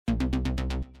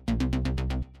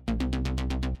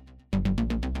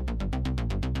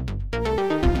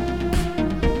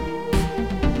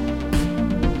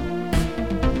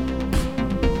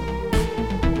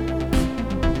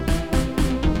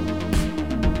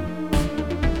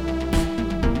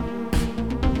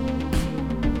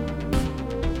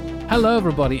Hello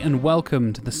everybody and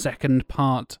welcome to the second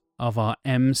part of our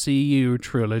MCU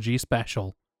Trilogy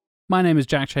Special. My name is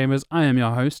Jack Chambers, I am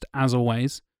your host, as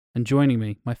always, and joining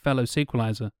me, my fellow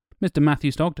sequelizer, Mr.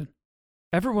 Matthew Stockton.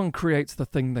 Everyone creates the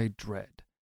thing they dread.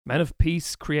 Men of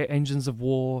peace create engines of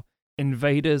war,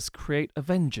 invaders create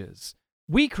Avengers.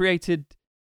 We created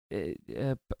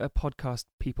a podcast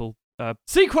people,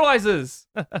 sequelizers!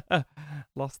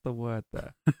 Lost the word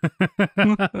there.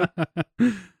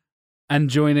 And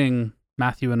joining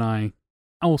Matthew and I,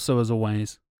 also as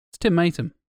always, it's Tim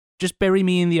Matum. Just bury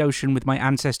me in the ocean with my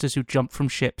ancestors who jumped from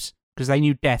ships, because they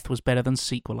knew death was better than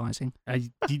sequelizing.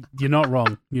 You're not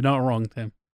wrong. You're not wrong,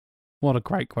 Tim. What a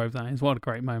great quote that is. What a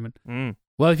great moment. Mm.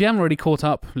 Well, if you haven't already caught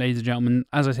up, ladies and gentlemen,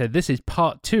 as I said, this is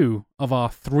part 2 of our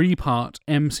 3-part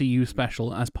MCU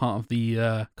special as part of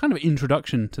the kind of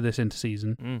introduction to this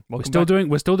interseason. We're still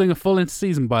doing a full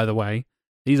interseason, by the way.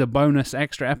 These are bonus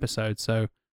extra episodes,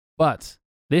 but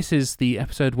this is the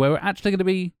episode where we're actually going to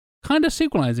be kind of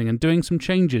sequelizing and doing some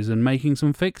changes and making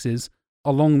some fixes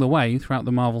along the way throughout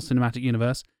the Marvel Cinematic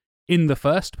Universe. In the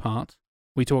first part,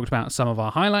 we talked about some of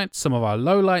our highlights, some of our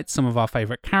lowlights, some of our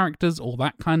favourite characters, all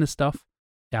that kind of stuff.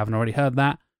 If you haven't already heard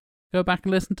that, go back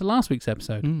and listen to last week's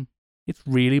episode. It's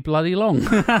really bloody long.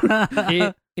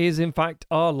 It is, in fact,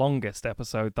 our longest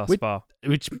episode thus far.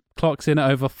 Which clocks in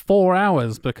at over 4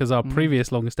 hours, because our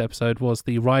previous longest episode was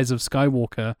the Rise of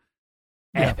Skywalker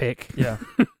epic. Yeah.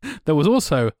 That was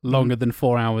also longer than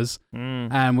 4 hours.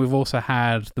 And we've also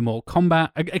had the Mortal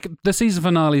Kombat. The season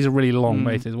finales are really long,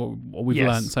 basically, what we've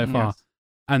learned so far. Yes.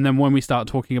 And then when we start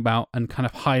talking about and kind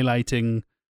of highlighting,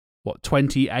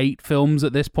 28 films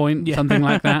at this point, something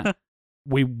like that,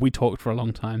 we talked for a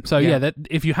long time. So that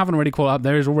if you haven't already caught up,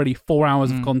 there is already 4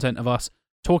 hours of content of us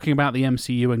talking about the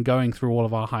MCU and going through all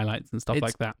of our highlights and stuff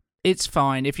like that. It's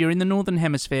fine. If you're in the Northern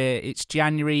Hemisphere, it's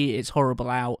January, it's horrible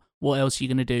out. What else are you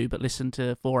going to do but listen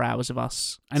to 4 hours of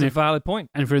us? It's a valid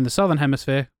point. And if you're in the Southern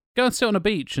Hemisphere, go and sit on a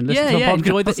beach and listen to a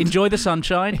podcast. Enjoy the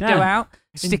sunshine. Go out,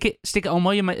 stick it on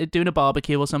while you're doing a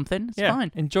barbecue or something. It's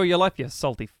fine. Enjoy your life, you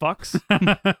salty fucks.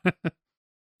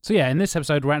 So in this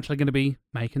episode, we're actually going to be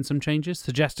making some changes,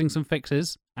 suggesting some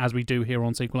fixes, as we do here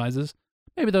on Sequelizers.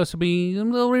 Maybe those will be a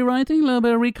little rewriting, a little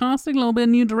bit of recasting, a little bit of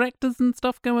new directors and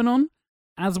stuff going on,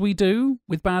 as we do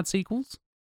with bad sequels.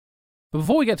 But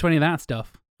before we get to any of that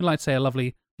stuff, I'd like to say a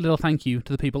lovely little thank you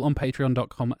to the people on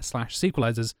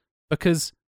patreon.com/sequelizers,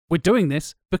 because we're doing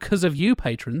this because of you,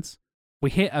 patrons. We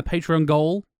hit a Patreon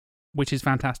goal, which is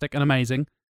fantastic and amazing,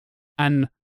 and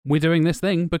we're doing this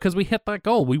thing because we hit that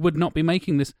goal. We would not be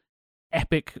making this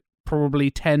epic,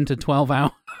 probably 10 to 12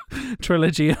 hour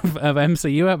trilogy of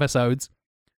MCU episodes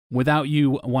without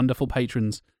you wonderful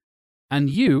patrons. And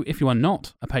you, if you are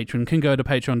not a patron, can go to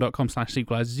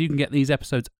patreon.com/sequelizers. You can get these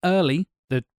episodes early,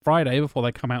 the Friday before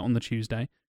they come out on the Tuesday.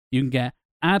 You can get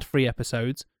ad-free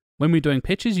episodes. When we're doing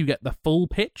pitches, you get the full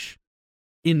pitch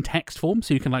in text form,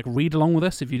 so you can read along with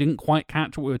us if you didn't quite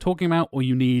catch what we were talking about, or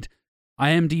you need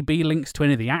IMDb links to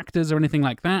any of the actors or anything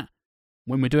like that.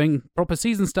 When we're doing proper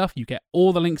season stuff, you get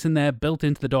all the links in there built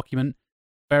into the document.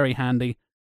 Very handy.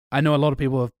 I know a lot of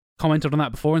people have commented on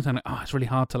that before and saying, it's really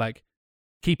hard to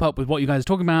keep up with what you guys are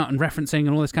talking about and referencing and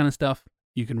all this kind of stuff.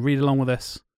 You can read along with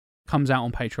us. Comes out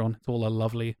on Patreon. It's all a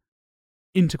lovely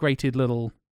integrated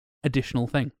little additional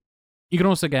thing. You can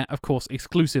also get, of course,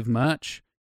 exclusive merch,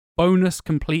 bonus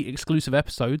complete exclusive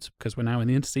episodes, because we're now in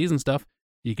the interseason stuff.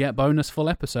 You get bonus full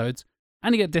episodes,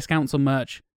 and you get discounts on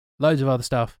merch, loads of other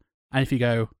stuff. And if you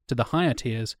go to the higher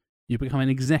tiers, you become an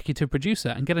executive producer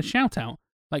and get a shout out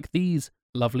like these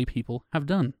lovely people have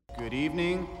done. Good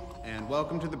evening, and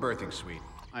welcome to the birthing suite.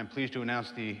 I'm pleased to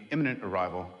announce the imminent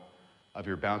arrival of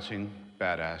your bouncing,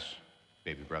 badass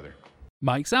baby brother.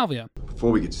 Mike Salvia.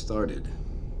 Before we get started,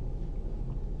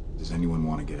 does anyone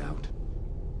want to get out?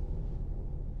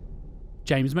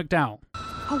 James McDowell.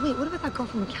 Oh, wait, what about that girl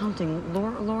from accounting?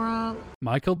 Laura?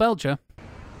 Michael Belcher.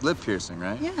 Lip piercing,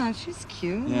 right? Yeah, she's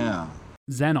cute. Yeah.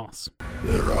 Xenos.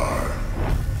 There are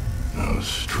no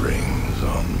strings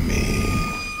on me.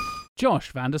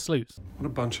 Josh Vandersloot. What a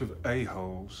bunch of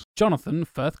a-holes. Jonathan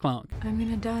Firth Clark. I'm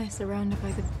gonna die surrounded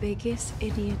by the biggest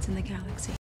idiots in the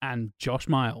galaxy. And Josh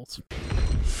Miles.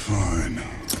 Fine.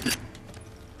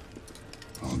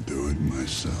 I'll do it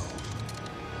myself.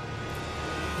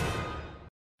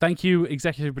 Thank you,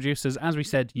 executive producers. As we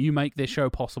said, you make this show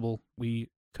possible. We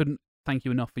couldn't thank you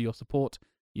enough for your support.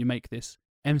 You make this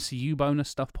MCU bonus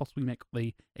stuff possible. You make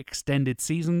the extended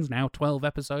seasons, now 12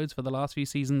 episodes for the last few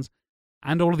seasons,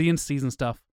 and all of the in-season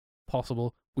stuff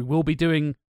possible. We will be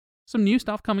doing some new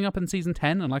stuff coming up in season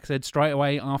 10, and like I said, straight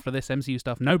away after this MCU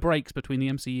stuff, no breaks between the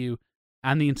MCU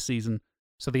and the interseason.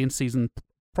 So the interseason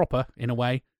proper, in a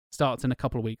way, starts in a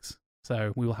couple of weeks.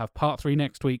 So we will have part 3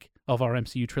 next week of our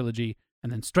MCU trilogy,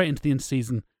 and then straight into the end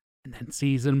season, and then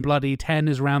season bloody 10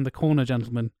 is round the corner,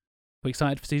 gentlemen. Are we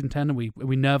excited for season 10? Are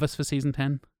we nervous for season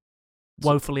 10?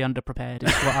 Woefully underprepared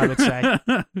is what I would say.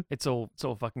 It's all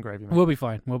fucking gravy, man. We'll be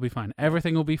fine. We'll be fine.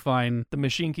 Everything will be fine. The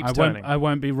machine keeps turning. I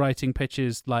won't be writing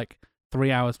pitches like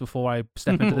 3 hours before I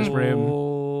step into this room.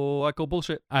 Oh, I call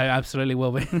bullshit. I absolutely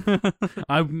will be.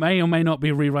 I may or may not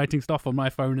be rewriting stuff on my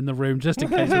phone in the room just in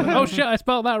case. Oh shit, I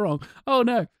spelled that wrong. Oh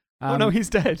no. Oh no, he's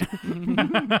dead.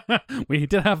 We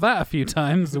did have that a few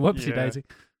times. Whoopsie daisy.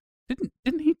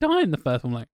 Didn't he die in the first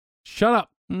one? Like, shut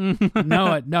up.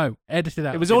 No, edit it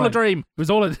out. It was all a dream. It was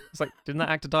all a... It's like, didn't that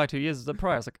actor die 2 years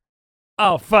prior? I was like,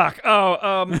 oh fuck.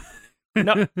 Oh,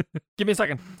 no. Give me a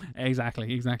second.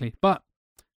 Exactly. But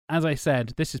as I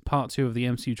said, this is part 2 of the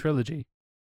MCU trilogy.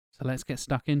 So let's get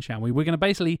stuck in, shall we? We're going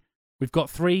to we've got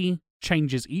 3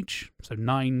 changes each, so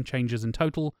 9 changes in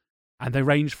total, and they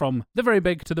range from the very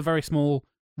big to the very small,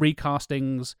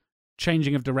 recastings,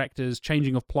 changing of directors,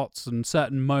 changing of plots and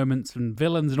certain moments and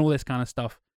villains and all this kind of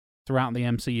stuff throughout the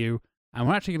MCU. And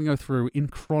we're actually going to go through in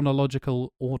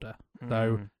chronological order.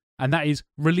 So, and that is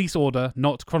release order,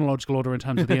 not chronological order in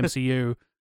terms of the MCU.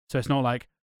 So it's not like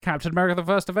Captain America the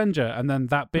First Avenger, and then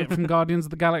that bit from Guardians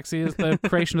of the Galaxy is the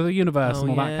creation of the universe and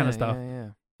all that kind of stuff. Yeah.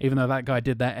 Even though that guy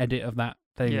did that edit of that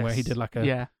thing where he did like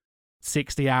a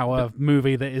 60-hour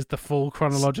movie that is the full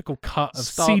chronological cut of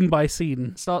scene by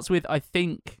scene. Starts with, I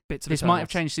think, Bits of this Eternals. might have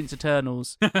changed since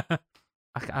Eternals.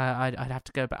 I'd have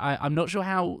to go back. I'm not sure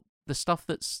how the stuff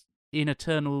that's in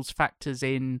Eternals factors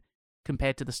in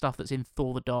compared to the stuff that's in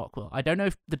Thor the Dark World. I don't know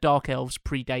if the Dark Elves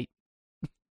predate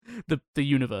the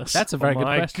universe. That's a very good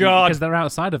question. God. Because they're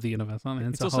outside of the universe, aren't they?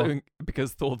 It's also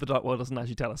because Thor the Dark World doesn't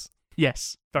actually tell us.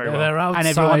 Yes. Very well. They're outside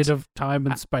everyone's- of time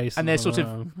and space. And they're sort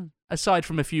of, aside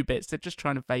from a few bits, they're just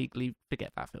trying to vaguely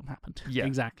forget that film happened. Yeah.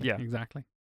 Exactly.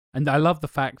 And I love the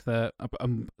fact that,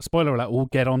 spoiler alert, we'll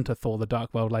get onto Thor the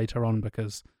Dark World later on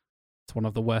because it's one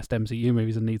of the worst MCU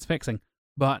movies and needs fixing.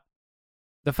 But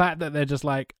the fact that they're just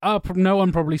like, no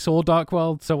one probably saw Dark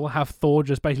World, so we'll have Thor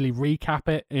just basically recap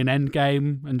it in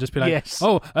Endgame and just be like,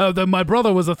 then my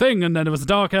brother was a thing, and then there was the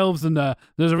Dark Elves, and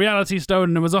there's a reality stone,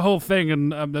 and there was a whole thing,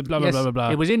 and blah, blah, blah, blah, blah.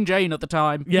 It was in Jane at the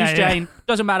time. Yeah, Who's Jane?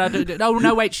 Doesn't matter. Oh,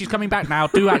 no, wait, she's coming back now.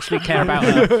 Do actually care about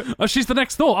her. Oh, she's the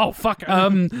next Thor. Oh, fuck.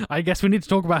 I guess we need to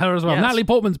talk about her as well. Yes. Natalie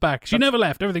Portman's back. She never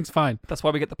left. Everything's fine. That's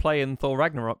why we get the play in Thor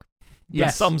Ragnarok.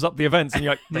 Yes. That sums up the events, and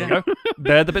you're like, there you go.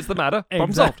 They're the bits that matter.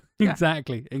 Problem solved.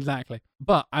 Exactly.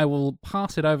 But I will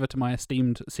pass it over to my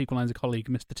esteemed Sequelizer colleague,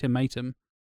 Mr. Tim Matum,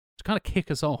 to kind of kick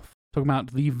us off, talking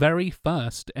about the very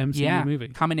first MCU movie.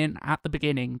 Coming in at the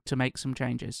beginning to make some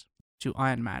changes to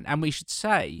Iron Man. And we should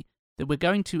say that we're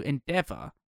going to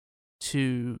endeavour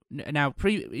to... Now,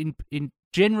 in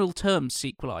general terms,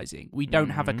 sequelizing, we don't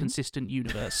have a consistent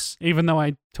universe. Even though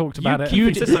I talked about it.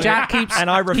 Jack keeps, and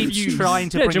I keeps refuse. trying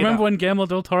to Yeah, bring do you it remember up. when Guillermo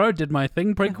del Toro did my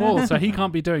Thing prequel? So he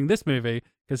can't be doing this movie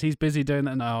because he's busy doing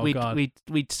that. Oh, God.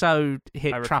 We'd so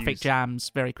hit I traffic refuse.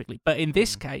 jams very quickly. But in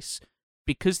this case,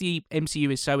 because the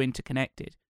MCU is so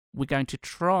interconnected, we're going to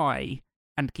try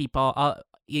and keep our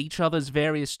each other's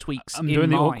various tweaks I'm in doing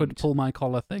the mind. awkward pull my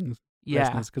collar things,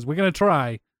 Yeah. because we're going to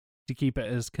try to keep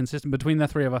it as consistent between the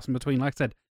three of us and between, like I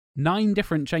said, 9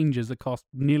 different changes that cost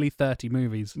nearly 30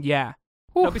 movies. Yeah.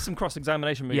 There'll be some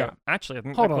cross-examination. Yeah. Actually, I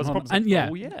think Hold that on, caused hold on. problems.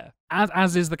 And Oh, yeah.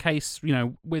 As is the case,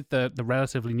 with the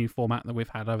relatively new format that we've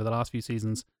had over the last few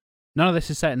seasons, none of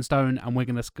this is set in stone, and we're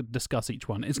going to discuss each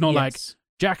one. It's not like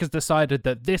Jack has decided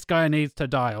that this guy needs to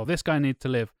die or this guy needs to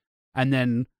live, and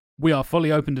then we are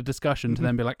fully open to discussion to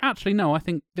then be like, actually, no, I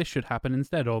think this should happen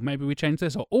instead, or maybe we change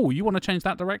this, or, oh, you want to change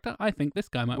that director? I think this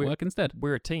guy might work instead.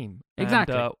 We're a team.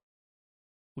 Exactly. And,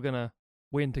 we're going to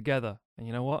win together. And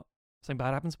you know what? If something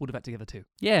bad happens, we'll do that together too.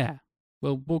 Yeah.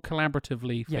 We'll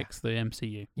collaboratively fix the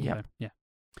MCU. Yep. So, yeah.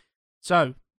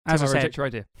 So, as I said... reject your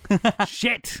idea.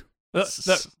 Shit! Look,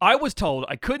 I was told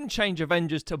I couldn't change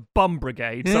Avengers to Bum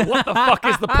Brigade, so what the fuck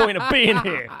is the point of being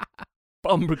here?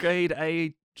 Bum Brigade,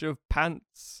 Age of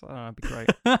Pants. Oh, that'd be great.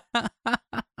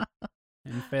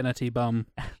 Infinity Bum.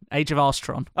 Age of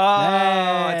Astron.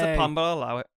 Oh, it's Yay. a pun, but I'll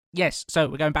allow it. Yes, so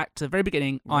we're going back to the very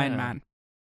beginning, Iron Yeah. Man.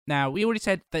 Now, we already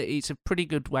said that it's a pretty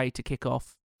good way to kick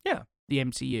off the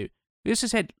MCU. We also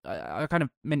said, I kind of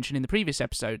mentioned in the previous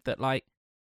episode, that like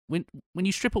when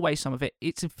you strip away some of it,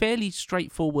 it's a fairly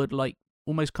straightforward, like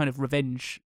almost kind of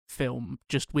revenge film,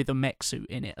 just with a mech suit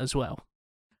in it as well.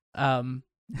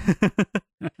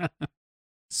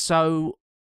 So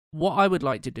what I would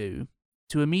like to do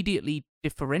to immediately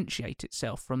differentiate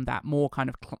itself from that more kind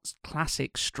of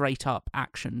classic straight-up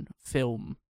action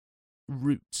film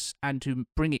roots and to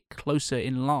bring it closer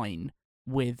in line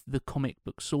with the comic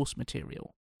book source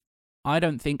material. I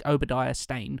don't think Obadiah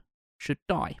Stane should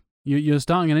die. You're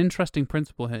starting an interesting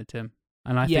principle here, Tim.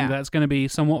 And I think that's going to be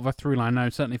somewhat of a through line. Now,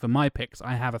 certainly for my picks,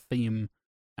 I have a theme,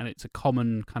 and it's a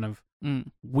common kind of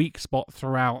weak spot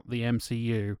throughout the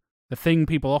MCU. The thing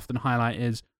people often highlight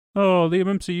is, oh, the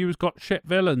MCU's got shit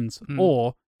villains.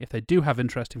 Or, if they do have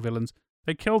interesting villains,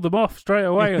 they kill them off straight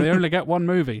away and they only get one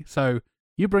movie. So,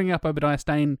 you bring up Obadiah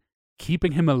Stane,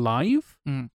 keeping him alive,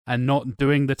 and not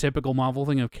doing the typical Marvel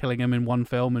thing of killing him in one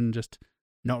film and just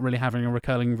not really having a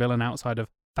recurring villain outside of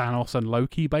Thanos and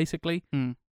Loki, basically,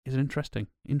 is an interesting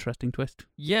twist.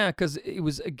 Yeah, because it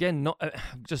was, again, not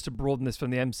just to broaden this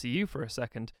from the MCU for a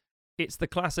second, it's the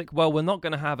classic, well, we're not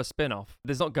going to have a spin-off.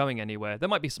 There's not going anywhere. There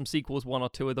might be some sequels, 1 or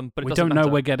 2 of them, but we it doesn't don't know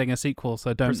matter. we're getting a sequel,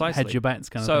 so don't hedge your bets.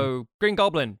 So, Green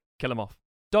Goblin, kill him off.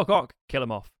 Doc Ock, kill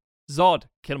him off. Zod,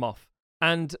 kill him off.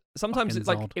 And sometimes it's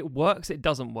like, Zod. it works, it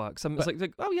doesn't work. It's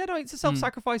like, oh yeah, no, it's a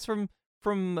self-sacrifice from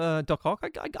Doc Ock.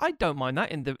 I don't mind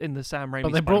that in the Sam Raimi.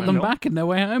 But they brought them film. back in No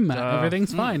Way Home, Matt.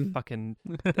 Everything's fine. Fucking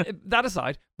that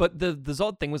aside, but the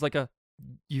Zod thing was like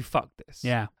you fucked this.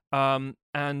 Yeah.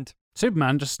 And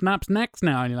Superman just snaps necks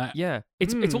now, and you're like, yeah,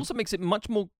 it also makes it much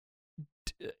more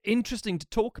interesting to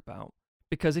talk about.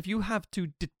 Because if you have to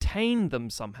detain them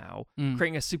somehow,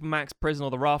 creating a Supermax prison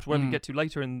or the raft, whatever you get to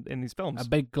later in these films. A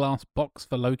big glass box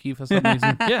for Loki for some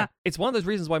reason. Yeah, it's one of those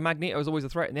reasons why Magneto is always a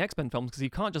threat in the X-Men films, because you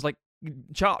can't just like,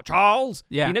 Charles!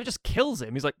 Yeah. He never just kills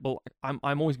him. He's like, well,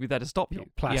 I'm always be there to stop you.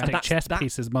 Plastic chess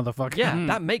pieces, motherfucker. Yeah,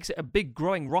 that makes it a big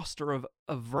growing roster of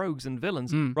rogues and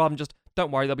villains, rather than just,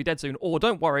 don't worry, they'll be dead soon, or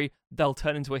don't worry, they'll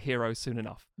turn into a hero soon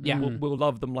enough. Yeah. We'll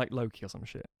love them like Loki or some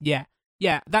shit. Yeah.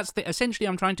 Yeah, that's essentially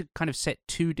I'm trying to kind of set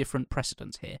 2 different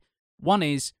precedents here. One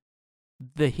is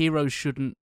the heroes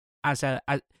shouldn't,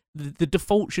 the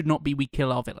default should not be we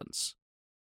kill our villains.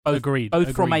 Agreed.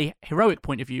 From a heroic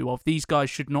point of view of these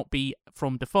guys should not be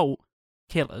from default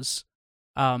killers.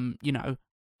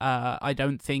 I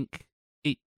don't think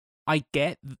I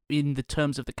get in the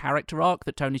terms of the character arc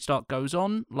that Tony Stark goes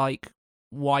on, like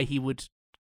why he would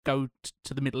go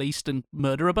to the Middle East and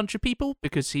murder a bunch of people,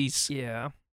 because he's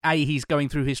going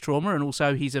through his trauma, and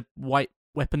also he's a white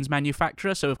weapons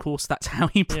manufacturer, so of course that's how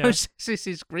he processes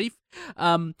his grief.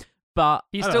 But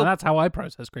he's still that's how I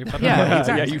process grief. Yeah,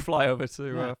 exactly. Yeah, you fly over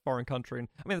to a foreign country, and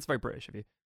I mean that's very British of you.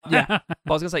 Yeah, but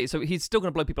I was gonna say, so he's still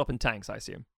gonna blow people up in tanks, I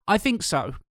assume. I think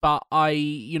so, but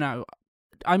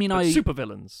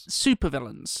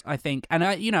supervillains, I think, and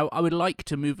I would like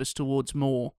to move us towards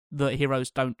more that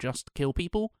heroes don't just kill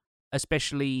people.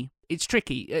 Especially, it's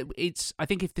tricky. I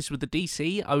think if this were the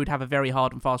DC, I would have a very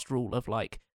hard and fast rule of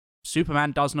like,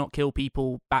 Superman does not kill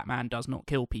people, Batman does not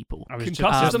kill people.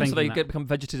 Concuss them so they become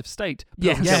vegetative state.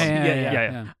 Yes.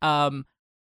 Yeah.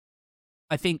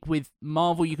 I think with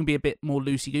Marvel, you can be a bit more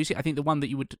loosey-goosey. I think the one that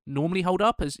you would normally hold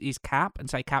up is Cap and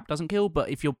say Cap doesn't kill, but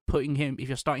if you're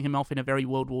starting him off in a very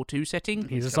World War II setting,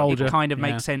 he's a soldier. It kind of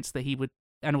makes sense that he would.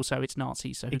 And also, it's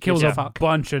Nazis, so he kills a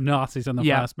bunch of Nazis in the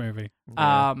first movie.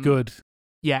 Good.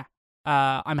 Yeah.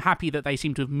 I'm happy that they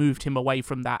seem to have moved him away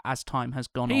from that as time has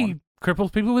gone on. He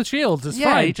cripples people with shields. It's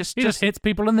fine. He just hits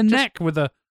people in the neck with a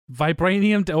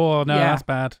vibranium. That's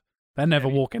bad. They're never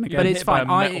walking again. But it's fine.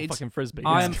 Frisbee.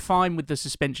 I am fine with the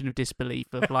suspension of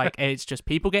disbelief of like it's just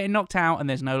people getting knocked out and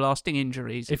there's no lasting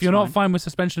injuries. If you're not fine with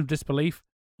suspension of disbelief,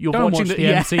 you're watching the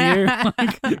MCU.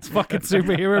 Like, it's fucking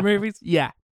superhero movies. Yeah.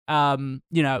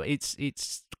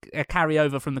 It's a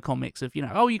carryover from the comics of,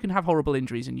 you can have horrible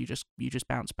injuries and you just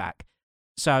bounce back.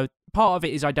 So part of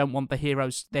it is I don't want the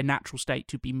heroes, their natural state,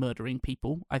 to be murdering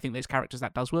people. I think there's characters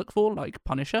that does work for, like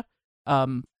Punisher.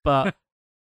 But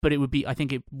it would be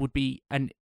an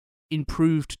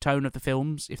improved tone of the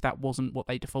films if that wasn't what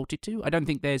they defaulted to. I don't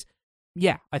think there's,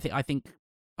 I think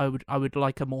I would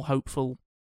like a more hopeful,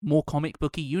 more comic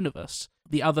booky universe.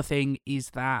 The other thing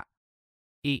is that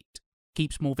it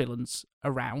keeps more villains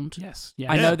around. Yes.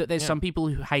 I know that there's some people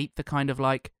who hate the kind of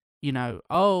like,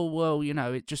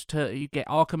 it just you get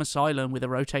Arkham Asylum with a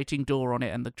rotating door on it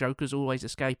and the Joker's always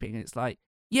escaping. It's like,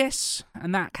 yes,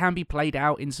 and that can be played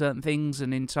out in certain things,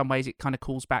 and in some ways it kind of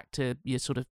calls back to your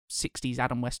sort of 60s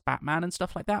Adam West Batman and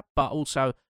stuff like that, but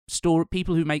also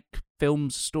people who make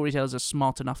films, storytellers, are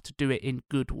smart enough to do it in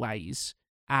good ways,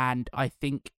 and I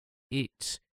think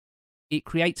it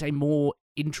creates a more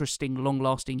interesting,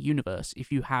 long-lasting universe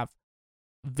if you have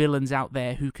villains out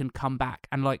there who can come back.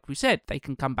 And like we said, they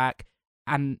can come back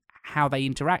and how they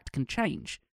interact can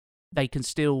change. They can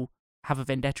still have a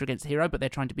vendetta against the hero, but they're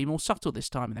trying to be more subtle this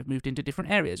time and they've moved into different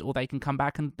areas. Or they can come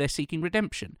back and they're seeking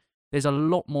redemption. There's a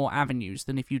lot more avenues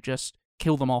than if you just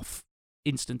kill them off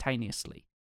instantaneously.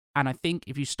 And I think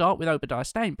if you start with Obadiah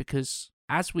Stane, because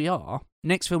as we are,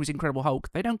 next film is Incredible Hulk,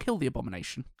 they don't kill the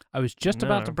Abomination. I was just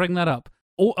about to bring that up.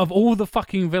 Of all the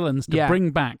fucking villains to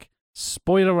bring back,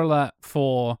 spoiler alert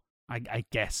for, I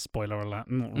guess, spoiler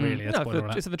alert, not really a spoiler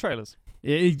alert. It's in the trailers.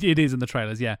 It is in the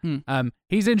trailers, yeah.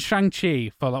 He's in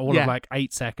Shang-Chi for all of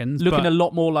 8 seconds. Looking a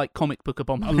lot more like comic book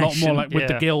Abomination. A lot more like with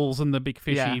the gills and the big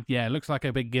fishy, looks like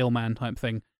a big gill man type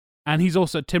thing. And he's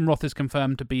also, Tim Roth is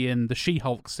confirmed to be in the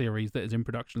She-Hulk series that is in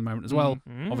production at the moment as well.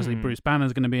 Obviously, Bruce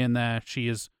Banner's going to be in there. She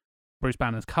is Bruce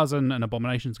Banner's cousin, and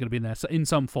Abomination's going to be in there in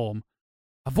some form.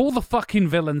 Of all the fucking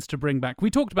villains to bring back, we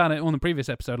talked about it on the previous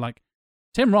episode, like,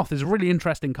 Tim Roth is really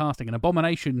interesting casting, and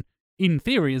Abomination, in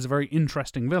theory, is a very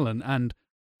interesting villain, and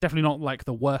definitely not, like,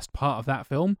 the worst part of that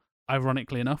film,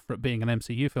 ironically enough, for it being an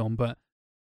MCU film, but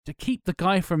to keep the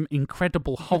guy from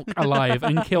Incredible Hulk alive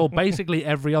and kill basically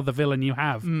every other villain you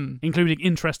have, including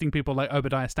interesting people like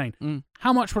Obadiah Stane.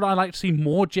 How much would I like to see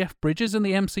more Jeff Bridges in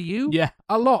the MCU? Yeah.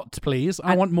 A lot, please.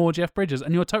 I want more Jeff Bridges.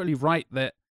 And you're totally right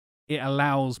that it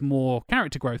allows more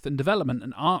character growth and development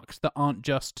and arcs that aren't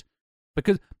just...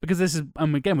 Because this is...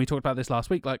 And again, we talked about this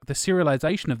last week, like, the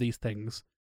serialization of these things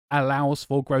allows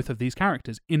for growth of these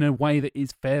characters in a way that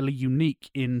is fairly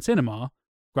unique in cinema.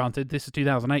 Granted, this is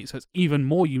 2008, so it's even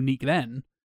more unique then,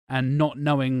 and not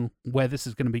knowing where this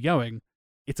is going to be going,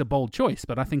 it's a bold choice,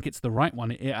 but I think it's the right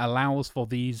one. It allows for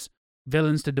these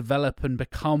villains to develop and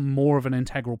become more of an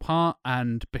integral part,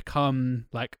 and become,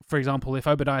 like, for example, if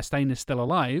Obadiah Stane is still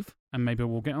alive, and maybe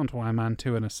we'll get onto Iron Man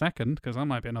 2 in a second, because that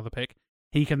might be another pick,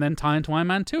 he can then tie into Iron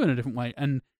Man 2 in a different way,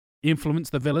 and influence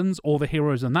the villains or the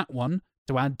heroes in that one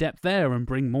to add depth there, and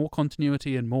bring more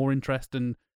continuity and more interest,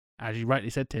 and, as you rightly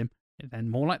said, Tim,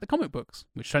 then more like the comic books,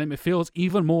 which it feels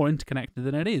even more interconnected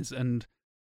than it is. And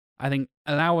I think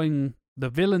allowing the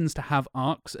villains to have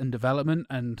arcs and development,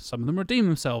 and some of them redeem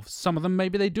themselves. Some of them,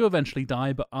 maybe they do eventually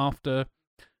die, but after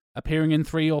appearing in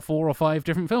 3 or 4 or 5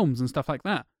 different films and stuff like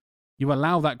that, you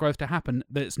allow that growth to happen.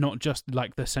 That it's not just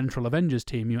like the central Avengers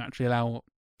team. You actually allow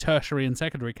tertiary and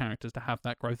secondary characters to have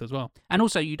that growth as well. And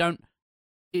also, you don't...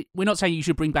 we're not saying you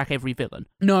should bring back every villain.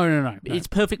 No. It's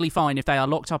perfectly fine if they are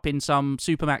locked up in some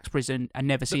Supermax prison and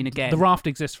never seen again. The raft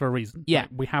exists for a reason. Yeah.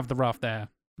 We have the raft there.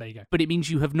 There you go. But it means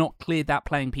you have not cleared that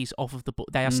playing piece off of the book.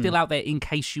 They are still out there in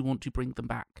case you want to bring them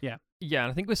back. Yeah. Yeah,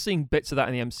 and I think we're seeing bits of that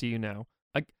in the MCU now.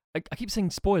 I keep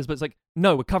saying spoilers, but it's like,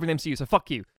 no, we're covering the MCU, so fuck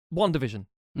you. WandaVision.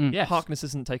 Yes. Harkness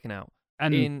isn't taken out.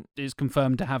 And is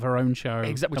confirmed to have her own show.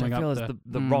 Exactly, which I feel is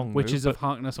the wrong which move, is of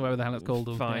Harkness or whatever the hell it's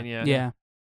called. Fine, yeah.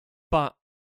 But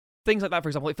things like that, for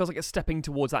example, it feels like it's stepping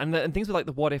towards that. And things with like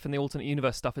the what if and the alternate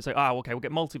universe stuff, it's like, okay, we'll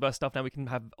get multiverse stuff now, we can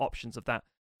have options of that.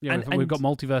 Yeah, we've got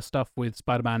multiverse stuff with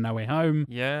Spider-Man No Way Home.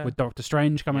 Yeah. With Doctor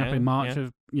Strange coming up in March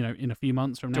of, in a few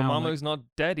months from now. Dormammu's not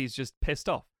dead, he's just pissed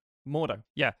off. Mordo.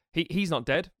 Yeah, he's not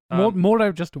dead.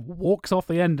 Mordo just walks off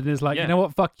the end and is like, you know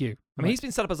what, fuck you. I mean, he's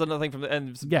been set up as another thing from the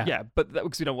end. Yeah, but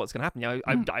because we know what's going to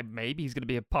happen. I maybe he's going to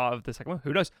be a part of the second one.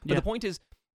 Who knows? But the point is,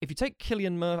 if you take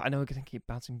Cillian Murphy, I know we're going to keep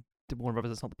bouncing to Warner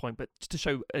Brothers, that's not the point, but just to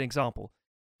show an example.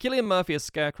 Cillian Murphy as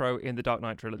Scarecrow in the Dark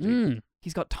Knight trilogy.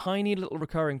 He's got tiny little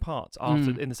recurring parts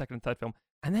in the second and third film,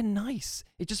 and they're nice.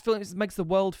 It just makes the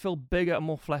world feel bigger and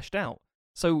more fleshed out.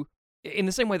 So, in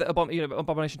the same way that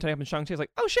Abomination turning up in Shang-Chi is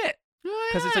like, oh shit!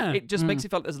 Because it's like, it just makes it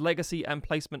feel like there's legacy and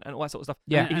placement and all that sort of stuff.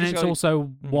 Yeah, and it's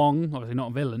also Wong, obviously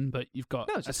not a villain, but you've got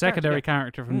a secondary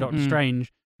character from Doctor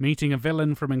Strange meeting a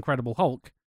villain from Incredible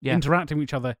Hulk, interacting with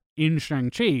each other in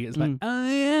Shang-Chi. It's like, oh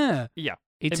yeah. Yeah.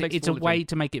 It's a way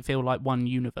to make it feel like one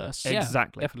universe.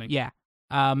 Exactly. Definitely. Yeah.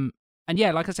 And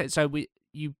yeah, like I said, so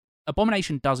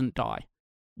Abomination doesn't die,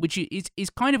 which is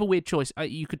kind of a weird choice.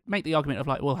 You could make the argument of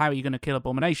like, well, how are you going to kill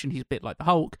Abomination? He's a bit like the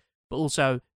Hulk, but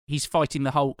also he's fighting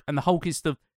the Hulk, and the Hulk is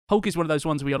one of those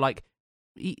ones where you're like,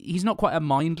 he's not quite a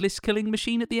mindless killing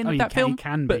machine at the end of that film. He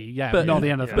can be, but not the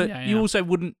end of the film.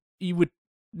 But you would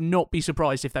not be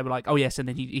surprised if they were like, oh yes, and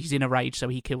then he's in a rage, so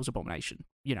he kills Abomination,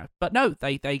 But no,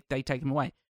 they take him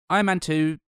away. Iron Man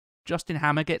 2, Justin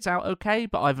Hammer gets out okay,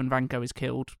 but Ivan Vanko is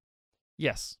killed.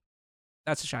 Yes.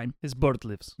 That's a shame. His bird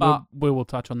lives. But we will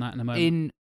touch on that in a moment.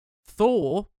 In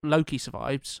Thor, Loki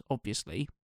survives, obviously.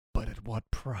 But at what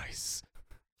price?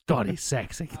 God, he's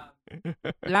sexy.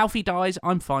 Laufey dies,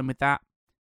 I'm fine with that.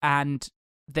 And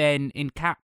then in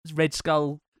Cap, Red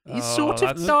Skull is sort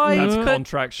of dies. That's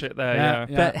contract shit there,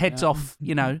 but heads off,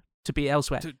 to be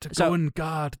elsewhere. To go and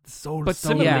guard the soul. But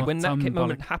similarly, when that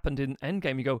moment happened in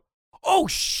Endgame, you go, oh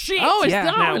shit! Oh, it's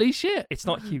not really shit. It's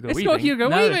not Hugo Weaving. It's not Hugo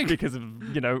Weaving. Because of,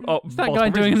 it's that guy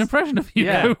doing an impression of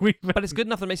Hugo Weaving. But it's good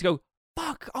enough that it makes you go,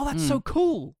 fuck, oh, that's so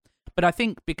cool. But I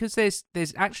think because there's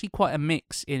actually quite a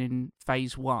mix in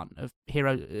Phase 1 of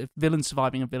villains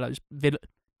surviving and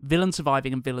villains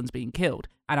surviving and villains being killed.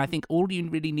 And I think all you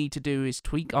really need to do is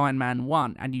tweak Iron Man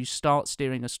 1 and you start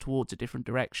steering us towards a different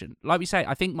direction. Like we say,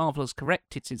 I think Marvel has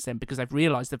corrected since then because they've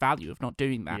realised the value of not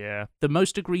doing that. Yeah. The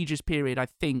most egregious period, I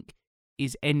think,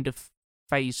 is end of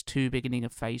Phase 2, beginning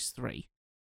of Phase 3.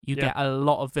 You get a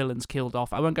lot of villains killed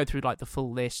off. I won't go through like the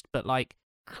full list, but like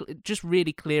just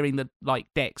really clearing the like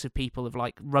decks of people of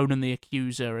like Ronan the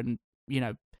Accuser and, you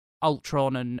know,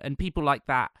 Ultron and people like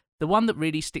that. The one that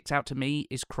really sticks out to me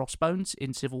is Crossbones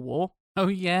in Civil War. Oh,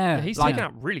 yeah. He's like, taken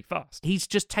out really fast. He's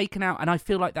just taken out, and I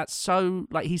feel like that's so,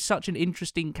 like, he's such an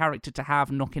interesting character to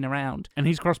have knocking around. And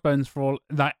he's Crossbones for,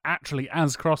 like, actually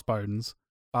as Crossbones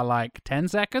by, like, 10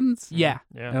 seconds? Yeah.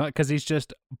 Because he's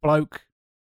just bloke.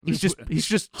 He's just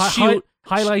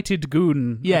highlighted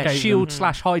goon. Yeah, Shield /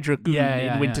 Hydra goon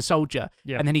in Winter Soldier.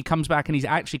 Yeah. And then he comes back and he's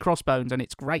actually Crossbones, and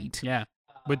it's great. Yeah.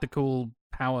 With the cool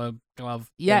power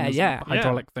glove. Yeah, things, yeah.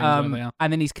 Hydraulic things. Whatever they are.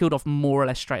 And then he's killed off more or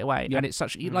less straight away. Yeah. And it's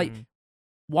such, like,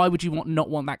 why would you not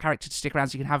want that character to stick around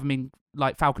so you can have him in,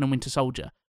 like, Falcon and Winter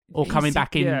Soldier? Or coming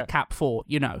back in Cap 4,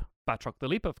 you know? Batroc the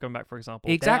Leaper coming back, for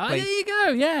example. Exactly. There you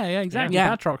go. Yeah, exactly.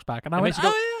 Yeah. Batroc's back. And I went,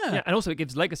 yeah. And also it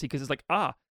gives legacy because it's like,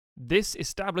 this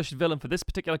established villain for this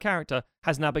particular character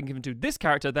has now been given to this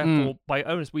character. Therefore, by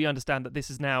onus, we understand that this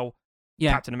is now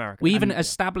Captain America. We even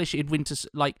establish in Winter,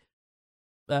 like,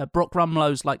 Brock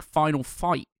Rumlow's like final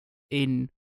fight in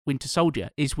Winter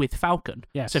Soldier is with Falcon.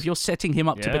 Yes. So if you're setting him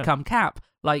up to become Cap,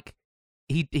 like,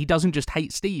 he doesn't just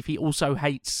hate Steve, he also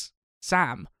hates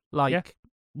Sam. Like,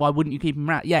 why wouldn't you keep him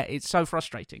around? Yeah, it's so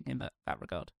frustrating in that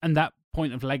regard. And that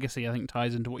point of legacy, I think,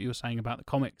 ties into what you were saying about the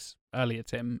comics earlier,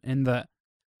 Tim, in that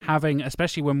having,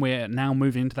 especially when we're now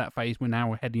moving into that phase, we're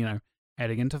now heading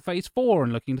into Phase 4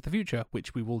 and looking into the future,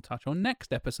 which we will touch on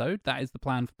next episode. That is the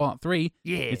plan for Part 3.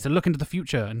 Yeah. It's to look into the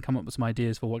future and come up with some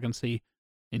ideas for what we're going to see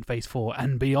in Phase 4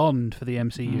 and beyond for the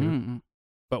MCU. Mm-hmm.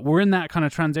 But we're in that kind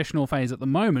of transitional phase at the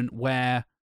moment where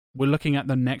we're looking at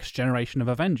the next generation of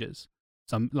Avengers.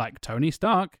 Some, like Tony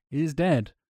Stark, is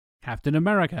dead. Captain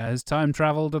America has time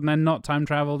traveled and then not time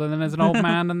traveled and then is an old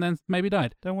man and then maybe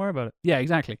died. Don't worry about it. Yeah,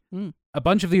 exactly. Mm. A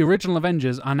bunch of the original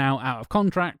Avengers are now out of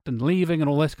contract and leaving and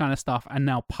all this kind of stuff and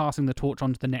now passing the torch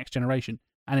on to the next generation.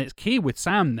 And it's key with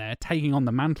Sam there taking on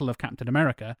the mantle of Captain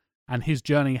America, and his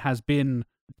journey has been,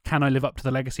 can I live up to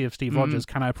the legacy of Steve Rogers?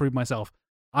 Can I prove myself?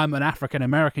 I'm an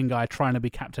African-American guy trying to be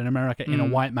Captain America in a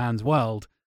white man's world,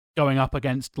 going up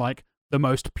against like the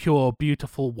most pure,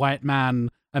 beautiful white man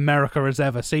America has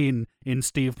ever seen in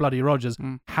Steve Bloody Rogers.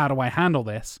 How do I handle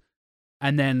this?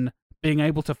 And then being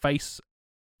able to face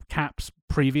Cap's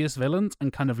previous villains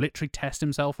and kind of literally test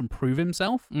himself and prove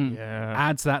himself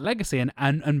adds that legacy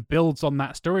and builds on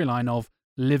that storyline of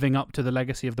living up to the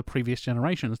legacy of the previous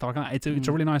generation and stuff like that. It's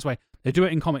a really nice way. They do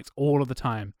it in comics all of the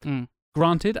time.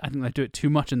 Granted, I think they do it too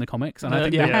much in the comics, and I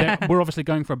think we're obviously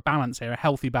going for a balance here, a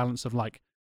healthy balance of like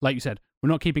you said, we're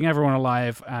not keeping everyone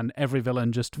alive and every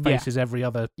villain just faces every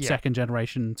other second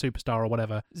generation superstar or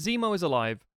whatever. Zemo is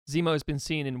alive. Zemo has been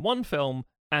seen in one film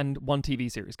and one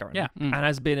TV series currently. Yeah. And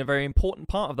has been a very important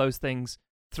part of those things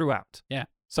throughout. Yeah.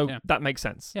 So that makes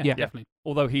sense. Yeah, definitely.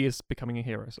 Although he is becoming a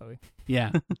hero slowly.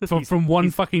 Yeah. from one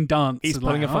fucking dance. He's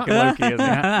pulling a fucking Loki, isn't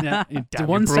he? Yeah.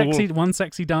 One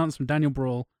sexy dance from Daniel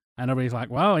Bruhl, and everybody's like,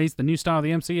 well, he's the new star of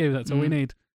the MCU. That's all we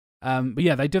need. But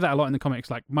yeah, they do that a lot in the comics,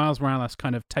 like Miles Morales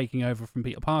kind of taking over from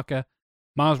Peter Parker.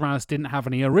 Miles Morales didn't have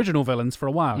any original villains for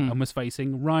a while and was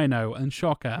facing Rhino and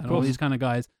Shocker and all these kind of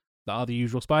guys that are the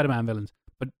usual Spider-Man villains.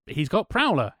 But he's got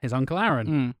Prowler, his Uncle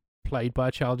Aaron, played by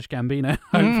Childish Gambino,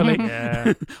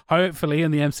 hopefully. Hopefully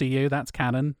in the MCU, that's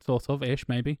canon, sort of, ish,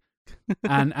 maybe.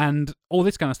 and all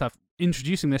this kind of stuff.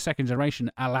 Introducing this second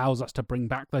generation allows us to bring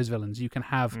back those villains. You can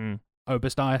have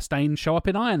Obadiah Stane show up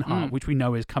in Ironheart, which we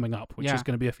know is coming up, which is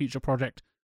going to be a future project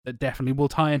that definitely will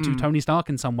tie into Tony Stark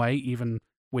in some way, even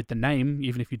with the name,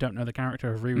 even if you don't know the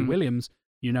character of Riri Williams.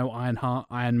 You know Ironheart,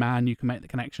 Iron Man, you can make the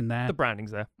connection there. The branding's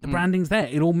there. The branding's there.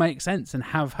 It all makes sense. And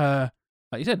have her,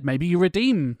 like you said, maybe you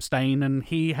redeem Stane and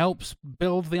he helps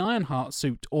build the Ironheart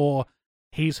suit, or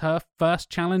he's her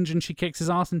first challenge and she kicks his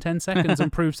ass in 10 seconds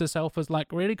and proves herself as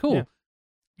like really cool. Yeah.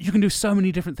 You can do so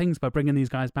many different things by bringing these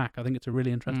guys back. I think it's a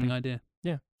really interesting idea.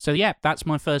 Yeah. So yeah, that's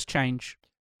my first change.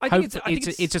 I think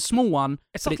it's a small one,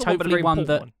 but it's hopefully one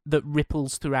that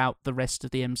ripples throughout the rest of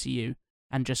the MCU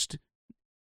and just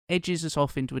edges us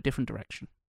off into a different direction.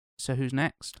 So who's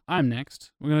next? I'm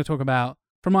next. We're going to talk about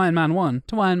from Iron Man 1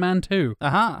 to Iron Man 2.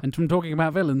 Aha. And from talking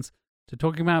about villains to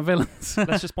talking about villains.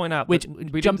 Let's just point out Which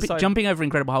that we didn't decide... jumping over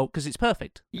Incredible Hulk because it's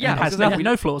perfect. Yeah, It has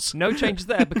no flaws. No changes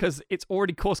there because it's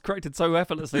already course-corrected so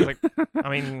effortlessly. Like, I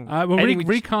mean... we'll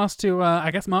recast to,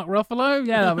 I guess, Mark Ruffalo?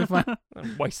 Yeah, that'll be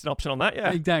fine. Waste an option on that,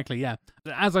 yeah. Exactly, yeah.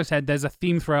 As I said, there's a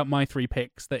theme throughout my 3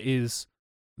 picks that is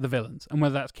the villains, and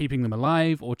whether that's keeping them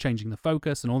alive or changing the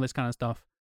focus and all this kind of stuff.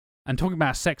 And talking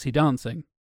about sexy dancing,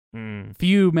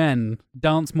 few men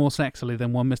dance more sexily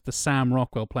than one Mr. Sam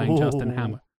Rockwell playing Justin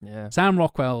Hammer. Yeah. Sam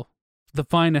Rockwell, the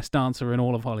finest dancer in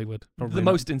all of Hollywood. The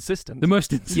most insistent. The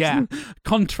most insistent. Yeah.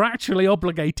 Contractually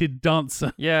obligated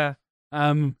dancer. Yeah.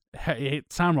 Sam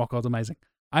Rockwell's amazing.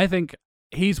 I think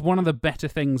he's one of the better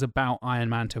things about Iron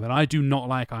Man 2, and I do not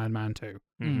like Iron Man 2,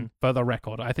 for the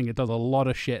record. I think it does a lot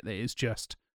of shit that is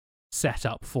just set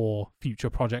up for future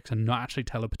projects and not actually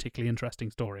tell a particularly interesting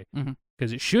story.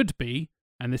 Because it should be,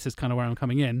 and this is kind of where I'm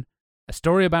coming in, a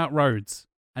story about Rhodes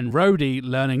and Rhodey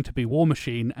learning to be War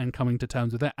Machine and coming to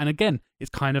terms with it. And again, it's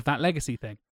kind of that legacy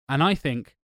thing. And I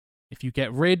think if you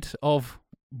get rid of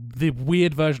the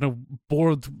weird version of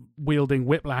board-wielding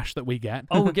Whiplash that we get...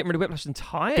 Oh, we're getting rid of Whiplash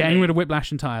entirely? Getting rid of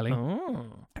Whiplash entirely. Oh.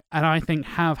 And I think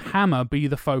have Hammer be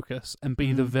the focus and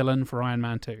be the villain for Iron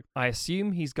Man 2. I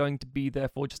assume he's going to be,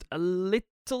 therefore, just a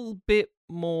little bit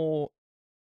more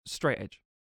straight edge.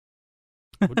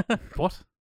 What?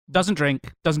 Doesn't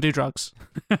drink, doesn't do drugs.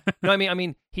 No, I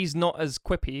mean, he's not as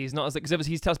quippy. He's not as... Because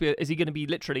he tells me, is he going to be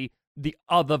literally the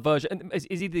other version?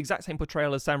 Is he the exact same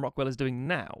portrayal as Sam Rockwell is doing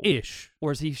now? Ish.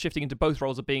 Or is he shifting into both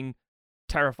roles of being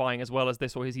terrifying as well as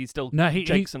this, or is he still he's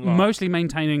Jakes and Lark? Mostly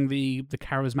maintaining the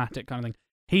charismatic kind of thing.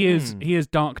 He is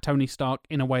dark Tony Stark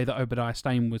in a way that Obadiah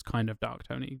Stane was kind of dark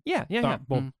Tony. Yeah.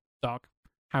 Dark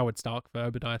Howard Stark for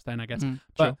Obadiah Stane, I guess.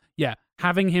 But Sure. yeah,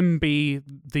 having him be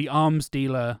the arms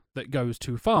dealer that goes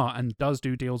too far and does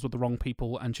do deals with the wrong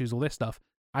people and choose all this stuff,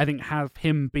 I think have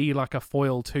him be like a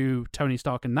foil to Tony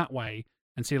Stark in that way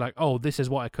and see like, oh, this is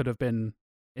what I could have been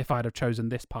if I'd have chosen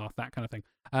this path, that kind of thing.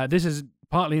 This is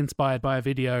partly inspired by a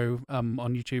video on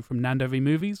YouTube from Nando V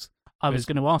Movies. I was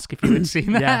going to ask if you had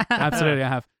seen that. Yeah, absolutely,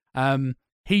 I have.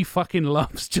 He fucking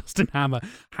loves Justin Hammer.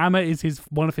 Hammer is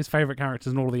one of his favorite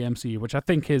characters in all of the MCU, which I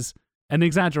think is an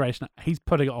exaggeration. He's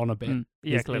putting it on a bit.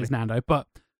 Clearly. Is Nando, but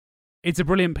it's a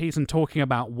brilliant piece in talking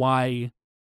about why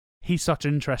he's such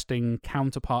an interesting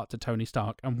counterpart to Tony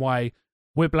Stark and why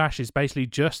Whiplash is basically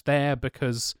just there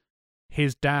because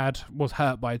his dad was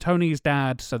hurt by Tony's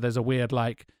dad, so there's a weird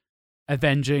like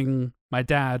avenging my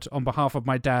dad on behalf of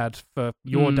my dad for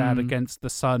your dad against the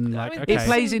son. Like, okay. It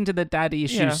plays into the daddy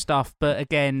issue Yeah. stuff, but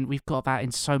again, we've got that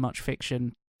in so much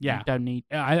fiction. Yeah. You don't need...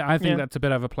 I think that's a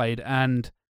bit overplayed.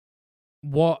 And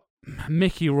what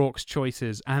Mickey Rourke's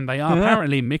choices, and they are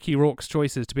apparently Mickey Rourke's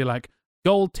choices to be like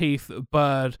gold teeth,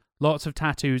 bird, lots of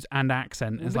tattoos, and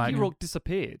accent. Is Mickey like, Rourke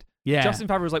disappeared. yeah. Justin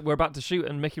Favreau was like, we're about to shoot,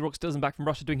 and Mickey Rourke doesn't back from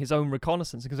Russia doing his own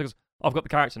reconnaissance because he goes, I've got the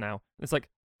character now. And it's like,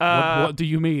 what do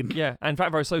you mean? Yeah, and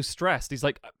Favreau's so stressed. He's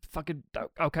like, fucking,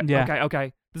 okay, Yeah.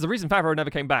 okay. There's a reason Favreau never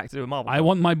came back to do a Marvel. I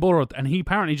want my board. And he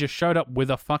apparently just showed up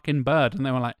with a fucking bird. And they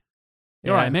were like,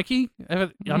 you all right, Mickey?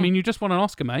 I mean, you just won an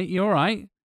Oscar, mate. You all right?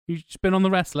 You've just been on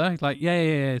The Wrestler. He's like, yeah,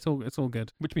 it's all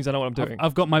good. Which means I know what I'm doing.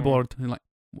 I've got my board. And you're like,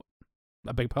 what?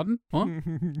 I beg your pardon? What?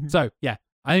 So, yeah,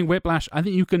 I think Whiplash, I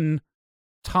think you can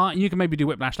maybe do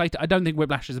Whiplash later. I don't think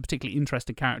Whiplash is a particularly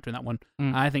interesting character in that one.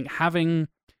 I think having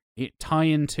it tie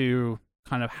into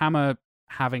kind of Hammer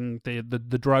having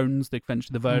the drones, the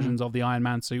versions of the Iron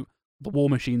Man suit, the War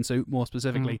Machine suit more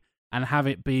specifically, and have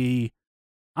it be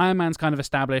Iron Man's kind of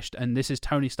established, and this is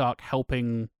Tony Stark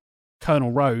helping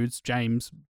Colonel Rhodes,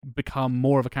 James, become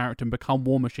more of a character and become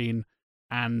War Machine,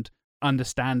 and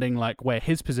understanding like where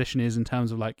his position is in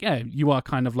terms of like, yeah, you are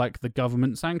kind of like the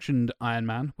government sanctioned Iron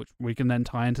Man, which we can then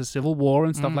tie into Civil War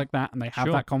and stuff like that, and they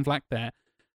have that conflict there.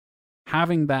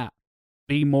 Having that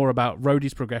be more about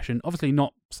Rhodey's progression, obviously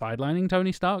not sidelining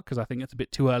Tony Stark, because I think it's a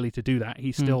bit too early to do that.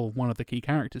 He's still one of the key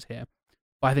characters here.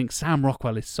 But I think Sam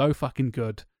Rockwell is so fucking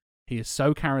good. He is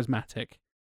so charismatic.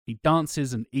 He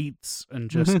dances and eats and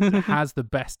just has the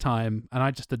best time. And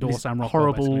I just adore Sam Rockwell.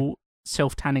 Horrible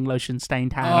self-tanning lotion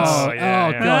stained hands. God,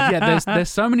 yeah. There's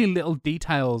so many little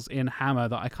details in Hammer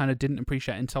that I kind of didn't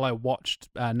appreciate until I watched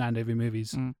Nando V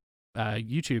Movies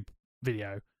YouTube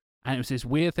video, and it was this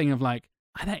weird thing of like,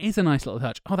 oh, that is a nice little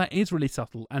touch. Oh, that is really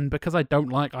subtle. And because I don't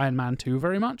like Iron Man 2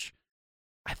 very much,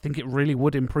 I think it really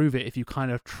would improve it if you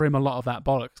kind of trim a lot of that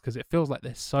bollocks, because it feels like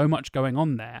there's so much going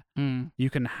on there. You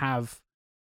can have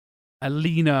a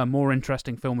leaner, more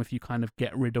interesting film if you kind of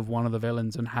get rid of one of the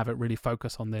villains and have it really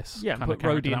focus on this. Yeah, kind put of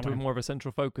character Rhodey that into way. more of a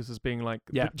central focus as being like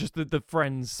Yeah. just the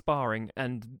friends sparring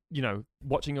and,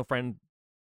 watching your friend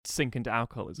sink into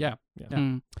alcoholism.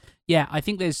 Yeah. Yeah, I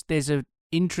think there's a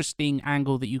interesting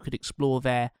angle that you could explore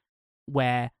there,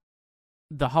 where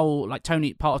the whole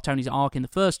part of Tony's arc in the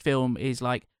first film is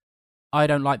like, I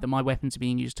don't like that my weapons are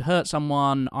being used to hurt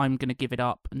someone. I'm going to give it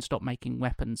up and stop making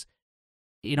weapons.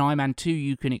 In Iron Man 2,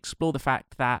 you can explore the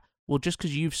fact that, well, just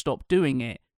because you've stopped doing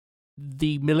it,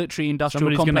 the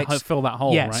military-industrial complex... Somebody's going to fill that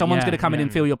hole, yeah, right? someone's going to come in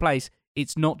and fill your place.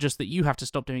 It's not just that you have to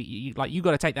stop doing it. You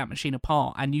got to take that machine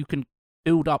apart, and you can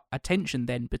build up a tension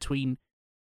then between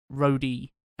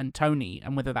Rhodey and Tony,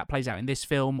 and whether that plays out in this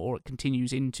film or it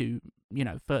continues into,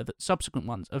 further subsequent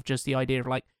ones, of just the idea of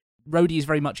like, Rhodey is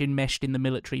very much enmeshed in the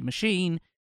military machine.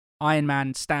 Iron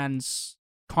Man stands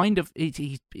kind of...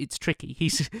 It's tricky.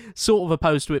 He's sort of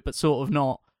opposed to it, but sort of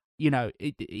not.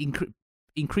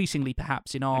 Increasingly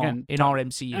perhaps in our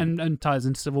MCU, and ties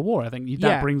into Civil War. I think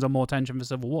that brings on more tension for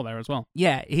Civil War there as well.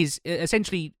 Yeah, he's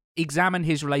essentially examine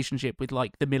his relationship with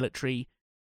like the military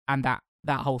and that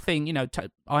whole thing.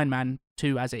 Iron Man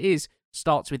 2 as it is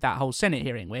starts with that whole Senate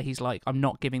hearing where he's like, I'm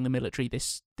not giving the military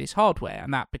this hardware,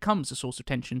 and that becomes a source of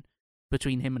tension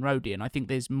between him and Rhodey. And I think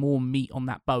there's more meat on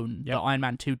that bone that Iron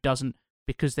Man 2 doesn't,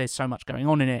 because there's so much going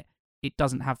on in it. It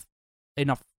doesn't have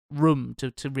enough room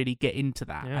to really get into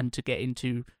that and to get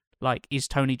into like, is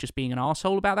Tony just being an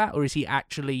arsehole about that, or is he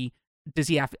actually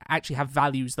actually have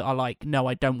values that are like, no,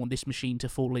 I don't want this machine to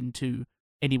fall into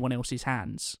anyone else's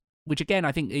hands? Which again,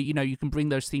 I think you can bring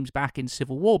those themes back in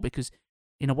Civil War, because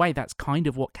in a way that's kind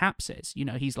of what Cap says.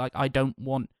 He's like, I don't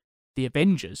want the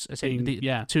Avengers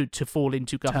to fall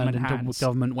into government hands,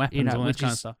 government weapons, all this which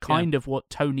kind is of stuff. Kind of what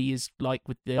Tony is like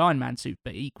with the Iron Man suit,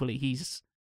 but equally he's.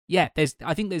 Yeah,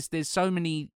 I think there's so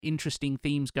many interesting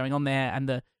themes going on there, and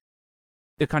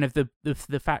the kind of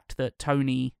the fact that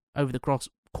Tony over the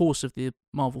course of the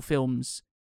Marvel films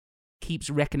keeps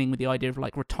reckoning with the idea of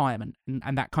like retirement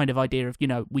and that kind of idea of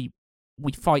we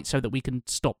fight so that we can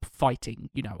stop fighting.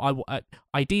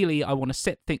 Ideally I want to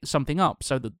set something up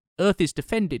so that Earth is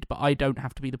defended, but I don't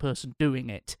have to be the person doing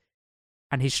it.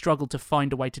 And his struggle to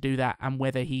find a way to do that, and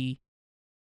whether he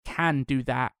can do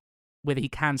that. Whether he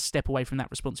can step away from that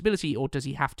responsibility, or does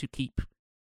he have to keep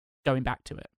going back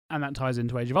to it? And that ties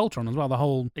into Age of Ultron as well. The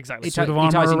whole exactly sort of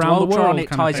armor around Ultron, the world.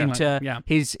 It ties into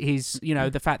his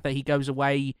the fact that he goes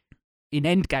away in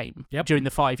Endgame during the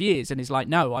 5 years and is like,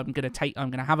 no, I'm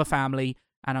gonna have a family,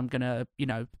 and I'm gonna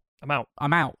I'm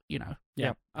out.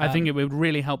 Yeah. I think it would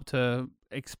really help to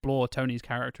explore Tony's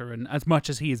character, and as much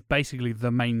as he is basically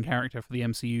the main character for the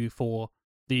MCU for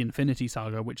the Infinity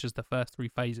Saga, which is the first 3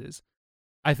 phases.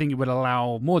 I think it would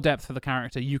allow more depth for the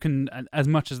character. You can, as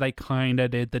much as they kind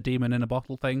of did the demon in a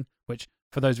bottle thing, which,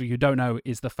 for those of you who don't know,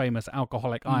 is the famous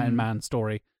alcoholic Iron Man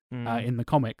story in the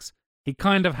comics. He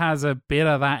kind of has a bit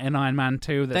of that in Iron Man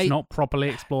 2 that's not properly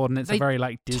explored, and it's a very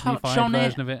like Disney-fied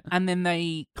version of it. And then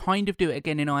they kind of do it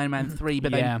again in Iron Man 3,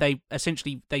 but they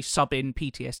essentially sub in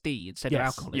PTSD instead of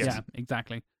alcoholism. Yeah,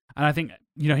 exactly. And I think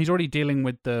he's already dealing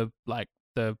with the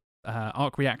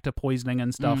arc reactor poisoning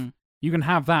and stuff. You can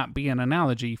have that be an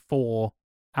analogy for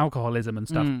alcoholism and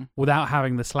stuff without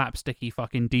having the slapsticky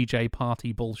fucking DJ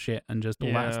party bullshit and just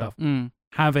all that stuff.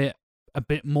 Have it a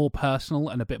bit more personal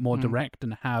and a bit more direct,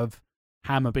 and have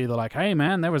Hammer be like, hey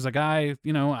man, there was a guy,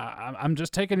 I'm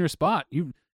just taking your spot.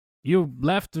 You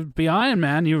left to be Iron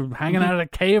Man. You were hanging out at a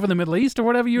cave in the Middle East or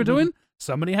whatever you were doing.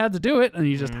 Somebody had to do it. And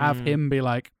you just have him be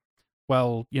like,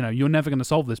 well, you're never going to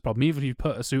solve this problem, even if you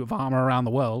put a suit of armor around the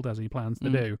world, as he plans to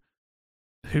do.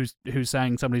 Who's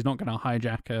saying somebody's not going to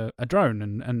hijack a drone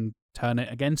and turn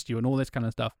it against you and all this kind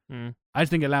of stuff. I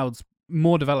just think it allows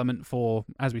more development for,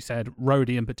 as we said,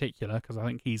 Rhodey in particular, because I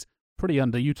think he's pretty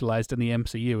underutilized in the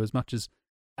MCU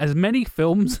as many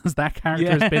films as that character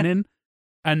has been in,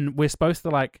 and we're supposed to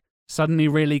like suddenly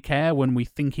really care when we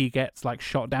think he gets like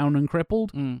shot down and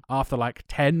crippled after like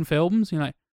 10 films.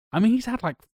 He's had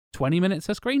like 20 minutes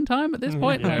of screen time at this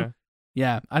point.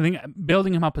 Yeah, I think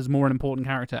building him up as more an important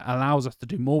character allows us to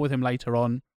do more with him later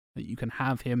on. That you can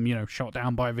have him, shot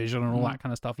down by Vision and all that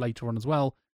kind of stuff later on as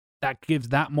well. That gives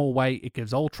that more weight. It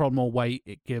gives Ultron more weight.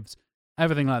 It gives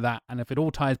everything like that. And if it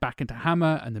all ties back into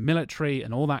Hammer and the military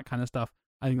and all that kind of stuff,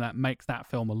 I think that makes that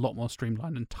film a lot more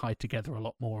streamlined and tied together a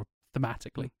lot more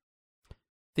thematically.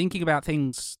 Thinking about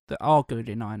things that are good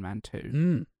in Iron Man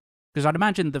 2. Because I'd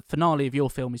imagine the finale of your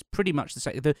film is pretty much the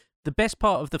same. The best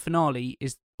part of the finale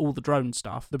is all the drone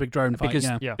stuff. The big drone fight,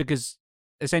 because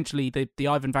essentially the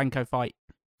Ivan Vanko fight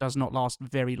does not last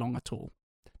very long at all.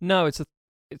 No, it's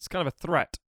kind of a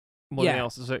threat more than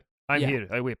else. It's like, I'm here,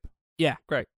 I whip. Yeah.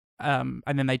 Great. And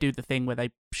then they do the thing where they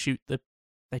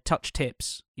they touch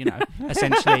tips,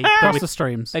 essentially. Cross the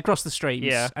streams. They cross the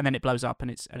streams, and then it blows up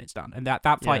and it's done. And that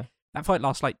fight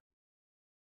lasts like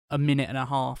a minute and a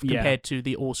half compared to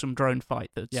the awesome drone fight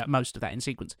that's most of that in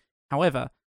sequence. However,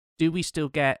 do we still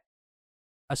get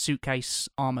a suitcase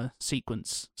armor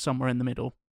sequence somewhere in the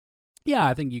middle? Yeah,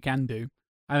 I think you can do.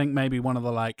 I think maybe one of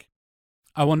the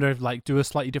I wonder if do a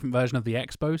slightly different version of the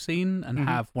expo scene and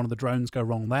have one of the drones go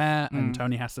wrong there, and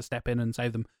Tony has to step in and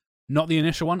save them. Not the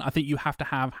initial one. I think you have to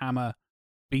have Hammer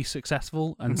be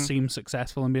successful and seem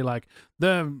successful and be like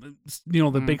the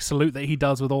big salute that he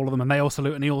does with all of them, and they all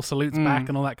salute and he all salutes back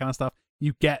and all that kind of stuff.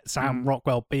 You get Sam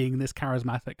Rockwell being this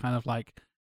charismatic kind of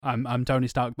I'm Tony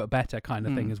Stark but better kind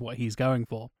of thing is what he's going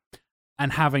for,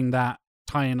 and having that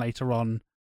tie in later on.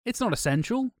 It's not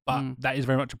essential, but that is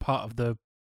very much a part of the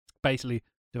basically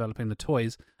developing the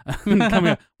toys. We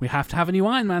have to have a new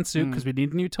Iron Man suit because we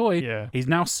need a new toy. Yeah. He's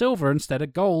now silver instead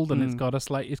of gold, and it's got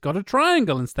a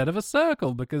triangle instead of a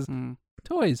circle because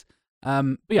toys.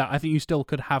 But yeah, I think you still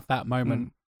could have that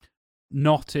moment,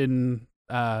 not in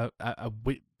a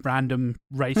random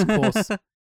race course,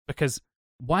 because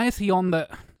why is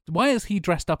he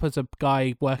dressed up as a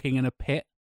guy working in a pit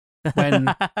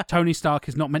when Tony Stark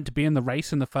is not meant to be in the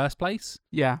race in the first place?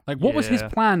 Yeah. What was his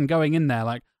plan going in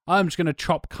there? I'm just going to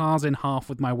chop cars in half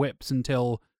with my whips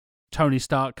until Tony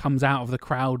Stark comes out of the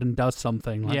crowd and does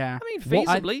something. Yeah. I mean,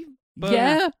 feasibly. But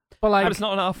it's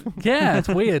not enough. Yeah, it's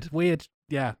weird.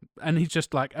 Yeah. And he's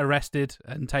just arrested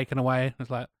and taken away.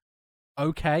 It's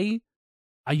okay,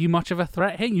 are you much of a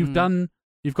threat here? You've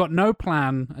got no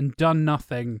plan and done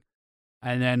nothing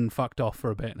and then fucked off for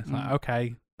a bit. And it's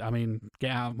okay. I mean,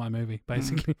 get out of my movie,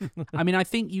 basically. I mean, I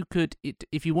think you could,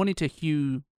 if you wanted to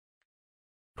hew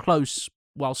close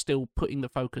while still putting the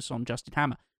focus on Justin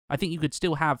Hammer, I think you could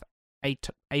still have a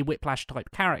Whiplash-type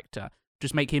character,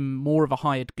 just make him more of a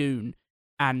hired goon,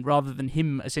 and rather than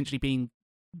him essentially being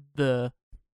the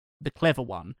clever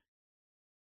one,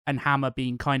 and Hammer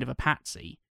being kind of a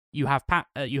patsy, you have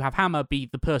Hammer be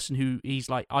the person who he's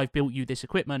I've built you this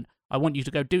equipment, I want you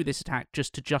to go do this attack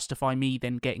just to justify me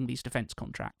then getting these defense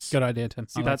contracts. Good idea, Tim.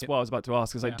 See, that's what I was about to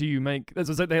ask. Is do you make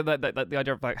the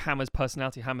idea of Hammer's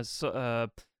personality, Hammer's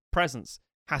presence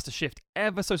has to shift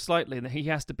ever so slightly, and that he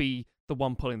has to be the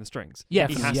one pulling the strings. Yeah,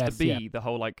 he has to be the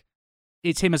whole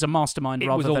it's him as a mastermind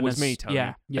rather than as me, Tony.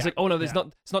 Yeah. It's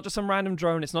it's not just some random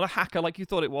drone. It's not a hacker like you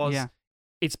thought it was. Yeah.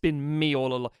 It's been me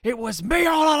all along. It was me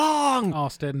all along,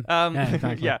 Austin. Yeah,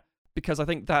 exactly. Yeah, because I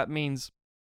think that means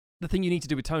the thing you need to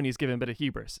do with Tony is give him a bit of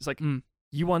hubris. It's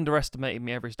you underestimated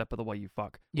me every step of the way, you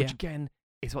fuck. Which again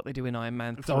is what they do in Iron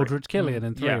Man 3. It's Aldrich Killian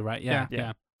in 3, right?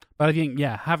 Yeah. But I think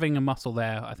having a muscle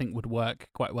there, I think would work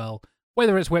quite well.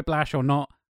 Whether it's Whiplash or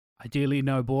not, ideally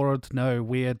no board, no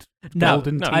weird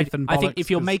golden teeth and bollocks. I think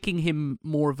if you're making him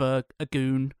more of a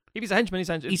goon. If he's a henchman, he's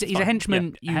a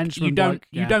henchman. Yeah.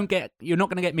 You're not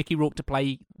going to get Mickey Rourke to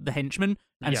play the henchman,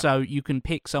 and so you can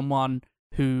pick someone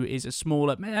who is a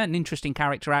smaller, an interesting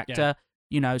character actor.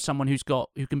 Someone who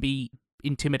can be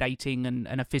intimidating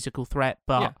and a physical threat,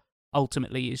 but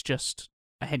ultimately is just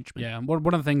a henchman. Yeah,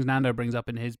 one of the things Nando brings up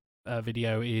in his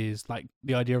video is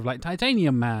the idea of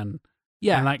Titanium Man.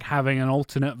 Yeah, and having an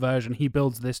alternate version. He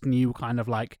builds this new kind of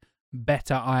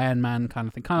better Iron Man kind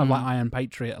of thing, kind of like Iron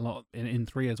Patriot a lot in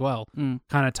 3 as well,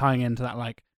 kind of tying into that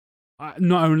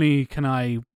not only can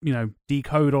I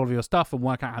decode all of your stuff and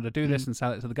work out how to do this and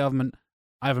sell it to the government,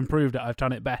 I've improved it, I've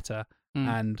done it better,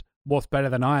 and what's better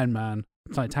than Iron Man?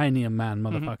 Titanium Man,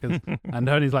 motherfuckers. And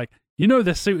Tony's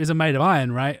this suit isn't made of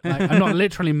iron, right? I'm not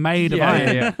literally made of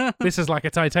iron. This is a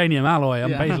titanium alloy,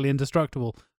 I'm basically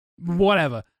indestructible,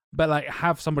 whatever. But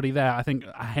have somebody there, I think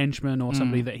a henchman or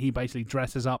somebody that he basically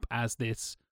dresses up as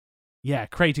this,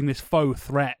 creating this faux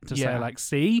threat to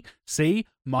say see,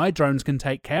 my drones can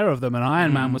take care of them, and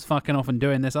Iron Man was fucking off and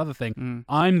doing this other thing.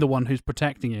 I'm the one who's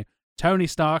protecting you. Tony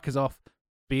Stark is off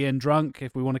being drunk,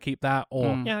 if we want to keep that,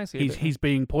 or he's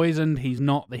being poisoned. He's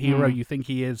not the hero you think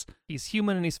he is. He's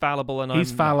human and he's fallible, and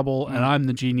and I'm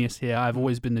the genius here. I've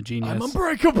always been the genius. I'm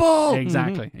unbreakable.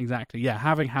 Exactly. Yeah,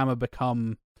 having Hammer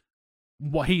become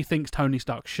what he thinks Tony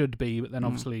Stark should be, but then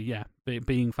obviously,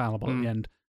 being fallible at the end.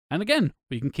 And again,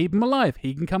 we can keep him alive.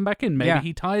 He can come back in. Maybe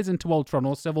he ties into Ultron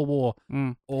or Civil War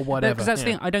or whatever. Because that's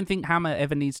the thing. I don't think Hammer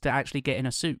ever needs to actually get in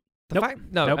a suit. And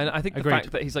I think the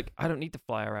fact that he's I don't need to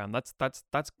fly around.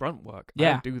 That's grunt work. I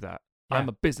don't do that. Yeah. I'm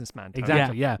a businessman. Tony.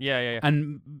 Exactly. Yeah.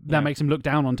 And that makes him look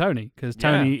down on Tony, because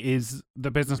Tony is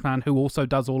the businessman who also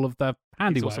does all of the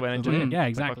handiwork. He's also an engineer. Yeah,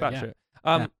 exactly. Like that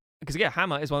shit. Because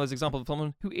Hammer is one of those examples of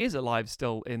someone who is alive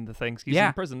still in the things. He's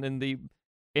in prison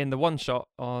in the one shot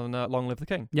on Long Live the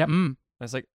King. Yep. And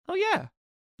it's oh yeah,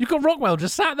 you've got Rockwell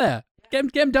just sat there.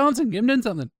 Get him dancing. Get him doing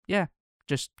something. Yeah.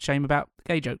 Just shame about the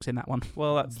gay jokes in that one.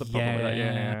 Well, that's the problem with that.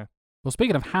 Yeah. Well,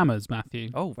 speaking of hammers,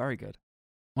 Matthew. Oh, very good.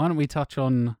 Why don't we touch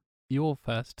on Your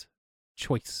first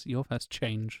choice, your first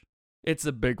change. It's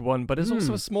a big one, but it's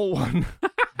also a small one.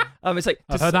 It's like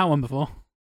I've heard that one before.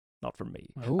 Not from me.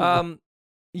 Ooh.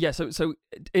 Yeah, so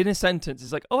in a sentence,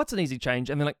 it's like, oh, that's an easy change,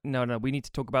 and they're like, no, we need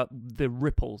to talk about the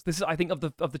ripples. This is, I think, of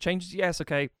the changes. Yes,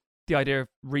 okay, the idea of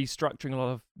restructuring a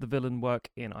lot of the villain work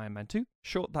in Iron Man 2,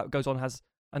 sure, that goes on, has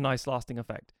a nice lasting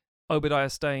effect. Obadiah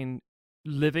Stane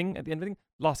living at the end of everything,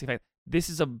 lasting effect. This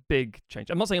is a big change.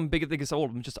 I'm not saying I'm biggest of all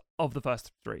of them, just of the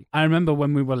first three. I remember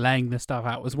when we were laying this stuff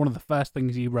out, it was one of the first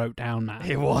things you wrote down, Matt.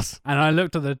 It was. And I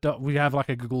looked at the doc. We have like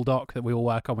a Google Doc that we all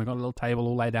work on. We've got a little table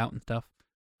all laid out and stuff.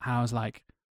 And I was like,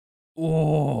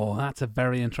 oh, that's a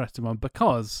very interesting one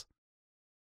because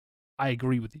I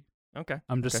agree with you. Okay.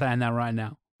 I'm just saying that right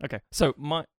now. Okay. So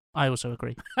I also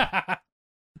agree.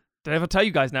 Did I ever tell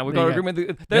you guys now? We've got There to you agree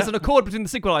with there's an accord between the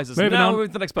sequelizers. Moving now on. we're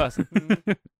with the next person.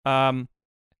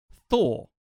 Thor.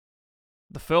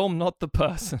 The film, not the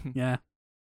person. Yeah.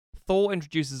 Thor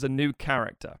introduces a new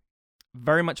character.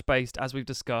 Very much based, as we've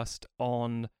discussed,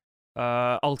 on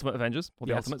Ultimate Avengers, or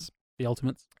the Yes. Ultimates. The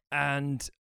Ultimates. And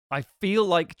I feel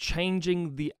like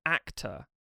changing the actor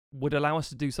would allow us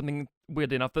to do something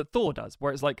weird enough that Thor does,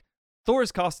 where it's like, Thor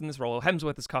is cast in this role,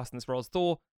 Hemsworth is cast in this role as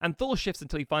Thor, and Thor shifts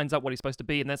until he finds out what he's supposed to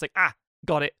be, and then it's like,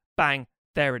 got it, bang,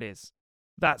 there it is.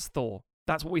 That's Thor.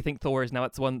 That's what we think Thor is now.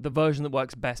 It's the version that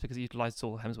works best because he utilizes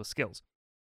all Hemsworth's skills.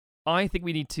 I think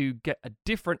we need to get a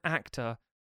different actor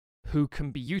who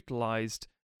can be utilized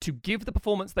to give the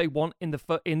performance they want in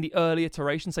the early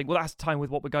iteration, saying, well, that's time with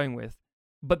what we're going with,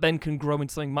 but then can grow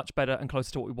into something much better and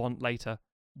closer to what we want later.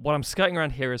 What I'm skirting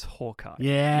around here is Hawkeye.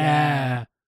 Yeah.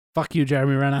 Fuck you,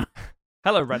 Jeremy Renner.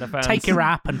 Hello, Renner fans. Take your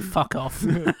app and fuck off.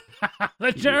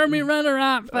 The Jeremy Renner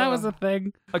app. That was a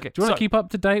thing. Okay. Do you want to keep up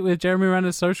to date with Jeremy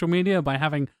Renner's social media by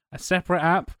having a separate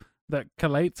app that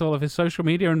collates all of his social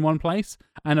media in one place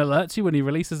and alerts you when he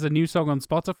releases a new song on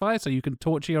Spotify so you can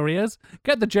torture your ears?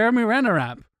 Get the Jeremy Renner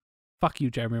app. Fuck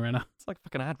you, Jeremy Renner. It's like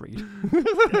fucking ad read.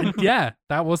 Yeah,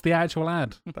 that was the actual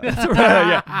ad. That's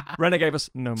right, yeah. Renner gave us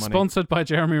no money. Sponsored by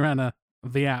Jeremy Renner,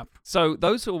 the app. So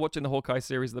those who are watching the Hawkeye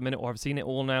series at the minute or have seen it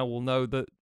all now will know that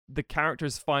the character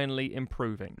is finally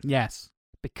improving. Yes.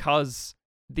 Because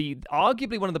the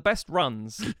arguably one of the best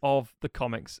runs of the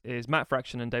comics is Matt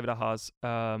Fraction and David Aha's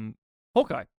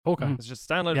Hawkeye. It's just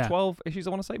a standalone 12 issues, I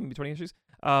want to say, maybe 20 issues.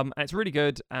 And it's really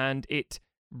good, and it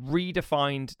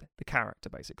redefined the character,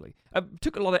 basically.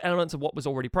 Took a lot of elements of what was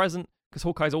already present, because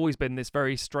Hawkeye's always been this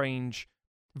very strange,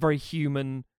 very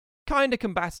human, kind of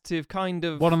combative, kind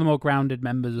of... one of the more grounded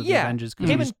members of the Avengers, because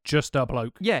he's just a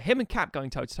bloke. Yeah, him and Cap going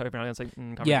toe-to-toe every now and then,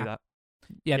 saying, can't really do that.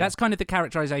 Yeah, that's kind of the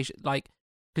characterization, like,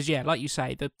 because, like you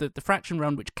say, the Fraction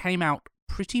run, which came out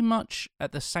pretty much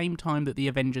at the same time that the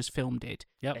Avengers film did.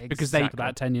 Yep, exactly. because they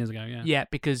about 10 years ago, yeah. Yeah,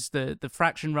 because the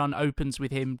Fraction run opens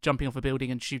with him jumping off a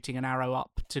building and shooting an arrow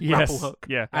up to grapple hook.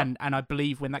 Yeah. And I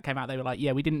believe when that came out, they were like,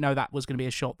 yeah, we didn't know that was going to be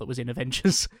a shot that was in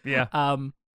Avengers. Yeah.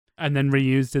 And then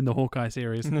reused in the Hawkeye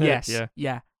series. Yes.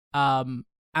 Yeah. And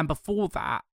before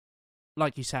that,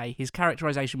 like you say, his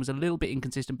characterization was a little bit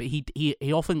inconsistent, but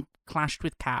he often clashed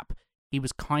with Cap. He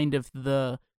was kind of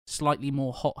the slightly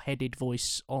more hot-headed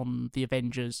voice on the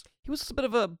Avengers. He was a bit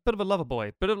of a lover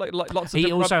boy, bit of like lots of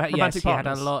he also romantic he had a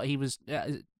partners. lot. He was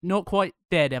not quite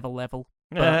Daredevil level,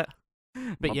 but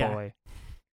yeah. Boy.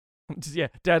 Yeah,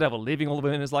 Daredevil, leaving all the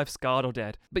women in his life scarred or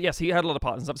dead. But yes, he had a lot of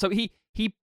partners and stuff. So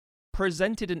he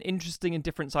presented an interesting and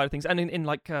different side of things. And in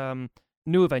like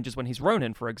New Avengers, when he's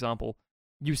Ronin, for example,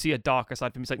 you see a darker side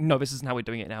of him. He's like, no, this isn't how we're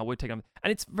doing it now. We're taking on...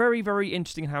 And it's very, very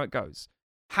interesting in how it goes.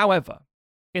 However,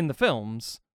 in the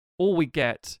films, all we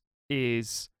get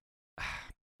is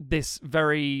this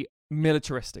very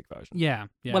militaristic version. Yeah.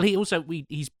 Well,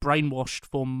 he's brainwashed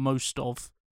for most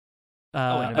of in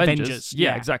Avengers.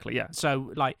 Yeah, exactly, yeah.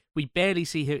 So, like, we barely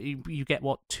see him. You get,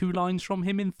 2 lines from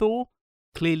him in Thor?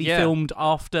 Clearly filmed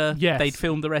after they'd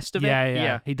filmed the rest of it.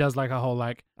 Yeah. He does like a whole,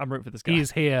 like, I'm rooting for this guy.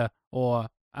 He's here, or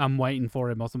I'm waiting for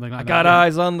him, or something like that. I got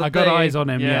eyes on the I got thing. eyes on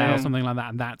him, or something like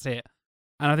that, and that's it.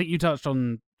 And I think you touched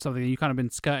on something, you kind of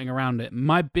been skirting around it.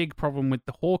 My big problem with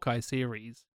the Hawkeye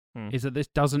series is that this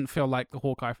doesn't feel like the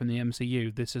Hawkeye from the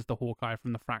MCU. This is the Hawkeye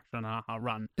from the Fraction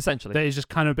run. Essentially. That has just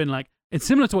kind of been like, it's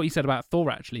similar to what you said about Thor,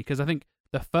 actually, because I think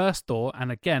the first Thor,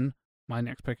 and again, my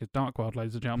next pick is Dark World,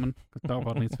 ladies and gentlemen, because Dark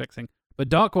World needs fixing. But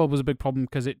Dark World was a big problem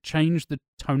because it changed the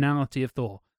tonality of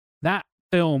Thor. That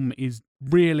film is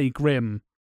really grim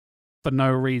for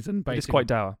no reason, basically. It's quite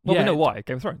dour. Well, we know why.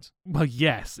 Game of Thrones. Well,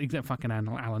 yes, except fucking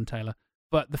Alan Taylor.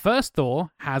 But the first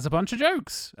Thor has a bunch of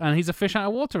jokes, and he's a fish out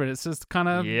of water. It's this kind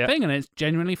of thing, and it's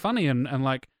genuinely funny and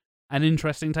like an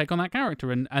interesting take on that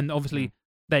character. And obviously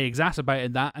they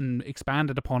exacerbated that and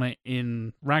expanded upon it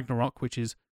in Ragnarok, which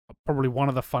is probably one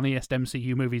of the funniest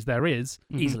MCU movies there is.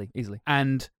 Easily.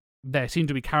 And they seem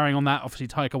to be carrying on that. Obviously,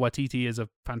 Taika Waititi is a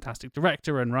fantastic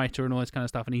director and writer and all this kind of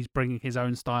stuff, and he's bringing his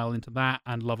own style into that,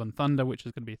 and Love and Thunder, which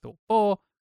is going to be Thor 4,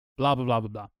 blah, blah, blah, blah,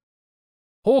 blah.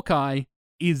 Hawkeye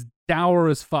is dour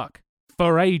as fuck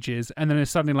for ages, and then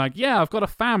it's suddenly like, yeah, I've got a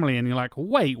family, and you're like,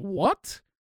 wait, what?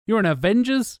 You're an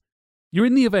Avengers? You're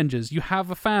in the Avengers, you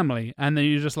have a family, and then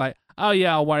you're just like, oh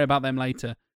yeah, I'll worry about them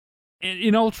later.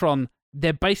 In Ultron,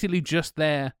 they're basically just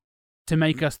there to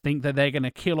make us think that they're going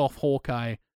to kill off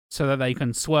Hawkeye so that they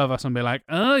can swerve us and be like,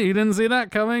 oh, you didn't see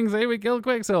that coming, see, we killed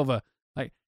Quicksilver.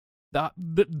 Like,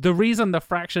 the reason the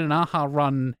Fraction and Aha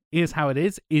run is how it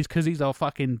is because he's a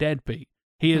fucking deadbeat.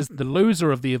 He is the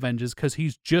loser of the Avengers because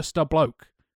he's just a bloke.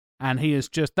 And he is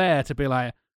just there to be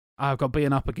like, I've got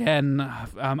beaten up again.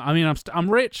 I'm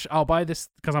rich. I'll buy this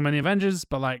because I'm in the Avengers,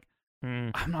 but like,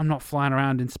 I'm not flying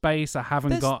around in space. I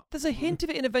haven't got... There's a hint of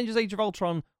it in Avengers Age of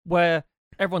Ultron where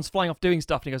everyone's flying off doing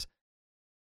stuff and he goes,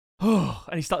 oh,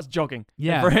 and he starts jogging.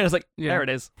 Yeah. And it's like, there it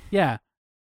is. Yeah.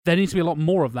 There needs to be a lot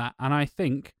more of that. And I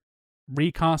think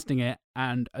recasting it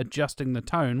and adjusting the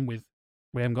tone with,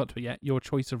 we haven't got to it yet, your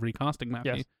choice of recasting,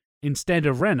 Matthew, yes. Instead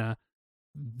of Renner,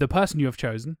 the person you have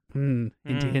chosen,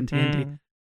 hinty,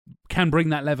 can bring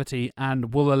that levity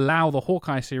and will allow the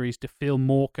Hawkeye series to feel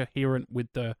more coherent with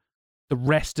the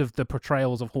rest of the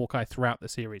portrayals of Hawkeye throughout the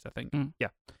series, I think. Yeah.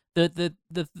 The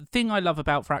thing I love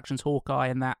about Fraction's Hawkeye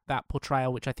and that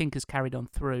portrayal, which I think has carried on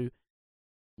through,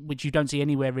 which you don't see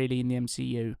anywhere really in the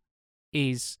MCU,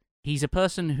 is he's a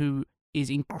person who is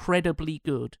incredibly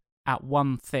good at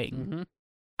one thing,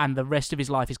 and the rest of his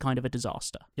life is kind of a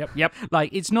disaster. Yep.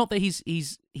 Like, it's not that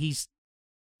he's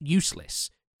useless,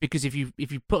 because if you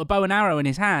put a bow and arrow in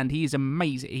his hand, he is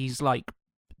amazing. He's like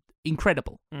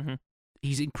incredible.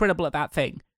 He's incredible at that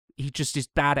thing. He just is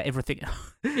bad at everything.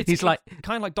 He's like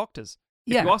kind of like doctors.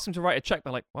 If you ask them to write a check,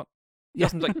 they're like, what? You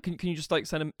ask them, like, can you just like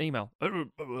send an email?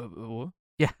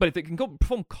 Yeah. But if it can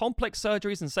perform complex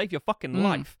surgeries and save your fucking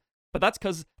life, but that's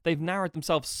because they've narrowed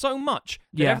themselves so much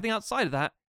that everything outside of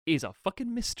that is a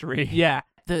fucking mystery. Yeah.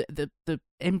 The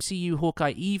MCU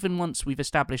Hawkeye, even once we've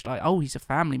established, like, oh, he's a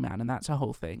family man and that's a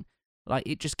whole thing, like,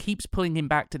 it just keeps pulling him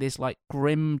back to this, like,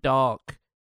 grim, dark,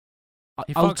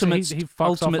 ultimate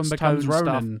off and becomes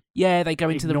Ronin. Stuff. Yeah, they go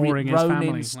into the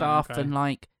Ronin stuff, like, okay. and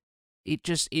like,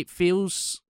 it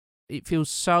feels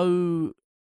so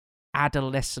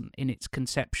adolescent in its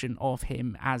conception of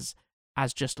him as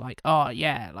just like, oh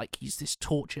yeah, like he's this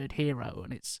tortured hero,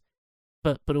 and it's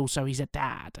but also he's a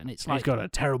dad, and it's like he's got a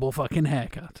terrible fucking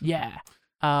haircut. Yeah.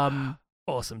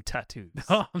 Awesome tattoos.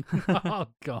 Oh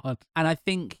god. And I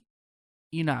think,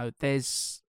 you know,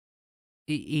 there's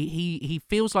he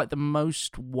feels like the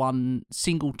most one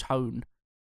single tone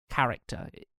character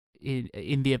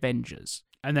in the Avengers.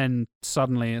 And then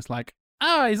suddenly it's like,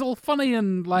 he's all funny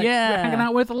and like hanging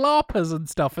out with LARPers and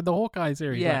stuff in the Hawkeye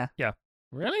series. Yeah. Like, yeah.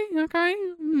 Really? Okay.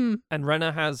 And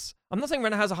Renner has... I'm not saying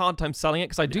Renner has a hard time selling it,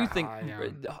 because I do think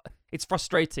it's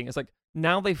frustrating. It's like,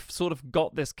 now they've sort of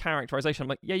got this characterization. I'm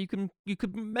like, yeah, you could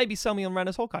maybe sell me on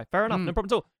Renner's Hawkeye. Fair enough, no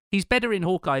problem at all. He's better in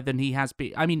Hawkeye than he has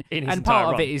been. I mean, and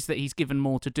part of it is that he's given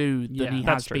more to do than he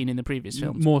has been in the previous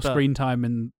films. More screen time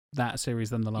in that series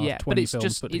than the last 20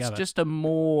 films put together. It's just a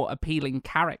more appealing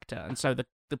character, and so the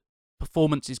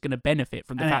performance is going to benefit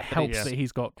from the fact that it helps that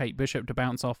he's got Kate Bishop to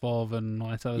bounce off of and all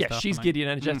that other stuff. Yeah, she's giddy and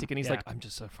energetic, and he's like, I'm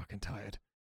just so fucking tired.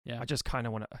 Yeah, I just kind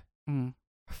of want to...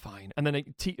 Fine. And then,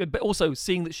 but also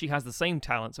seeing that she has the same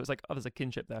talent, so it's like, there's a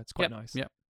kinship there. It's quite nice. Yeah.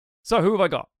 So who have I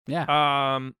got? Yeah.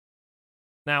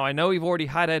 Now, I know we've already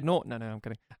had Ed Norton. No, I'm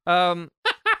kidding. I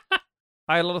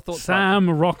had a lot of thoughts. Sam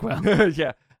Rockwell.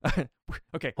 Yeah.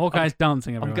 Okay. Hawkeye's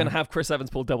dancing everywhere. I'm going to have Chris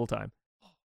Evans pull double time.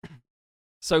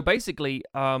 So basically,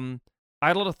 I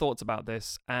had a lot of thoughts about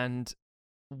this, and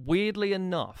weirdly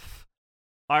enough,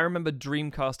 I remember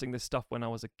dreamcasting this stuff when I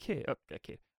was a kid.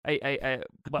 A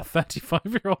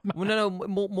 35-year-old man. Well, no,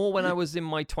 more when I was in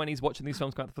my 20s watching these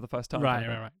films for the first time. Right.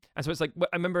 And so it's like,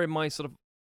 I remember in my sort of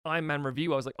Iron Man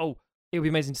review, I was like, oh, it would be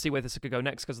amazing to see where this could go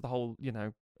next because of the whole,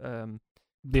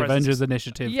 the Avengers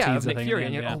Initiative teaser Nick thing. Fury,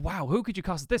 and oh wow, who could you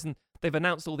cast as this? And they've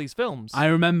announced all these films. I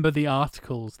remember the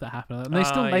articles that happened.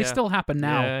 And they still happen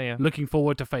now. Yeah. Looking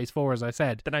forward to Phase 4, as I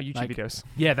said. They're now YouTube videos.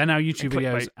 Yeah, they're now YouTube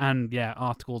videos and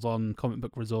articles on comic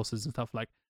book resources and stuff like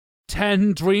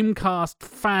 10 Dreamcast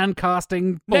fan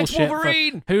casting bullshit. Next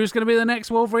Wolverine! Who's going to be the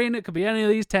next Wolverine? It could be any of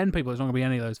these 10 people. It's not going to be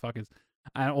any of those fuckers.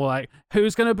 Or like,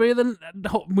 who's going to be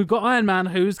we've got Iron Man,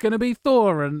 who's going to be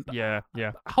Thor and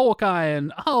Hawkeye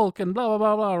and Hulk and blah, blah,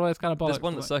 blah, blah, all this kind of bollocks. There's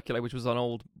one that circulated, which was on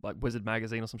old like Wizard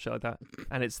magazine or some shit like that.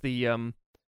 And it's the,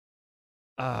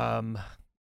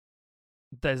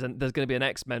 there's going to be an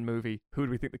X-Men movie. Who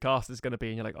do we think the cast is going to be?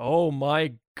 And you're like, oh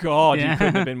my God, you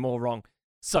couldn't have been more wrong.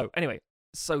 So anyway,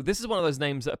 this is one of those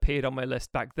names that appeared on my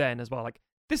list back then as well. Like,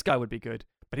 this guy would be good,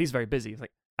 but he's very busy. It's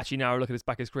like, actually, now I look at his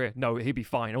back his career. No, he'd be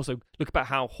fine. Also, look about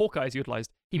how Hawkeye is utilized.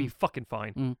 He'd be fucking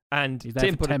fine. And he's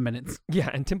there for 10 minutes. Yeah,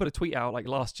 and Tim put a tweet out like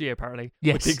last year, apparently,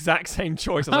 Yes. with the exact same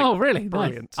choice. I was like, Really?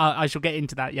 brilliant. I shall get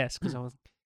into that, yes, because I was...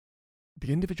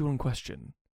 The individual in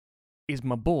question is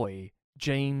my boy,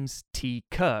 James T.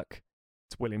 Kirk.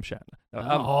 It's William Shatner.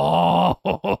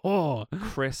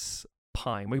 Chris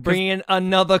Pine. We're bringing in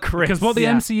another Chris. Because what the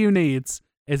MCU needs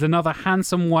is another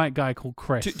handsome white guy called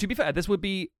Chris. To be fair, this would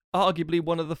be arguably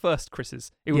one of the first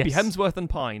Chris's. It would be Hemsworth and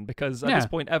Pine, because at this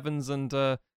point, Evans and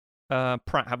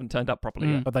Pratt haven't turned up properly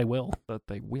yet. But they will.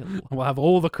 We'll have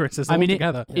all the Chris's all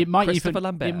together. It might Christopher even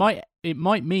Lambert. it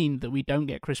might mean that we don't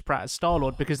get Chris Pratt as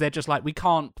Star-Lord because they're just like, we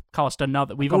can't cast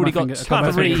another. We've already got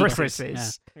three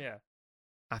Chris's. Yeah.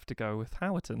 Have to go with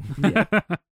Howerton.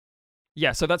 Yeah.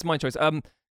 Yeah, so that's my choice.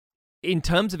 In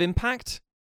terms of impact,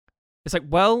 it's like,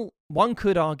 well, one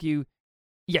could argue,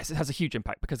 yes, it has a huge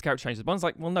impact because the character changes. One's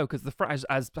like, well, no, because as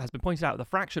has been pointed out, the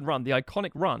Fraction run, the iconic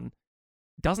run,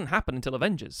 doesn't happen until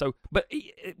Avengers. So, but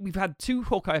we've had 2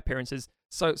 Hawkeye appearances,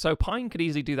 so Pine could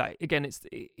easily do that. Again,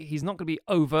 he's not going to be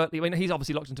overtly. I mean, he's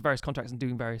obviously locked into various contracts and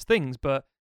doing various things, but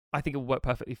I think it will work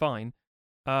perfectly fine.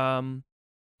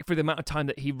 For the amount of time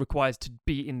that he requires to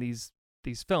be in these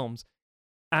films,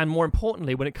 and more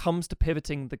importantly, when it comes to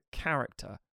pivoting the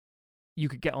character, you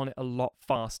could get on it a lot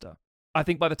faster. I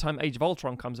think by the time Age of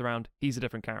Ultron comes around, he's a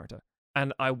different character,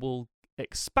 and I will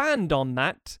expand on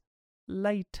that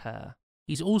later.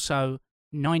 He's also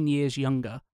 9 years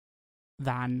younger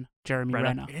than Jeremy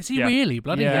Renner. Is he really?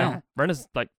 Bloody hell. Renner's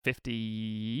like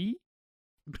 50.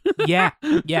 Yeah,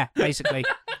 basically.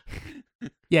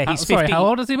 Yeah, he's 50. Sorry, how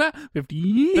old is he about?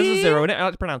 50. There's a zero in it. I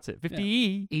like to pronounce it. 50.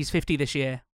 Yeah. He's 50 this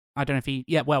year. I don't know if he...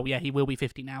 Yeah, well, yeah, he will be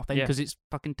 50 now, then, because it's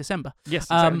fucking December. Yes,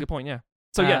 exactly. Good point, yeah.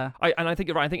 So, yeah, I think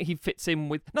you're right. I think he fits in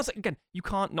with... Not saying, again, you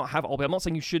can't not have Olby. I'm not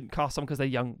saying you shouldn't cast someone because they're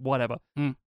young, whatever.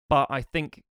 But I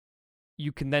think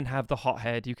you can then have the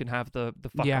hothead. You can have the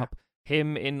fuck up.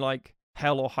 Him in, like,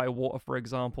 Hell or High Water, for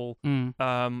example. In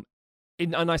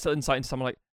a nice little insight into someone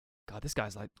like, God, this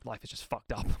guy's like life is just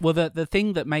fucked up. Well, the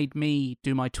thing that made me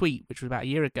do my tweet, which was about a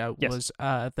year ago, was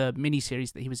the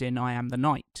miniseries that he was in, I Am the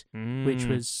Night, which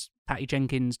was Patty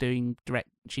Jenkins doing direct.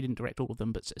 She didn't direct all of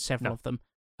them, but several of them.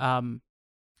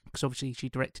 Because obviously she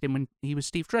directed him when he was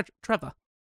Steve Trevor.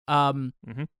 But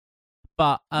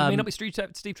it may not be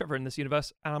Steve Trevor in this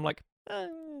universe, and I'm like,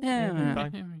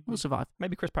 we'll survive.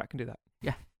 Maybe Chris Pratt can do that.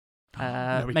 Yeah.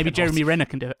 Maybe Jeremy Renner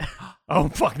can do it. Oh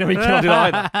fuck! No, he can't do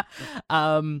that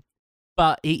either.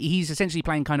 But he's essentially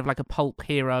playing kind of like a pulp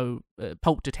hero,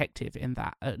 pulp detective in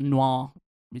that noir,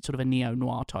 it's sort of a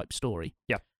neo-noir type story.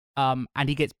 Yeah. And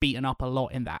he gets beaten up a lot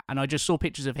in that. And I just saw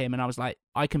pictures of him, and I was like,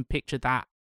 I can picture that.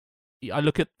 I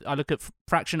look at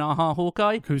Fraction Aha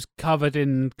Hawkeye, who's covered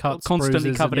in cuts, constantly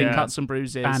bruises, covered in cuts and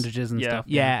bruises, bandages and stuff.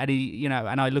 Yeah, and he,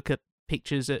 and I look at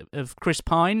pictures of Chris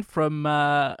Pine from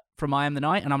I Am the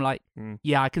Night, and I'm like,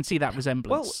 yeah, I can see that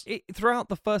resemblance. Well, throughout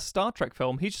the first Star Trek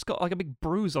film, he's just got like a big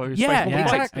bruise on his face.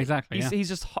 Yeah, exactly. He's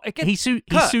just again, he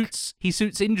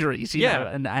suits injuries, you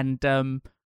know,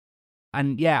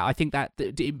 and yeah, I think that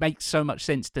it makes so much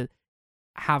sense to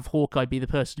have Hawkeye be the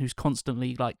person who's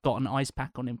constantly like got an ice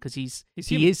pack on him because he's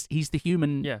the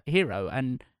human hero,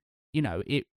 and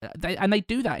they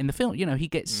do that in the film. He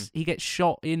gets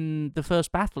shot in the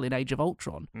first battle in Age of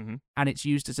Ultron, and it's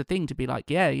used as a thing to be like,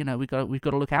 we've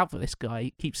got to look out for this guy.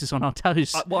 He keeps us on our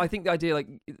toes. Well, I think the idea, like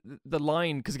the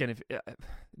line, because again, if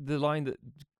the line that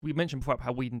we mentioned before about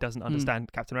how Whedon doesn't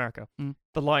understand Captain America,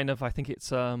 the line of, I think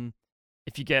it's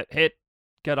if you get hit,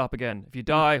 get up again. If you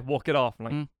die, walk it off. I'm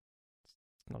like,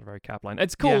 it's not a very Cap line.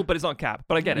 It's cool, but it's not Cap.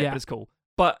 But I get it. But it's cool.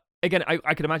 But again,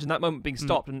 I could imagine that moment being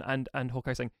stopped and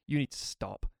Hawkeye saying, you need to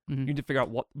stop. You need to figure out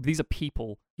what these are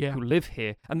people who live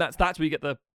here. And that's where you get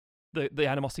the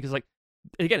animosity, because like,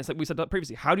 again, it's like we said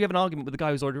previously, how do you have an argument with the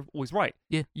guy who's always right?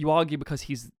 Yeah. You argue because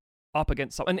he's up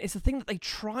against something. And it's the thing that they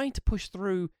try to push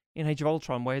through in Age of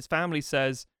Ultron, where his family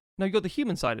says, no, you've got the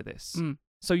human side of this.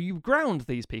 So you ground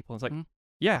these people. It's like,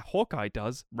 yeah, Hawkeye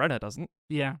does. Renner doesn't.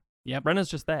 Yeah. Renner's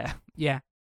just there. Yeah.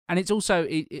 And it's also,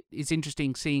 it's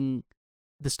interesting seeing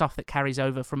the stuff that carries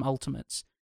over from Ultimates,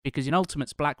 because in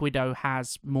Ultimates, Black Widow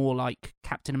has more like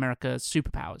Captain America's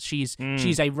superpowers.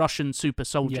 She's a Russian super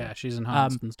soldier. Yeah, she's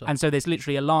enhanced and stuff. And so there's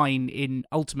literally a line in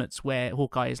Ultimates where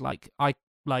Hawkeye is like, I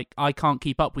can't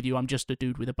keep up with you. I'm just a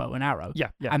dude with a bow and arrow. Yeah.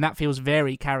 And that feels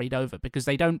very carried over, because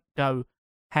they don't go,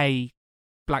 hey,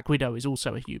 Black Widow is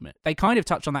also a human. They kind of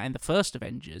touch on that in the first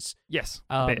Avengers. Yes.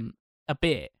 a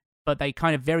bit, but they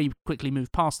kind of very quickly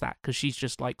move past that because she's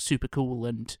just like super cool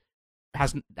and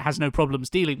has no problems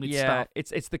dealing with stuff.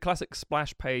 It's the classic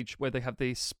Splash page where they have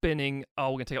the spinning.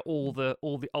 Oh, we're gonna take out all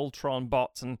the Ultron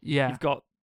bots, and you've got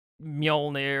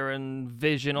Mjolnir and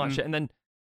Vision, all that shit,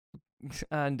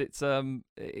 and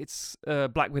it's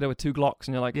Black Widow with 2 Glocks,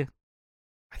 and you're like,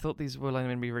 I thought these were going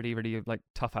to be really, really like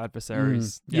tough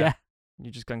adversaries. Yeah.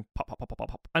 You're just going pop, pop, pop, pop, pop,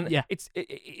 pop. And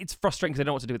it's frustrating because they don't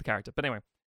know what to do with the character. But anyway,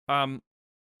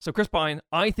 so Chris Pine,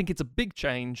 I think it's a big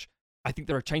change. I think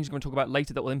there are changes we're going to talk about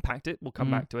later that will impact it. We'll come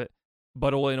back to it.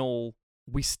 But all in all,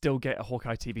 we still get a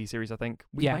Hawkeye TV series, I think.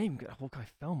 We may even get a Hawkeye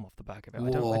film off the back of it.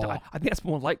 I think that's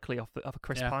more likely off a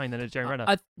Chris Pine than a Jeremy Renner.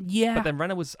 But then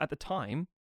Renner was, at the time,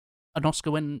 an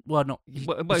Oscar win. Well, not. He's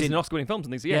in Oscar-winning films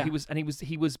and things. Yeah,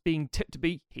 he was being tipped to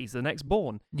be. He's the next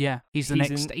Bourne. Yeah, he's the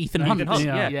next Ethan Hunt.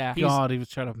 Yeah. God, he was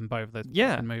showed up in both the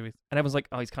movies. And everyone's like,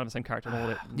 oh, he's kind of the same character in all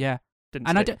of it. Yeah,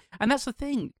 and that's the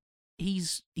thing.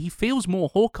 He feels more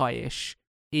Hawkeye-ish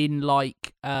in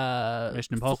like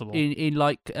Mission Impossible. In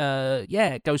like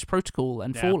Ghost Protocol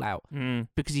and Fallout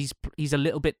because he's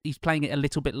playing it a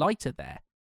little bit lighter there.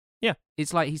 Yeah,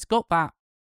 it's like he's got that.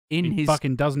 He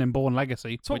fucking doesn't in Bourne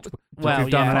Legacy, which we've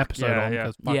done an episode on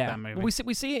because fuck that movie. Well,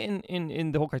 we see it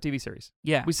in the Hawkeye TV series.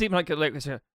 Yeah, we see him I'm so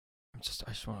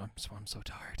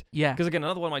tired. Yeah, because again,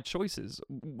 another one of my choices,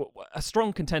 a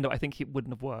strong contender, I think he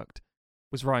wouldn't have worked,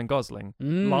 was Ryan Gosling,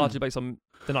 largely based on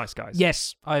The Nice Guys.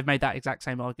 Yes, I've made that exact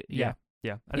same argument. Yeah,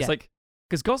 and it's like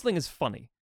because Gosling is funny.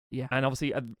 Yeah, and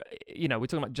obviously, we're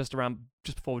talking about just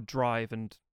before Drive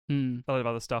and a lot of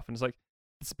other stuff, and it's like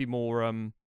this would be more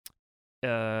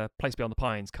Place Beyond the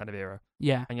Pines kind of era.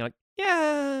 Yeah. And you're like,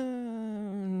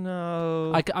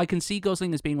 no. I can see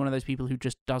Gosling as being one of those people who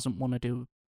just doesn't want to do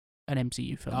an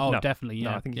MCU film. Oh, definitely, yeah.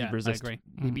 No, I think he'd resist. I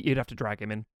agree. You'd have to drag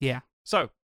him in. Yeah.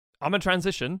 So, I'm going to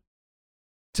transition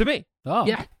to me. Oh.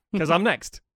 Yeah. Because I'm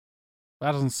next.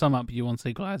 That doesn't sum up you on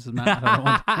sequelizers, Matt.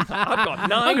 I've got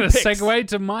 9 I'm going to segue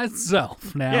to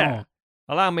myself now. Yeah.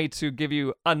 Allow me to give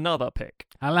you another pick.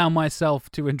 Allow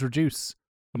myself to introduce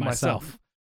myself.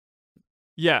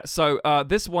 Yeah, so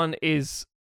this one is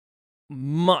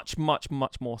much, much,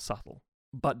 much more subtle,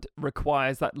 but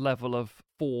requires that level of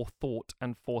forethought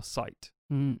and foresight.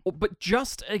 But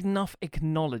just enough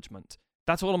acknowledgement.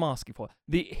 That's all I'm asking for.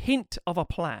 The hint of a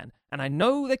plan. And I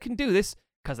know they can do this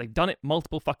because they've done it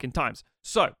multiple fucking times.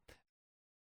 So,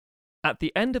 at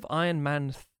the end of Iron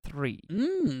Man 3...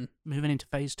 Moving into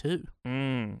phase 2.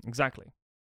 Exactly.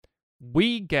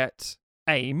 We get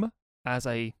AIM as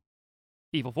a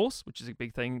evil force, which is a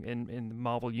big thing in the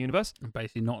Marvel universe.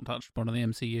 Basically not touched upon in the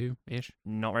MCU-ish.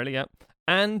 Not really yet.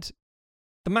 And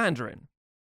the Mandarin.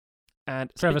 And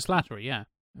Trevor Slattery, yeah.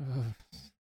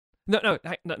 No,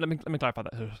 let me clarify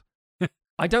that.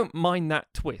 I don't mind that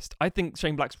twist. I think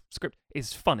Shane Black's script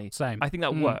is funny. Same. I think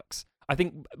that works. I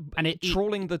think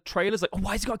trawling the trailers, like, oh,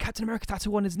 why has he got a Captain America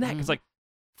tattoo on his neck? It's like,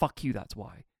 fuck you, that's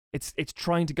why. It's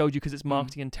trying to goad you because it's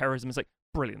marketing and terrorism. It's like,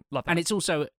 brilliant, love that. And it's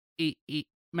also, it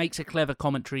makes a clever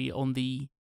commentary on the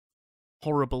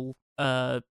horrible,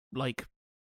 like,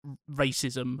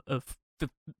 racism of the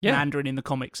Mandarin in the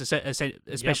comics,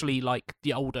 especially like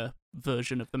the older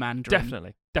version of the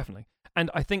Mandarin. Definitely.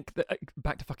 And I think that,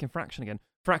 back to fucking Fraction again,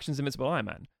 Fraction's Invincible Iron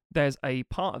Man, there's a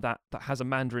part of that has a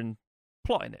Mandarin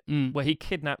plot in it, where he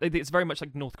kidnapped, it's very much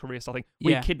like North Korea style thing,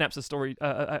 where he kidnaps a story,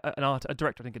 a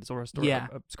director, I think it is, or a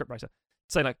scriptwriter,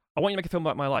 saying like, I want you to make a film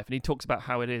about my life, and he talks about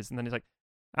how it is, and then he's like,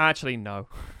 actually, no,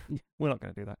 we're not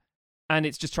going to do that. And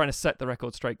it's just trying to set the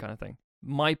record straight kind of thing.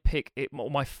 My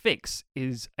fix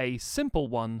is a simple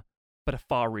one, but a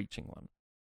far-reaching one.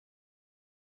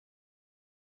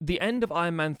 The end of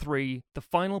Iron Man 3, the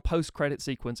final post-credit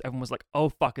sequence, everyone was like, oh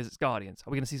fuck, is it Guardians?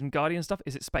 Are we going to see some Guardian stuff?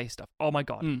 Is it space stuff? Oh my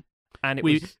god. And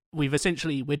we're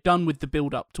done with the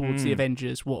build-up towards the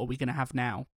Avengers. What are we going to have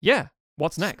now? Yeah.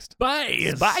 What's next?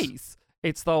 Space!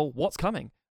 It's the what's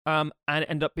coming. And it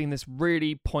ended up being this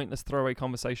really pointless throwaway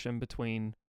conversation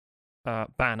between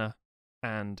Banner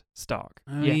and Stark.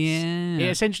 Yes. Yeah. It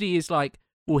essentially is like,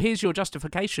 well, here's your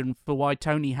justification for why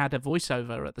Tony had a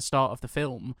voiceover at the start of the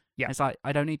film. Yeah. It's like,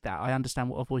 I don't need that. I understand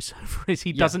what a voiceover is.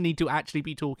 He doesn't need to actually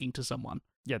be talking to someone.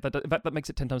 Yeah, that makes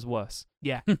it 10 times worse.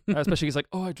 Yeah. Especially he's like,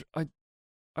 oh,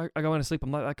 I go into sleep.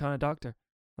 I'm not that kind of doctor.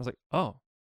 I was like, oh.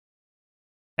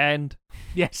 And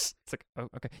yes. It's like, oh,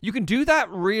 okay. You can do that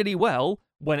really well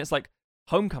when it's like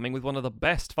Homecoming with one of the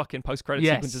best fucking post-credit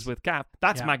sequences with Cap.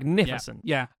 That's magnificent.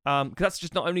 Yeah. Because that's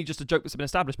just not only just a joke that's been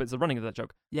established, but it's the running of that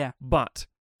joke. Yeah. But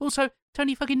also,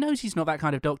 Tony fucking knows he's not that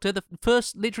kind of doctor.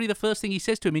 Literally the first thing he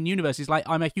says to him in universe is like,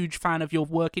 I'm a huge fan of your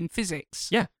work in physics.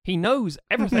 Yeah. He knows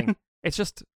everything. It's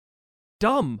just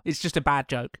dumb. It's just a bad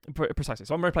joke. Precisely.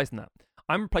 So I'm replacing that.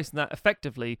 I'm replacing that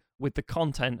effectively with the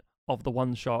content of the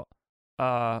one shot.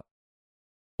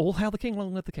 All hail the king,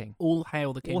 long live the king. All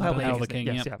hail the king. All hail the king.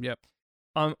 Yes, Yep.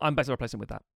 I'm basically replacing with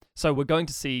that. So we're going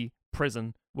to see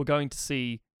prison. We're going to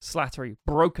see Slattery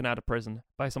broken out of prison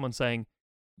by someone saying,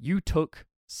 "You took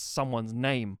someone's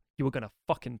name. You were going to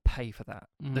fucking pay for that."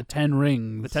 The 10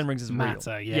 rings. The 10 rings is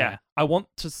matter. real. Yeah. I want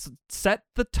to set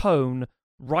the tone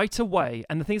right away.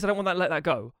 And the thing is, I don't want to let that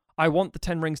go. I want the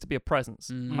 10 rings to be a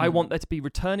presence. I want there to be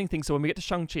returning things. So when we get to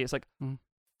Shang-Chi, it's like,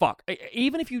 fuck.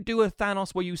 Even if you do a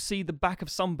Thanos where you see the back of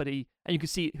somebody and you can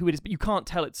see who it is, but you can't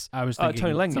tell it's I was thinking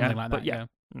Tony Leung. something like that. But yeah.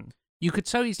 You could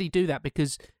so easily do that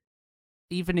because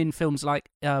even in films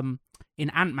like in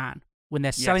Ant-Man, when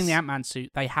they're selling the Ant-Man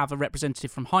suit, they have a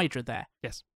representative from Hydra there.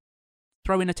 Yes.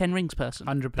 Throw in a 10 rings person.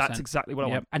 100%. That's exactly what I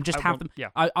want. And just have them. Yeah.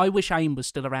 I wish AIM was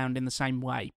still around in the same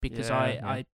way because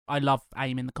Yeah. I love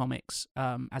AIM in the comics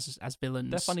as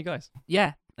villains. They're funny guys.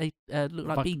 Yeah, they look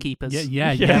like beekeepers.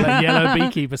 Yellow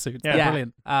beekeeper suits. Yeah. They're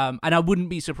brilliant. And I wouldn't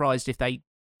be surprised if they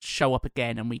show up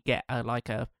again and we get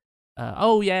there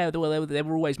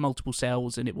were always multiple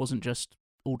cells and it wasn't just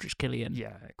Aldrich Killian.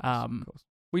 Yeah, of course.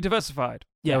 We diversified.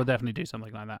 Yeah, we'll definitely do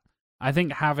something like that. I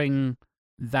think having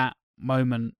that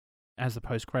moment as the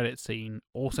post-credit scene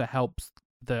also helps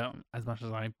as much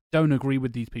as I don't agree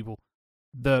with these people,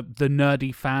 the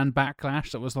nerdy fan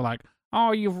backlash that was like,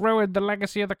 oh, you've ruined the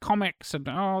legacy of the comics, and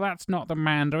oh, that's not the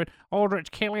Mandarin.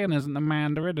 Aldrich Killian isn't the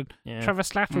Mandarin, and Trevor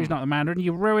Slattery's not the Mandarin.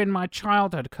 You ruined my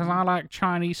childhood because I like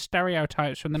Chinese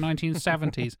stereotypes from the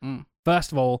 1970s.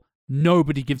 First of all,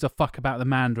 nobody gives a fuck about the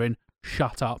Mandarin.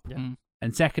 Shut up.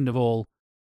 And second of all,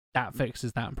 that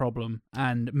fixes that problem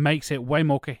and makes it way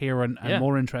more coherent and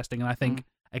more interesting. And I think,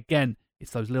 again,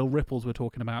 it's those little ripples we're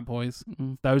talking about, boys.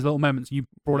 Those little moments. You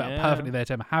brought it up perfectly there,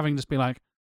 Tim. Having just be like,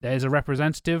 there's a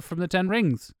representative from the 10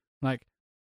 rings. Like,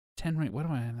 10 rings, where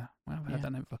have I heard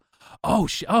that name before?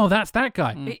 Oh, that's that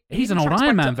guy. He's an old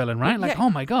Iron Man villain, right? Oh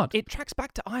my God. It tracks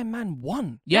back to Iron Man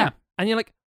 1. Yeah. And you're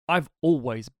like, I've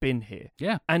always been here.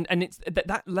 Yeah. And it's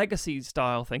that legacy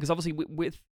style thing, because obviously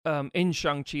with in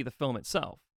Shang-Chi, the film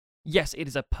itself, yes, it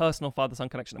is a personal father-son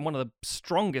connection, and one of the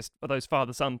strongest of those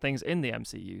father-son things in the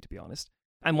MCU, to be honest,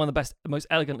 and one of the best, most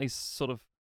elegantly sort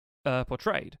of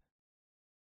portrayed.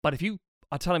 But if you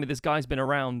are telling me this guy's been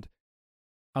around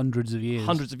hundreds of years,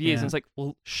 and it's like,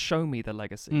 well, show me the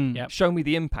legacy, show me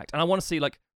the impact, and I want to see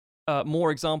like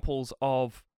more examples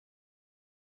of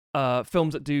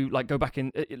films that do like go back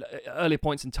in earlier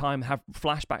points in time, have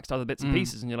flashbacks to other bits and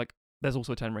pieces, and you're like, there's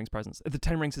also a 10 rings presence. The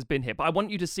 10 rings has been here, but I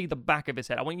want you to see the back of his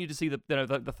head. I want you to see the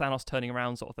Thanos turning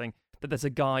around sort of thing. That there's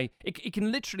a guy. It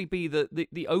can literally be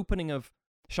the opening of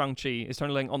Shang-Chi is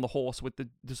Tony Leung on the horse with the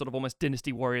sort of almost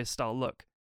Dynasty Warriors style look.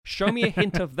 Show me a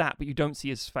hint of that, but you don't see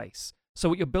his face. So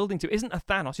what you're building to isn't a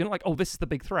Thanos. You're not like, oh, this is the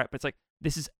big threat. But it's like,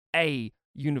 this is a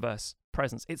universe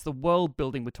presence. It's the world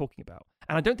building we're talking about.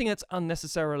 And I don't think that's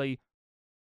unnecessarily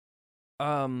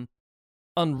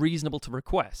unreasonable to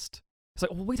request. It's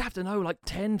like, well, we'd have to know like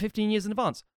 10, 15 years in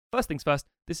advance. First things first,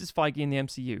 this is Feige in the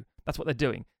MCU. That's what they're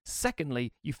doing.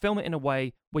 Secondly, you film it in a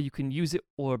way where you can use it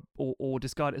or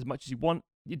discard it as much as you want.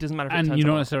 It doesn't matter if it turns And you're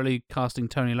not out. necessarily casting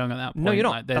Tony Leung at that point. No, you're not.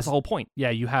 Like, That's the whole point.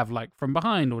 Yeah, you have like from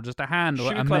behind or just a hand or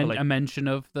Shoot it cleverly. a mention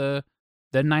of the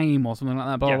name or something like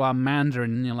that, blah, blah, blah,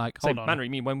 Mandarin, and you're like, hold on.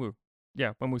 Mandarin, you mean Wenwu.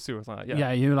 Yeah, Wenwu Su or something like that.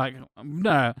 Yeah, you're like,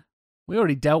 no, we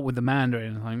already dealt with the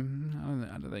Mandarin. Like, no,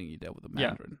 I don't think you dealt with the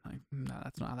Mandarin. Like, no,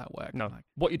 that's not how that works. No, like,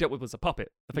 what you dealt with was a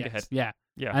puppet, the figurehead. Yes,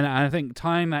 yeah. And I think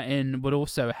tying that in would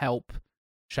also help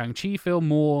Shang-Chi feel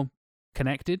more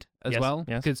connected as well.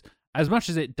 Yes. Because as much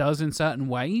as it does in certain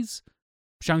ways,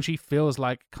 Shang-Chi feels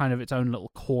like kind of its own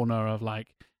little corner of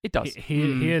like, it does.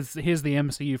 Here's the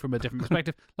MCU from a different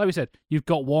perspective. Like we said, you've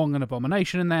got Wong and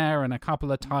Abomination in there, and a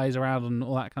couple of ties around and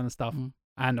all that kind of stuff,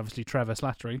 and obviously Trevor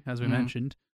Slattery, as we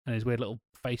mentioned, and his weird little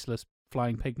faceless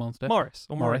flying pig monster. Maurice.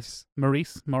 Whatever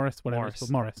it's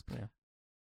called, Morris. Yeah.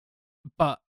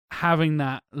 But having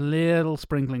that little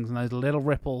sprinklings and those little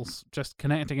ripples, just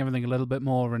connecting everything a little bit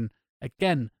more, and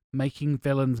again making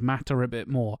villains matter a bit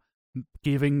more,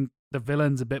 giving the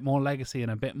villains a bit more legacy and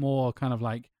a bit more kind of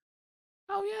like,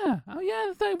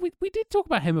 we did talk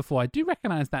about him before. I do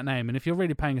recognize that name, and if you're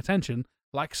really paying attention,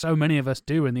 like so many of us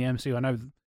do in the MCU, I know,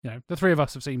 the three of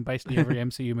us have seen basically every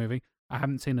MCU movie. I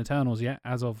haven't seen Eternals yet,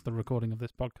 as of the recording of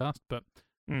this podcast, but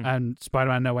and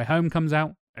Spider-Man No Way Home comes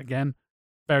out again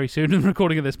very soon in the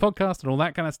recording of this podcast and all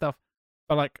that kind of stuff.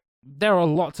 But like, there are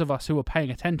lots of us who are paying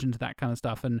attention to that kind of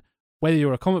stuff, and whether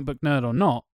you're a comic book nerd or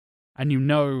not, and you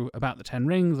know about the 10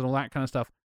 Rings and all that kind of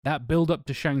stuff, that build up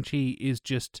to Shang-Chi is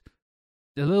just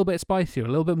a little bit spicier, a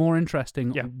little bit more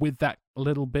interesting Yeah. with that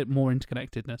little bit more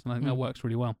interconnectedness, and I think that works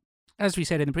really well. As we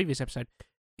said in the previous episode,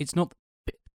 it's not.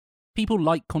 People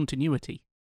like continuity,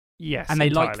 Yes, and they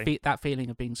entirely. like that feeling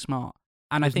of being smart.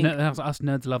 And I think us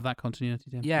nerds love that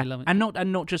continuity. Too. yeah, we love it. and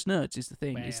not just nerds is the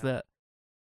thing. Well, Is yeah. that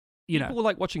you know People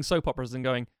like watching soap operas and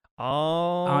going,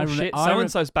 "Oh I rem- shit, I so rem-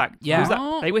 and so's back." Yeah. Who's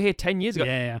that? They were here 10 years ago.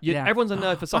 Yeah. Yeah. Everyone's a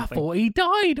nerd for I something. thought he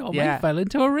died. Oh, Yeah. he fell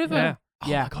into a river. Yeah. Oh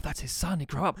Yeah. my god, that's his son. He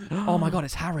grew up. Oh my god,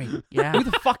 it's Harry. Yeah. Who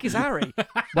the fuck is Harry?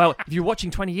 Well, if you're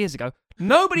watching 20 years ago,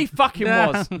 nobody fucking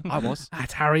was. I was.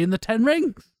 That's Harry and the Ten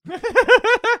Rings.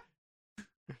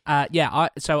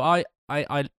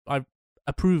 I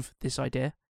approve this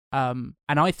idea. And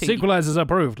I think Sequelizers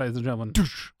approved, ladies and gentlemen.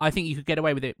 I think you could get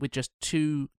away with it with just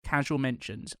 2 casual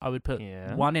mentions. I would put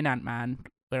Yeah. one in Ant-Man,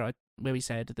 where we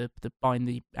said the buying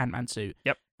the Ant-Man suit.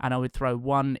 Yep. And I would throw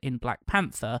one in Black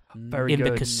Panther Very in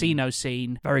good. the casino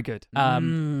scene, Very good.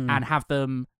 and have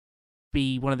them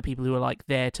be one of the people who are like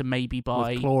there to maybe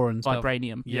buy With claw and stuff.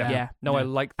 vibranium. Yeah. No, I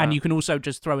like that. And you can also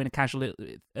just throw in a casual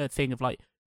thing of like,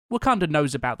 Wakanda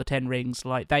knows about the 10 rings.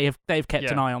 Like they've kept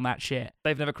an eye on that shit.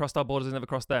 They've never crossed our borders and never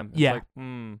crossed them. It's Yeah. like,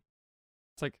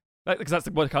 It's like, because that's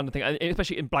the one kind of thing, and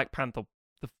especially in Black Panther.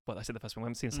 I said the first one, we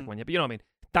haven't seen the second one yet, but you know what I mean?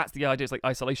 That's the idea. It's like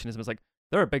isolationism. It's like,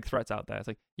 there are big threats out there. It's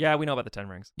like, yeah, we know about the 10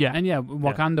 rings. Yeah, and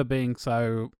Wakanda being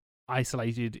so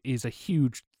isolated is a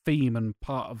huge theme and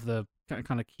part of the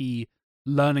kind of key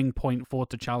learning point for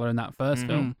T'Challa in that first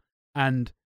film.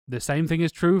 And the same thing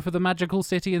is true for the magical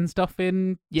city and stuff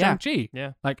in Shang-Chi.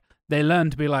 Yeah. Like, they learn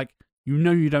to be like,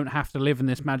 you don't have to live in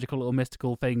this magical little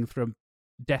mystical thing from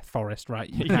Death Forest, right?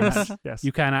 You can, Yes.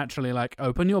 you can actually, like,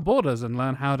 open your borders and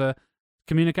learn how to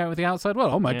communicate with the outside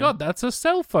world. Oh my god, that's a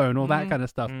cell phone, all that kind of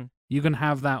stuff. You can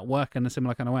have that work in a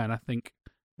similar kind of way, and I think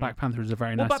Black Panther is a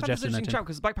very nice Black Panther's suggestion. an interesting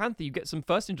because Black Panther, you get some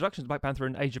first introductions to Black Panther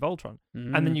in Age of Ultron,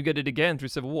 and then you get it again through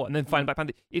Civil War, and then find Black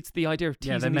Panther. It's the idea of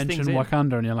teasing they these mention things in.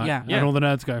 Wakanda, and you're like, and all the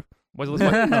nerds go, Where's all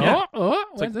this? Yeah.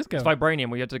 Where's this It's going? vibranium.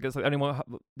 Where you have to get the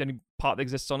only part that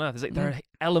exists on Earth. It's like there are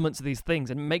elements of these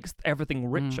things, and it makes everything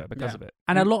richer because of it.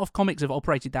 And a lot of comics have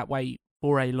operated that way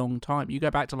for a long time. You go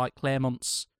back to like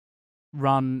Claremont's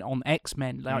run on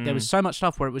X-Men. Like, there was so much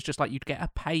stuff where it was just like you'd get a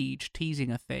page teasing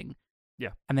a thing,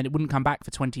 and then it wouldn't come back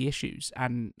for 20 issues,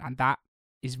 and that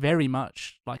is very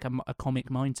much like a comic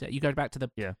mindset. You go back to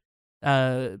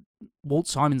the Walt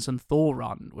Simonson Thor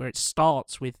run, where it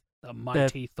starts with the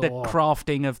mighty the Thor.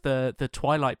 crafting of the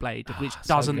Twilight Blade, which so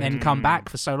doesn't then good. come back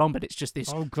for so long, but it's just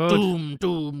this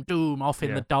doom off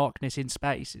in the darkness in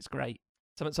space. It's great.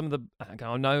 Some of the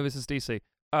I know this is DC.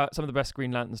 Some of the best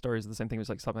Green Lantern stories are the same thing. It's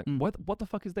like something. What the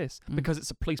fuck is this? Because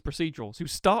it's a police procedural. So you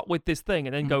start with this thing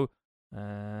and then go,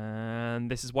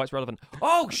 and this is why it's relevant.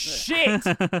 Oh shit!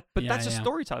 But that's just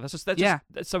storytelling. That's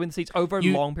just sowing the seeds over a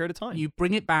long period of time. You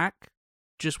bring it back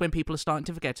just when people are starting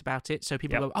to forget about it, so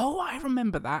people go, "Oh, I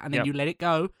remember that," and then you let it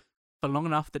go for long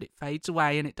enough that it fades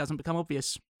away and it doesn't become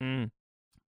obvious.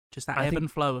 Just that ebb and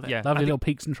flow of it. Yeah, Lovely little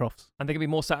peaks and troughs. I think it'd be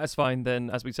more satisfying than,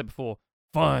 as we said before,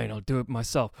 fine, I'll do it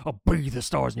myself. I'll breathe the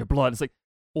stars in your blood. It's like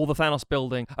all the Thanos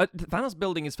building. The Thanos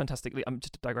building is fantastically. I'm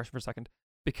just to digress for a second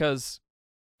because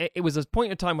it was a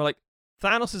point in time where like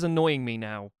Thanos is annoying me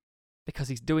now because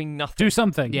he's doing nothing. Do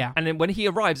something. Yeah. And then when he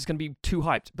arrives, it's going to be too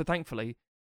hyped. But thankfully,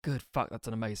 good fuck, that's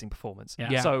an amazing performance.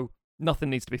 Yeah. So nothing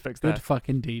needs to be fixed there. Good fuck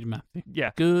indeed, Matthew.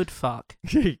 Yeah. Good fuck.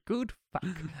 Good fuck.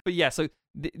 But yeah, so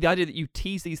the idea that you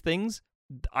tease these things,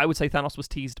 I would say Thanos was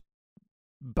teased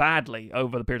badly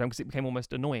over the period of time because it became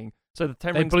almost annoying. So the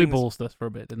 10 They rings blue things- balls us for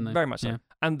a bit, didn't they? Very much so. Yeah.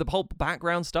 And the whole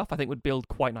background stuff, I think, would build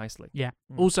quite nicely. Yeah.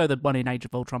 Also, the one in Age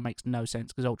of Ultron makes no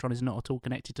sense because Ultron is not at all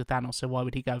connected to Thanos. So why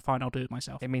would he go? Fine, I'll do it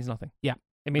myself. It means nothing. Yeah.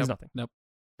 It means Nope. nothing.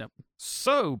 Nope.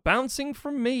 So, bouncing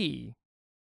from me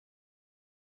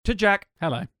to Jack.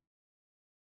 Hello.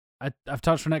 I've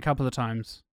touched on it a couple of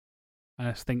times.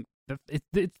 I just think that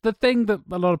it's the thing that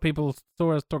a lot of people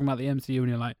saw us talking about the MCU, and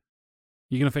you're like,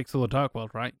 you're going to fix all the Dark World,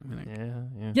 right? I mean,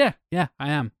 like, yeah, I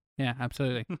am. Yeah,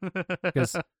 absolutely.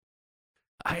 Because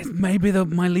it's maybe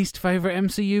my least favorite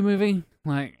MCU movie.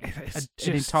 Like, it's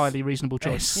an entirely reasonable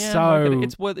choice. It's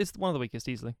It's one of the weakest,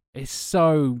 easily. It's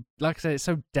so, like I said, it's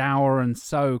so dour and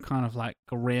so kind of like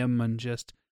grim and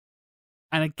just.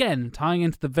 And again, tying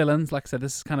into the villains, like I said,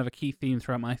 this is kind of a key theme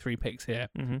throughout my 3 picks here.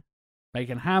 Mm-hmm.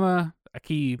 Making Hammer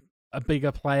a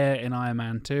bigger player in Iron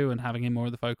Man 2 and having him more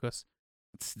of the focus.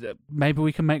 Maybe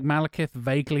we can make Malekith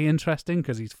vaguely interesting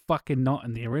because he's fucking not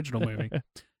in the original movie.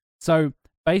 So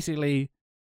basically,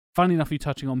 funny enough, you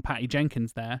touching on Patty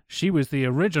Jenkins there. She was the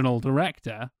original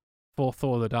director for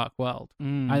Thor: The Dark World.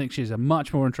 I think she's a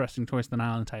much more interesting choice than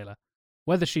Alan Taylor.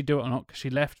 Whether she'd do it or not, because she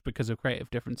left because of creative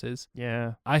differences.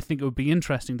 Yeah. I think it would be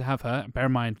interesting to have her. Bear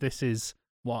in mind, this is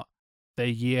the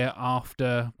year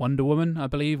after Wonder Woman, I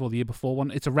believe, or the year before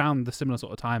one. It's around the similar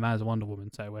sort of time as Wonder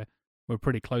Woman, so we're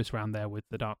pretty close around there with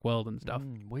the Dark World and stuff.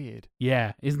 Weird.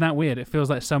 Yeah, isn't that weird? It feels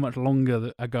like so much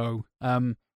longer ago.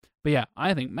 But yeah,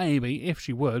 I think maybe if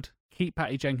she would keep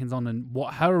Patty Jenkins on, and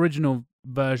what her original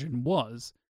version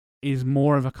was is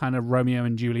more of a kind of Romeo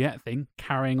and Juliet thing,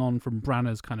 carrying on from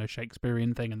Branagh's kind of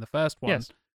Shakespearean thing in the first one.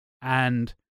 Yes.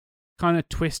 And kind of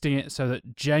twisting it so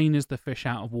that Jane is the fish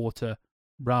out of water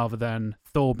rather than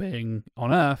Thor being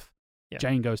on Earth. Yeah.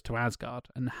 Jane goes to Asgard,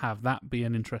 and have that be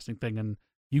an interesting thing. And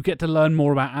you get to learn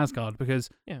more about Asgard because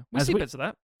we see bits of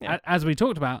that. Yeah. As we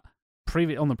talked about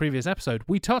on the previous episode,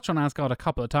 we touch on Asgard a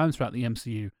couple of times throughout the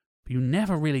MCU, but you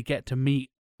never really get to meet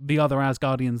the other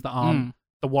Asgardians that aren't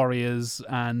the Warriors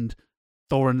and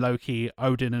Thor and Loki,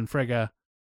 Odin and Frigga.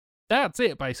 That's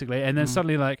it, basically. And then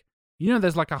suddenly, like,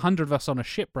 there's like 100 of us on a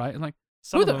ship, right? And like,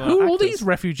 who are all these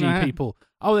refugee people?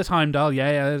 Oh, there's Heimdall,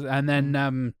 yeah. And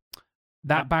then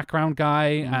that background guy,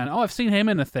 and I've seen him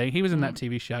in a thing. He was in that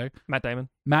TV show. Matt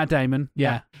Damon,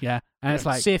 yeah. And it's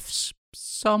like Sif's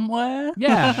somewhere.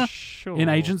 Yeah, sure. in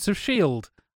Agents of S.H.I.E.L.D.,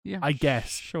 Yeah, I guess.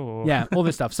 Sure. Yeah, all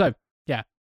this stuff. So, yeah,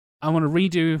 I want to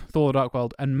redo Thor: The Dark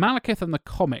World, and Malekith in the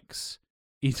comics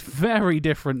is very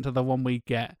different to the one we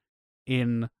get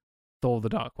in Thor: The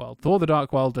Dark World. Thor: The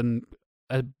Dark World, and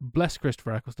bless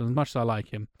Christopher Eccleston, as much as I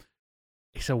like him,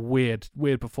 it's a weird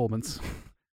performance.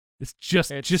 It's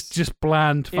just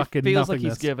bland fucking It feels nothingness. like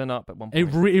he's given up at one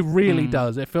point. It really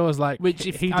does. It feels like he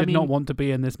did mean- not want to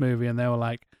be in this movie, and they were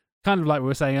like, kind of like we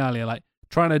were saying earlier, like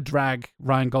trying to drag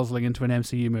Ryan Gosling into an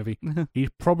MCU movie.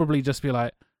 He'd probably just be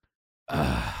like,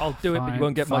 I'll do it, but you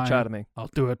won't get much out of me. I'll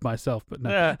do it myself, but no.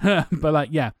 Yeah. But like,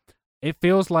 yeah, it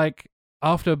feels like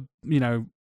after,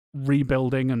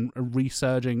 rebuilding and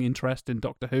resurging interest in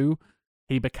Doctor Who,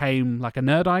 he became like a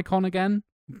nerd icon again,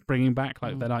 bringing back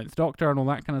like the Ninth Doctor and all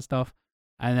that kind of stuff.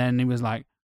 And then he was like,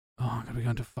 oh, I'm going to be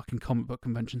going to fucking comic book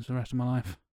conventions for the rest of my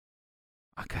life.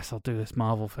 I guess I'll do this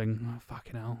Marvel thing. Oh,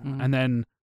 fucking hell. And then,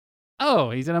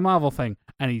 he's in a Marvel thing,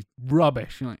 and he's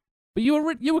rubbish. You're like, but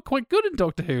you were quite good in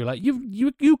Doctor Who. Like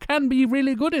you can be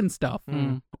really good in stuff.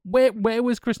 Where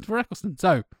was Christopher Eccleston?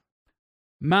 So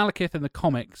Malekith in the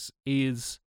comics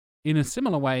is in a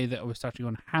similar way that I was touching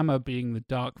on Hammer being the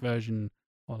dark version,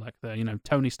 or like the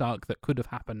Tony Stark that could have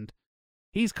happened.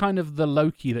 He's kind of the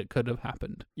Loki that could have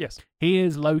happened. Yes, he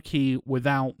is Loki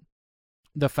without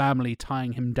the family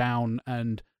tying him down,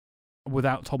 and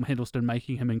without Tom Hiddleston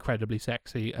making him incredibly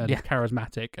sexy and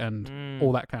charismatic and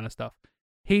all that kind of stuff.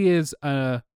 He is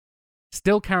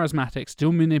still charismatic,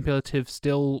 still manipulative,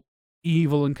 still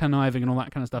evil and conniving and all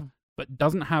that kind of stuff, but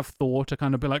doesn't have Thor to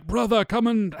kind of be like, brother, come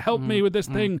and help me with this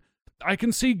thing. I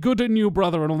can see good in you,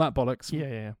 brother, and all that bollocks.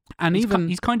 Yeah. And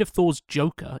he's kind of Thor's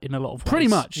Joker in a lot of ways. Pretty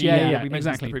much, yeah, we mentioned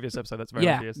exactly. in the previous episode, that's very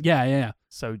obvious. Yeah.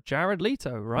 So Jared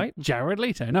Leto, right? Jared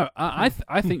Leto. No, I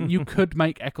think you could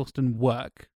make Eccleston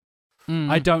work.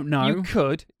 I don't know. You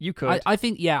could. I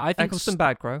think Eccleston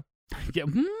bad Crow.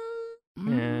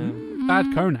 Yeah.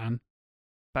 Bad Conan.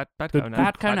 Bad Good- Conan.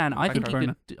 Bad Conan. I think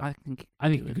Conan.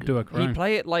 you could do a Conan. He'd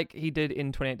play it like he did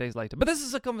in 28 Days Later. But this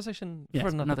is a conversation for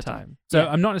another time. So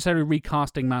I'm not necessarily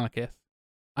recasting Malekith.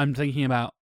 I'm thinking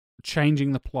about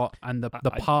changing the plot and the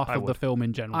path of the film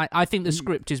in general. I think the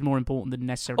script is more important than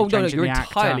necessarily no, changing you're the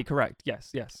actor. entirely correct.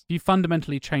 Yes. You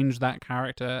fundamentally change that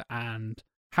character and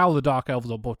how the Dark Elves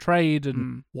are portrayed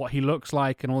and what he looks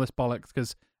like and all this bollocks.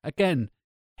 Because, again,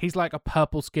 he's like a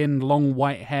purple-skinned, long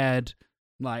white-haired,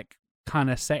 like, kind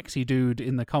of sexy dude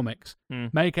in the comics.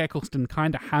 Make Eccleston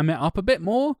kind of ham it up a bit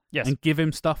more and give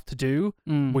him stuff to do,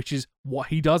 which is what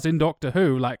he does in Doctor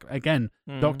Who. Like, again,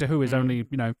 Doctor Who is only,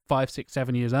 5, 6,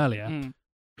 7 years earlier.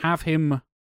 Have him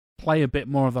play a bit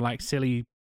more of the, like, silly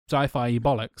sci-fi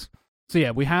bollocks. So,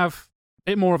 yeah, we have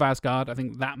a bit more of Asgard. I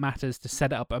think that matters to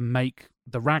set it up and make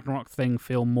the Ragnarok thing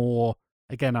feel more...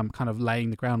 Again, I'm kind of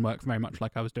laying the groundwork very much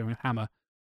like I was doing with Hammer.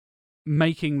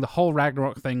 Making the whole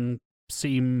Ragnarok thing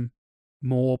seem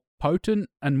more potent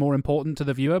and more important to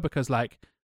the viewer because, like,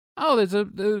 there's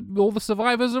all the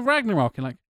survivors of Ragnarok. And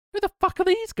like, who the fuck are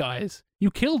these guys? You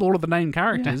killed all of the main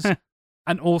characters.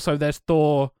 And also there's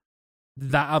Thor,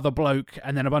 that other bloke,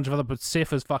 and then a bunch of other... But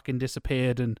Sif has fucking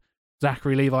disappeared, and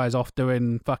Zachary Levi's off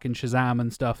doing fucking Shazam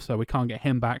and stuff, so we can't get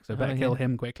him back, so better kill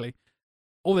him quickly.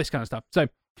 All this kind of stuff. So,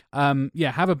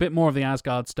 have a bit more of the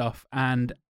Asgard stuff,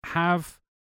 and have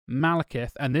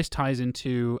Malekith, and this ties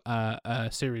into a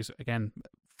series, again,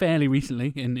 fairly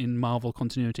recently in Marvel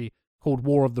continuity, called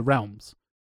War of the Realms,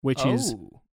 which is...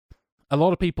 A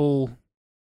lot of people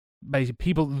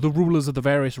basically the rulers of the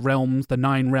various realms, the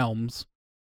 9 realms,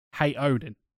 hate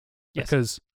Odin. Yes.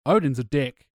 Because Odin's a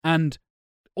dick. And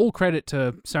all credit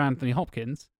to Sir Anthony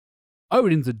Hopkins,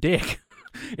 Odin's a dick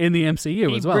in the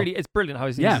MCU as well. It's brilliant how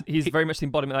he's very much the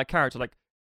embodiment of that character. Like,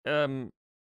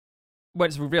 when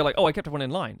it's revealed, like, oh, I kept everyone in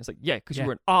line. It's like, yeah, because you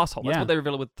were an arsehole. That's what they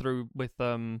reveal with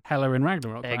Hela in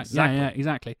Ragnarok. Exactly. Right? Yeah,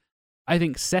 exactly. I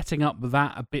think setting up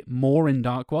that a bit more in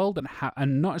Dark World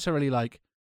and not necessarily like,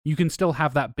 you can still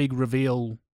have that big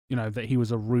reveal, that he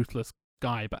was a ruthless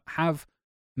guy, but have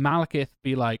Malekith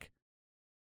be like,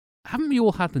 haven't we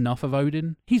all had enough of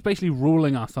Odin? He's basically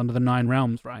ruling us under the 9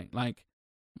 realms, right? Like,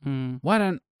 why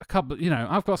don't a couple,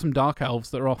 I've got some dark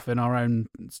elves that are off in our own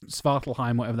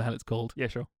Svartalheim, whatever the hell it's called. Yeah,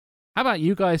 sure. How about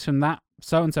you guys from that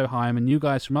so-and-so Heim and you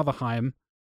guys from other Heim?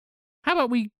 How about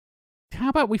we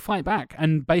fight back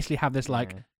and basically have this,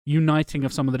 like, uniting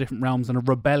of some of the different realms and a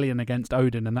rebellion against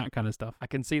Odin and that kind of stuff? I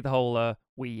can see the whole,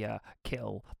 we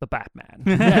kill the Batman.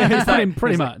 Yeah, it's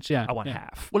pretty much, yeah. I want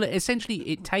half. Well, essentially,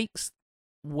 it takes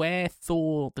where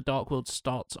Thor: The Dark World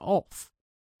starts off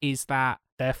is that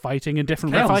they're fighting in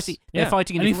different realms. They're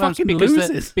fighting in and different he realms fucking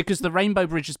loses. because the Rainbow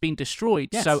Bridge has been destroyed,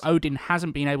 Yes. so Odin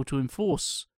hasn't been able to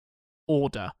enforce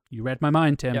order. You read my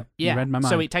mind, Tim. Yep. Yeah. You read my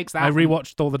mind. So it takes that. I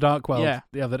rewatched Thor: The Dark World Yeah.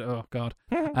 the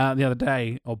other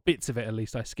day, or bits of it at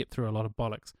least. I skipped through a lot of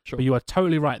bollocks. Sure. But you are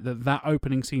totally right that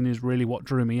opening scene is really what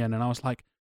drew me in, and I was like,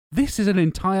 this is an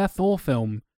entire Thor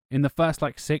film in the first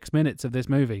 6 minutes of this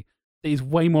movie. It is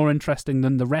way more interesting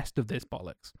than the rest of this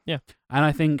bollocks. Yeah. And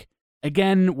I think,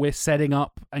 again, we're setting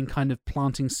up and kind of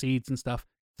planting seeds and stuff.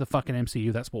 The fucking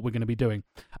MCU, that's what we're going to be doing.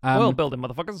 World building,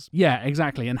 motherfuckers. Yeah,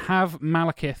 exactly. And have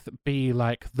Malekith be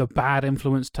like the bad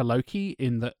influence to Loki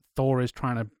in that Thor is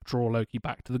trying to draw Loki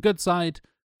back to the good side.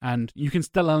 And you can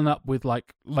still end up with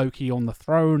like Loki on the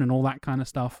throne and all that kind of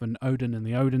stuff, and Odin and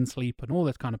the Odin sleep and all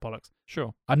this kind of bollocks.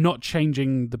 Sure. I'm not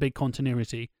changing the big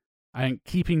continuity. I think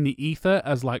keeping the ether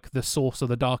as like the source of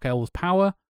the Dark Elves'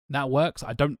 power, that works.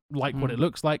 I don't like what it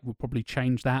looks like. We'll probably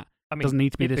change that. I mean, doesn't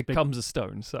need to be it this becomes a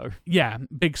stone, so... Yeah,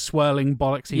 big swirling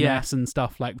bollocksy Yeah. mess and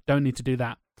stuff. Like, don't need to do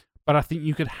that. But I think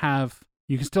you can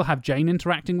still have Jane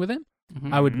interacting with it.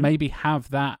 Mhm. I would maybe have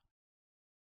that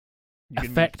You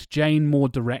can- affect Jane more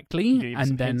you directly, can give and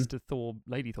some then hints to Thor,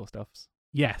 Lady Thor stuffs.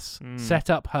 yes, Mm. set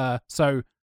up her. So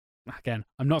again,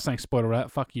 I'm not saying spoiler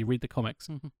alert. Fuck you. Read the comics.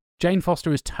 Mhm. Jane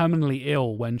Foster is terminally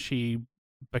ill when she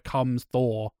becomes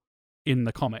Thor in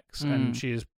the comics, and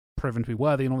she is proven to be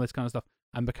worthy and all this kind of stuff,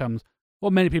 and becomes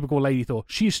what many people call Lady Thor.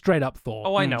 She's straight up Thor.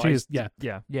 Oh, I know. She is, Yeah.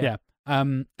 yeah.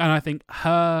 And I think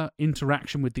her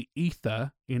interaction with the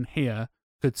ether in here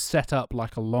could set up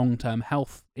like a long-term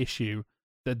health issue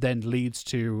that then leads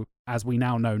to, as we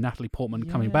now know, Natalie Portman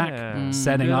coming back,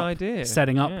 setting Good up idea.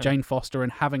 Yeah. Jane Foster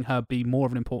and having her be more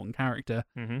of an important character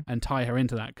and tie her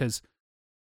into that, because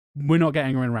we're not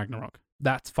getting her in Ragnarok.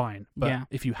 That's fine. But Yeah.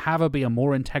 if you have her be a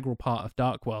more integral part of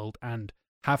Dark World and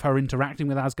have her interacting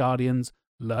with Asgardians,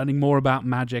 learning more about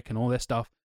magic and all this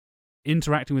stuff,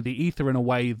 interacting with the ether in a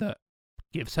way that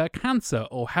gives her cancer,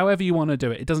 or however you want to do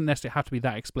it. It doesn't necessarily have to be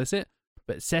that explicit,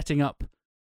 but setting up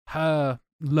her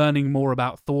learning more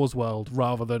about Thor's world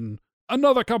rather than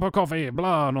another cup of coffee,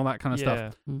 blah, and all that kind of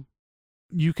stuff.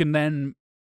 You can then,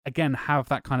 again, have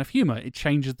that kind of humor. It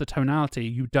changes the tonality.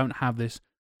 You don't have this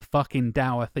fucking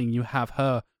dour thing. You have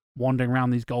her wandering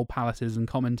around these gold palaces and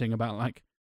commenting about, like,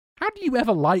 how do you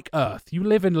ever like Earth? You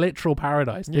live in literal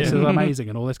paradise. This is amazing,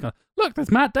 and all this kind of, look, there's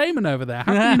Matt Damon over there.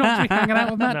 How can you not be hanging out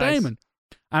with Matt Damon?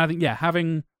 And I think,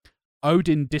 having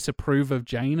Odin disapprove of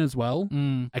Jane as well.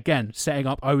 Again, setting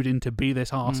up Odin to be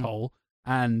this arsehole.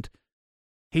 And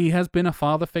he has been a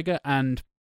father figure, and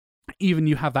even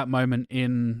you have that moment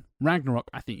in Ragnarok.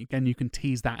 I think, again, you can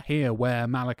tease that here, where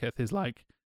Malekith is like,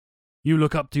 you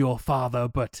look up to your father,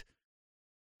 but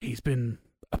he's been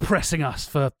oppressing us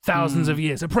for thousands of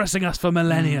years, oppressing us for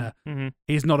millennia.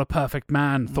 He's not a perfect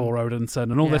man, Thor Odinson,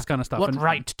 and all this kind of stuff. What and,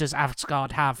 right does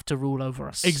Asgard have to rule over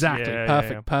us? Exactly.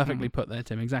 Perfectly put there,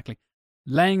 Tim. Exactly.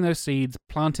 Laying those seeds,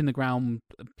 laying the groundwork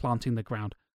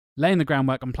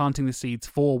and planting the seeds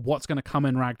for what's going to come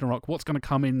in Ragnarok, what's going to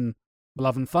come in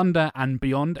Love and Thunder and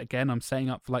beyond. Again, I'm setting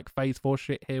up for like Phase 4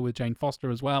 shit here with Jane Foster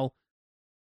as well.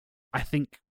 I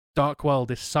think Dark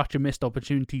World is such a missed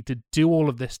opportunity to do all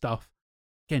of this stuff.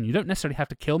 Again, you don't necessarily have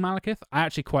to kill Malekith. I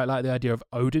actually quite like the idea of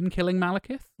Odin killing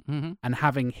Malekith and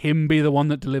having him be the one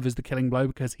that delivers the killing blow,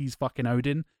 because he's fucking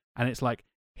Odin, and it's like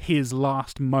his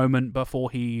last moment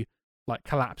before he like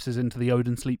collapses into the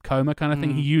Odin sleep coma kind of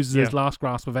thing. He uses his last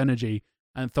grasp of energy,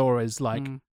 and Thor is like...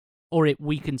 Or it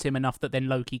weakens him enough that then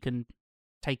Loki can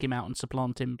take him out and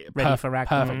supplant him, ready for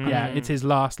Ragnarok. Perfect, yeah. It's his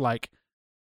last, like,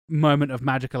 moment of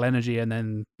magical energy, and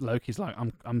then Loki's like,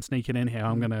 I'm sneaking in here,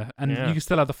 I'm gonna, and you can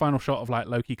still have the final shot of like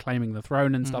Loki claiming the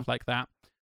throne and stuff like that.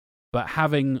 But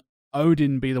having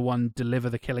Odin be the one deliver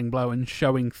the killing blow and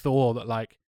showing Thor that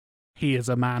like he is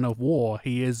a man of war,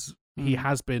 he has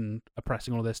been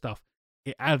oppressing all of this stuff.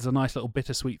 It adds a nice little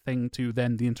bittersweet thing to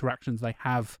then the interactions they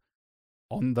have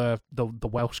on the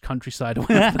Welsh countryside, or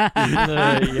yes,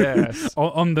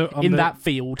 in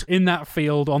that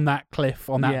field, on that cliff,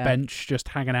 on that bench, just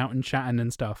hanging out and chatting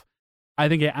and stuff. I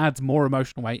think it adds more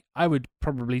emotional weight. I would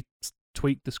probably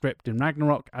tweak the script in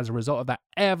Ragnarok as a result of that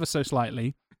ever so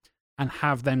slightly, and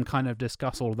have them kind of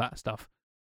discuss all of that stuff.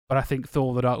 But I think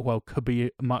Thor: The Dark World could be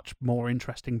a much more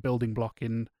interesting building block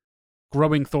in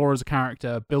growing Thor as a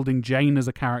character, building Jane as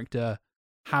a character,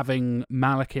 having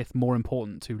Malekith more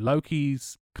important to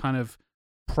Loki's kind of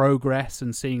progress,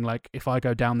 and seeing like, if I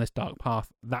go down this dark path,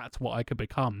 that's what I could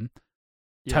become.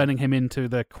 Turning him into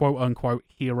the quote-unquote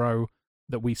hero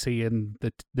that we see in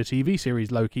the TV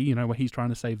series Loki, where he's trying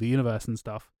to save the universe and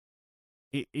stuff.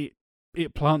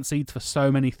 It plants seeds for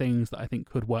so many things that I think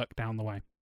could work down the way.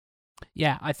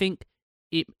 Yeah, I think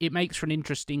it makes for an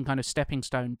interesting kind of stepping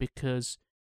stone, because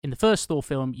in the first Thor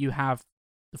film, you have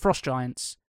the Frost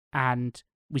Giants, and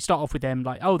we start off with them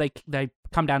like, oh, they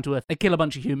come down to Earth, they kill a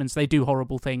bunch of humans, they do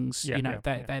horrible things,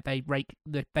 they wreak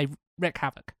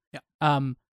havoc. Yeah.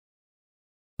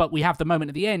 But we have the moment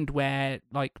at the end where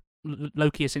like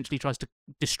Loki essentially tries to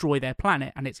destroy their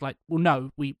planet, and it's like, well,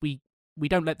 no, we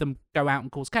don't let them go out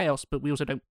and cause chaos, but we also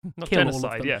don't kill genocide,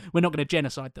 all of them. yeah. We're not going to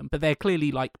genocide them, but they're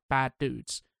clearly like bad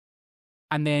dudes.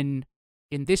 And then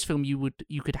in this film, you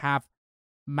could have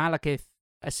Malekith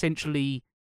essentially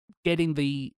getting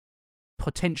the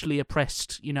potentially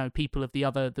oppressed, people of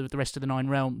the rest of the Nine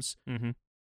Realms,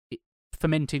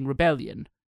 fomenting rebellion,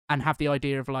 and have the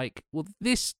idea of like, well,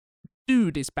 this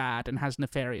dude is bad and has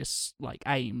nefarious like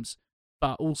aims,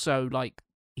 but also like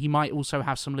he might also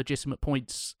have some legitimate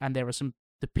points, and there are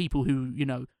the people who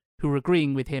are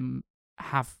agreeing with him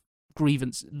have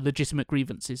legitimate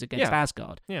grievances against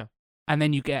Asgard. Yeah. And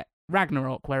then you get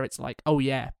Ragnarok, where it's like, oh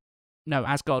yeah, no,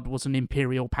 Asgard was an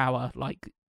imperial power, like,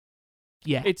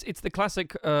 yeah. It's the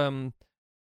classic a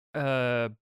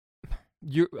lot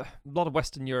of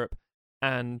Western Europe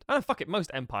and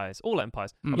most empires, all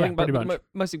empires. Pretty much.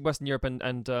 Mostly Western Europe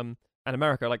and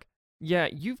America, like, yeah,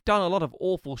 you've done a lot of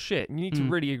awful shit, and you need to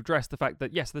really address the fact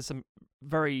that, yes, there's some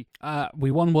very... we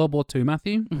won World War II,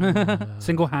 Matthew,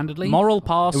 single-handedly. Moral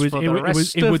pass for the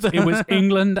rest of it was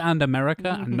England and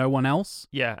America and no one else.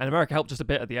 Yeah, and America helped just a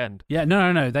bit at the end. Yeah,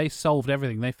 no, they solved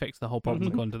everything. They fixed the whole problem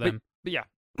according to them. But yeah,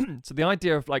 so the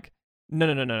idea of like,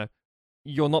 no,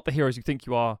 you're not the heroes you think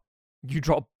you are. You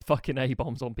drop fucking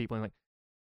A-bombs on people, and like,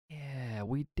 yeah,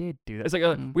 we did do that. It's like,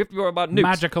 we have to worry about nukes.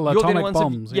 Magical atomic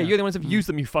bombs. You're the ones who've used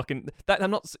them, you fucking...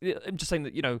 I'm just saying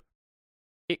that,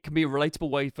 it can be a relatable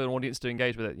way for an audience to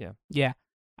engage with it, yeah. Yeah,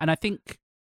 and I think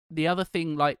the other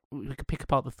thing, like, we could pick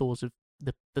apart the flaws of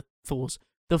the flaws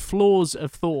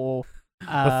of Thor.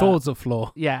 The Thors of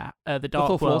Floor. Yeah, the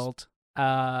Dark World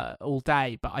all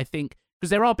day, but I think... Because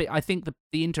there are I think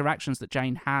the interactions that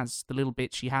Jane has, the little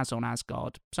bits she has on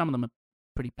Asgard, some of them are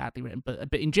pretty badly written,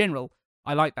 but in general...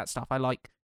 I like that stuff. I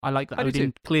like that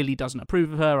Odin clearly doesn't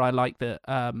approve of her. I like that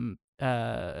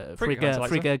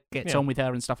Frigga gets on with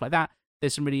her and stuff like that.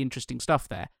 There's some really interesting stuff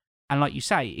there. And like you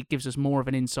say, it gives us more of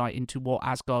an insight into what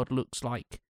Asgard looks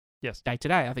like day to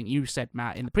day. I think you said,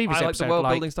 Matt, in the previous episode. I like the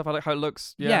world building stuff. I like how it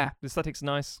looks. Yeah. The aesthetic's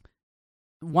nice.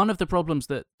 One of the problems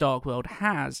that Dark World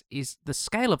has is the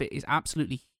scale of it is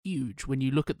absolutely huge when you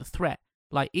look at the threat.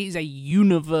 Like, it is a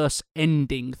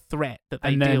universe-ending threat that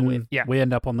they deal with. Yeah. We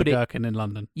end up on the Gherkin in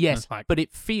London. Yes, but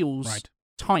it feels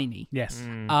tiny. Yes.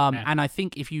 And I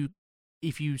think if you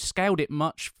scaled it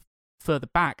much further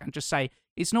back and just say,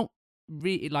 it's not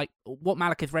really, like, what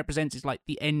Malekith represents is, like,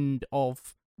 the end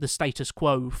of the status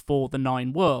quo for the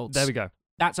Nine Worlds. There we go.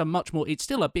 That's a much more... It's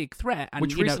still a big threat. And,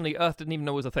 which recently Earth didn't even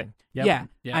know was a thing. Yeah.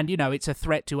 And, it's a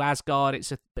threat to Asgard.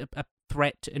 It's a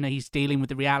threat, and he's dealing with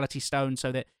the Reality Stone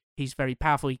so that he's very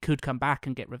powerful. He could come back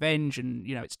and get revenge, and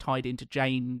it's tied into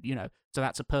Jane. So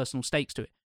that's a personal stakes to it.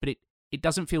 But it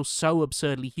doesn't feel so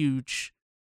absurdly huge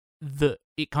that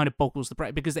it kind of boggles the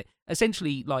brain, because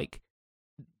essentially, like,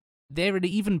 they're an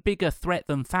even bigger threat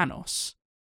than Thanos.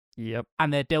 Yep.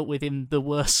 And they're dealt with in the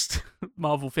worst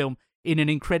Marvel film in an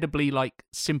incredibly, like,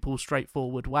 simple,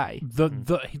 straightforward way.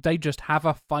 They just have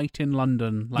a fight in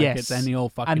London like it's any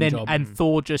old fucking job. And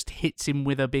Thor just hits him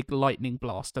with a big lightning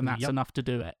blast, and that's enough to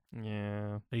do it.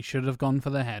 Yeah. They should have gone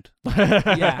for the head.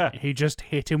 Yeah. He just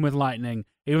hit him with lightning,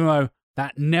 even though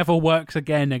that never works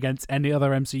again against any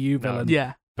other MCU villain.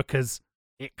 Yeah. Because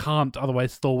it can't.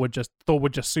 Otherwise, Thor would just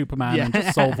Superman and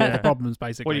just solve all the problems,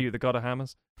 basically. What are you, the god of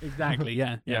hammers? Exactly.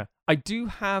 Yeah. Yeah. I do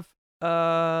have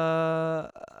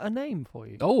a name for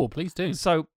you. Oh, please do.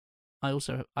 So I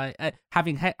also,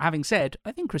 having said,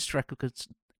 I think Christopher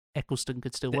Eccleston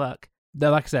could still work. No,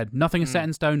 like I said, nothing is set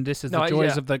in stone. This is the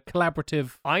joys of the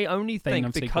collaborative. I only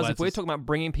think because if we're talking about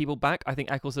bringing people back, I think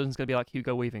Eccleston's going to be like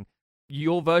Hugo Weaving.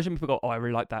 Your version, people go, oh, I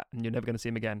really like that, and you're never going to see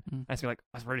him again. And it's going to be like,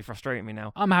 that's really frustrating me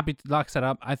now. I'm happy. Like I said,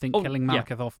 I think killing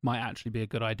Malekith off might actually be a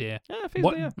good idea. Yeah,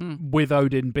 feasibly, with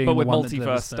Odin being but with the one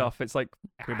multiverse stuff, it's like,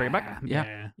 can we bring it back?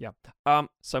 Yeah.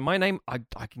 So my name, I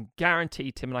can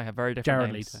guarantee Tim and I have very different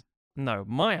Jared names. Leto. No,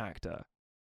 my actor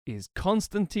is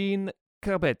Konstantin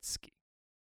Kabetsky.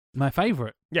 My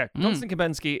favourite. Yeah, Konstantin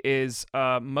Kabetsky is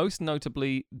most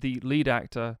notably the lead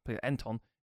actor, Anton,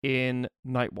 in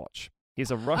Night Watch. He's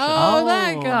a Russian. Oh,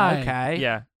 that guy. Okay.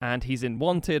 Yeah, and he's in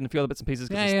Wanted and a few other bits and pieces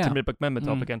because it's Timur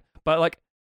Bekmambetov again. But like,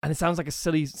 and it sounds like a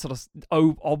silly sort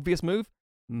of obvious move,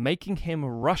 making him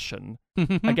Russian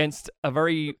against a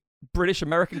very British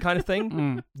American kind of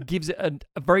thing gives it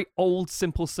a very old,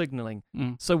 simple signaling.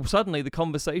 So suddenly the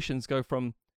conversations go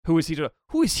from who is he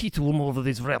to move over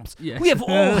these realms? Yes. We have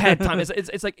all had time.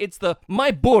 It's like it's the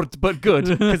my board but good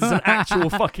because it's an actual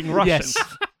fucking Russian. Yes.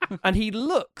 And he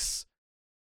looks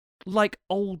like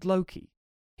old Loki.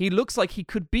 He looks like he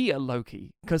could be a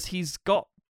Loki because he's a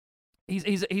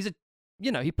he's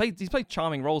played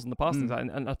charming roles in the past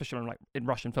and especially in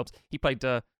Russian films. He played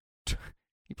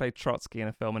Trotsky in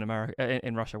a film in America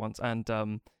in Russia once, and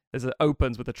there's it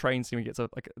opens with a train scene. He gets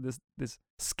this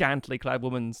scantily clad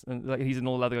woman's and like he's in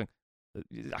all leather going. I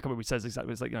can't remember what he says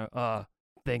exactly. It's like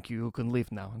thank you, you can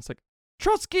leave now. And it's like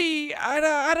Trotsky.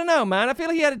 I don't know, man. I feel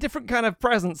like he had a different kind of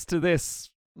presence to this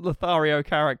Lothario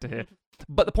character here.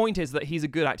 But the point is that he's a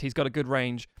good actor. He's got a good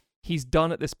range. He's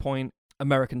done at this point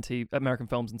American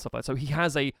films and stuff like that. So he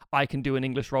has I can do an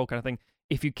English role kind of thing.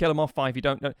 If you kill him off, fine. If you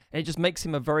don't, and it just makes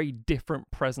him a very different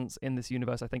presence in this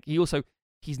universe. I think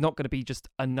he's not going to be just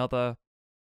another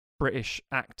British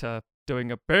actor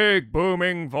doing a big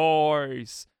booming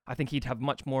voice. I think he'd have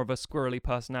much more of a squirrely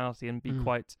personality and be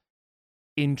quite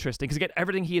interesting. Because again,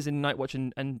 everything he is in Night Watch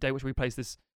and Day Watch, where he plays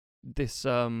this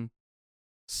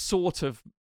sort of,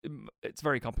 it's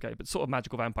very complicated, but sort of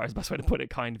magical vampire is the best way to put it.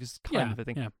 Kind of a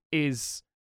thing is,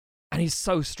 and he's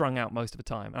so strung out most of the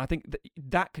time. And I think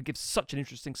that could give such an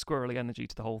interesting squirrely energy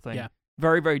to the whole thing. Yeah,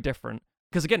 very very different.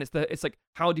 Because again, it's like,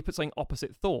 how do you put something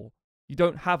opposite Thor? You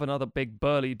don't have another big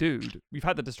burly dude. You've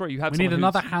had the Destroyer. You have. We need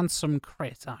another handsome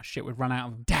crit. Ah, shit, we've run out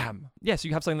of them. Damn. Yes,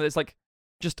 you have something that's like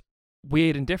just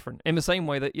weird and different. In the same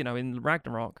way that in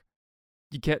Ragnarok,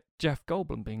 you get Jeff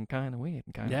Goldblum being kind of weird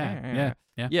and kind of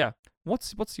yeah.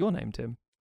 What's your name, Tim?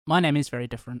 My name is very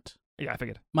different. Yeah, I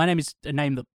figured. My name is a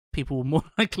name that people are more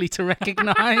likely to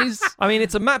recognize. I mean,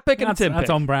 it's a Matt pick and a Tim pick. That's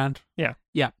on brand. Yeah.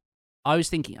 Yeah. I was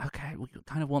thinking, okay, we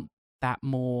kind of want that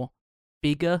more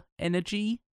bigger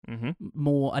energy,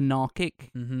 more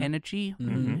anarchic energy.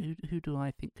 Who do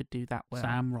I think could do that well?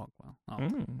 Sam Rockwell. Oh.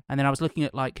 And then I was looking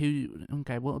at what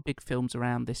are big films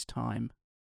around this time?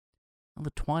 Well,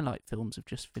 the Twilight films have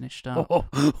just finished up.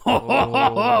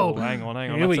 Hang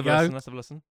on. Here we go. Let's have a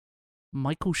listen.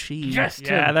 Michael Sheen. Yes,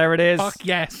 yeah, there it is. Fuck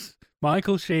yes.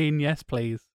 Michael Sheen, yes,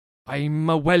 please. I'm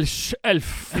a Welsh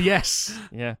elf. Yes.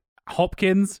 Yeah.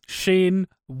 Hopkins, Sheen,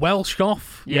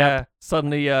 Welshoff. Yeah.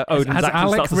 Suddenly, Odin's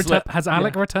accent starts to slip. Has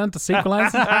Alec returned to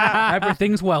sequelize?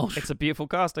 Everything's Welsh. It's a beautiful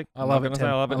casting. I love it.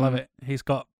 I love it. He's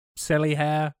got silly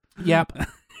hair. Yep.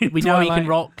 We know he can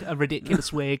rock a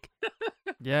ridiculous wig.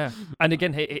 Yeah. And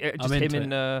again, just him in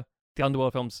the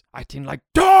Underworld films acting like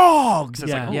dogs.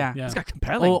 It's it's got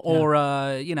compelling.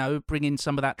 Or bring in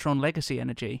some of that Tron Legacy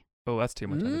energy. Oh, that's too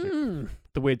much energy.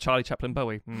 The weird Charlie Chaplin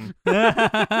Bowie.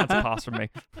 That's a pass from me.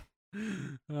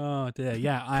 Oh dear,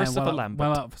 yeah. Christopher Lambert.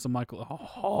 Well up for some Michael.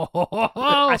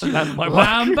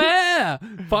 Lambert!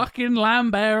 Fucking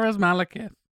Lambert as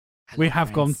Malekith. We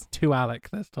have gone to Alec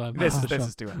this time. This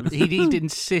is too Alec. He'd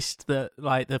insist that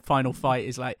the final fight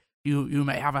is like, you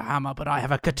may have a hammer, but I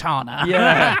have a katana.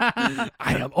 Yeah.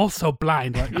 I am also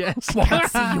blind. Yes. I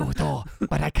can't see you, though,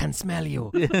 but I can smell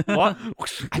you. What?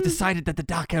 I decided that the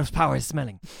Dark Elf's power is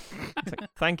smelling.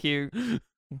 Thank you.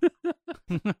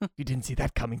 You didn't see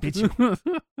that coming, did you?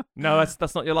 No,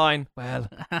 that's not your line. Well,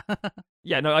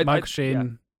 yeah, no. Michael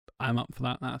Sheen, I'm up for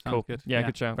that. That sounds cool. good. Yeah,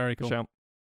 good shout. Very cool. Good shout.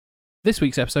 This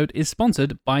week's episode is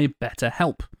sponsored by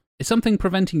BetterHelp. Is something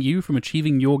preventing you from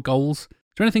achieving your goals?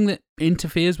 Is there anything that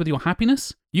interferes with your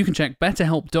happiness? You can check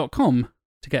BetterHelp.com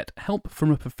to get help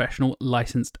from a professional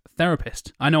licensed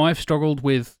therapist. I know I've struggled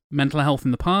with mental health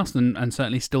in the past and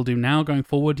certainly still do now going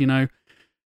forward.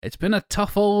 it's been a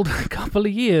tough old couple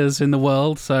of years in the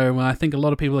world, so I think a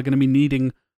lot of people are going to be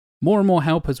needing more and more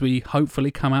help as we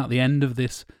hopefully come out the end of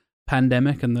this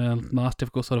pandemic and the last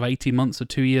difficult sort of 18 months or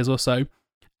 2 years or so.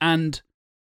 And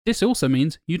this also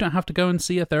means you don't have to go and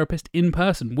see a therapist in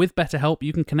person. With BetterHelp,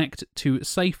 you can connect to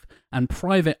safe and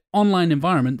private online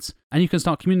environments, and you can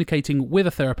start communicating with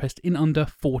a therapist in under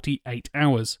 48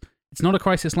 hours. It's not a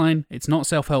crisis line, it's not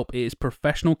self-help, it is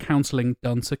professional counselling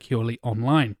done securely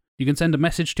online. You can send a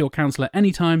message to your counsellor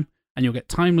anytime, and you'll get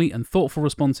timely and thoughtful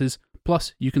responses.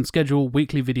 Plus, you can schedule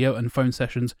weekly video and phone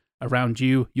sessions around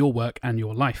you, your work, and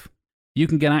your life. You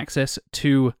can get access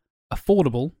to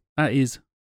affordable, that is,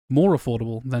 more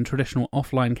affordable than traditional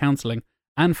offline counselling,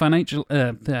 and financial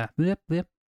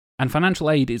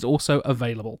aid is also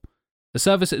available. The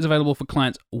service is available for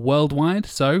clients worldwide,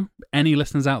 so any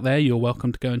listeners out there, you're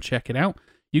welcome to go and check it out.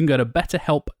 You can go to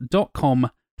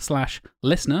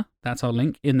betterhelp.com/listener. That's our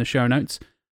link in the show notes.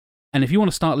 And if you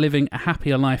want to start living a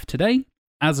happier life today,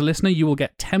 as a listener, you will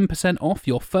get 10% off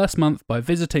your first month by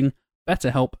visiting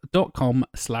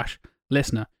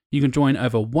betterhelp.com/listener. You can join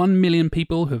over 1 million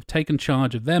people who have taken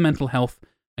charge of their mental health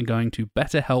and going to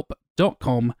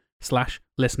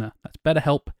betterhelp.com/listener. That's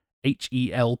BetterHelp,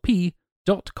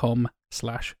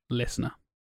 HELP.com/listener.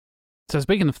 So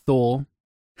speaking of Thor,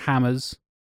 hammers,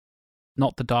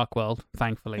 not the Dark World,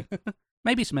 thankfully.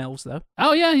 Maybe some elves, though.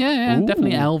 Oh, yeah. Ooh.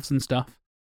 Definitely elves and stuff.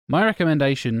 My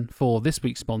recommendation for this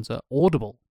week's sponsor,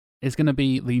 Audible, is going to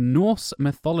be the Norse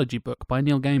mythology book by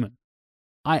Neil Gaiman.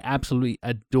 I absolutely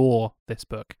adore this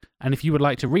book. And if you would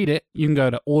like to read it, you can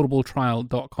go to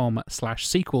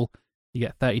audibletrial.com/sequel. You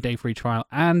get a 30-day free trial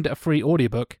and a free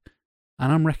audiobook.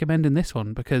 And I'm recommending this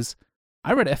one because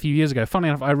I read it a few years ago. Funny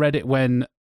enough, I read it when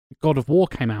God of War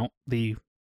came out, the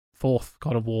fourth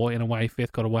God of War, in a way,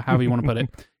 fifth God of War, however you want to put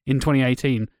it, in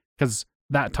 2018, because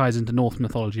that ties into Norse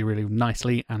mythology really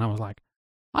nicely. And I was like,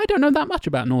 I don't know that much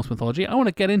about Norse mythology. I want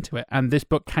to get into it. And this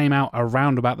book came out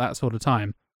around about that sort of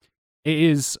time. It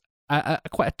is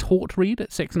quite a taut read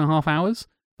at 6.5 hours,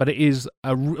 but it is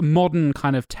a modern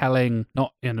kind of telling,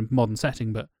 not in a modern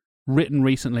setting, but written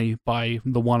recently by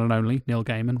the one and only Neil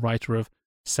Gaiman, writer of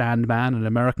Sandman and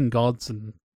American Gods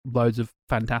and loads of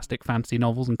fantastic fantasy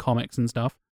novels and comics and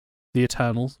stuff. The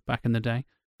Eternals back in the day.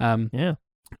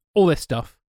 All this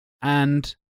stuff.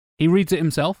 And he reads it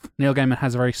himself. Neil Gaiman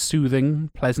has a very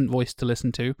soothing, pleasant voice to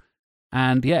listen to.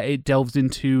 And yeah, it delves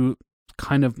into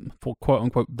kind of, for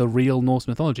quote-unquote, the real Norse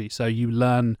mythology. So you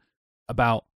learn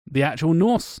about the actual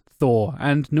Norse Thor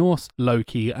and Norse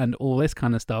Loki and all this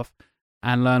kind of stuff,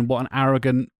 and learn what an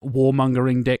arrogant,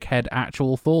 warmongering dickhead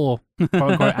actual Thor,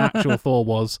 quote-unquote, actual Thor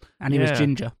was. And he was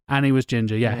ginger. And he was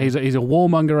ginger, yeah. He's a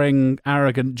warmongering,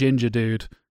 arrogant ginger dude,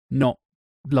 not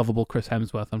lovable Chris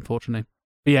Hemsworth, unfortunately.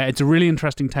 But yeah, it's a really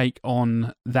interesting take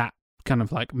on that kind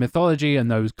of like mythology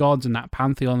and those gods and that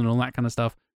pantheon and all that kind of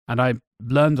stuff. And I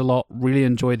learned a lot, really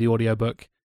enjoyed the audiobook,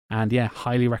 and yeah,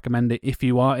 highly recommend it. If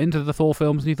you are into the Thor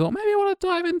films and you thought, maybe I want to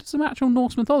dive into some actual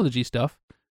Norse mythology stuff,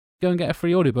 go and get a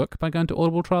free audiobook by going to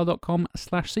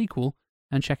audibletrial.com/sequel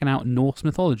and checking out Norse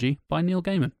mythology by Neil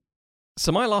Gaiman.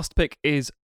 So my last pick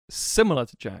is similar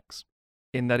to Jack's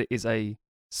in that it is a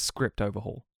script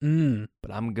overhaul.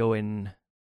 But I'm going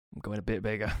a bit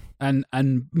bigger. And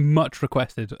much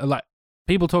requested. Like,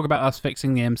 people talk about us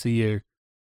fixing the MCU.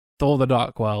 Thor: The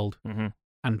Dark World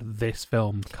and this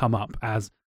film come up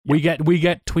as we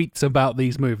get tweets about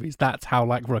these movies. That's how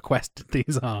like requested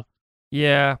these are.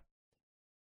 Yeah.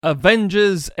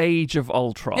 Avengers: Age of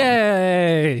Ultron.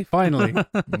 Yay! Finally.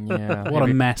 Yeah. What a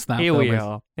mess that film is.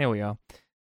 Here we are.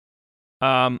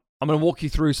 I'm going to walk you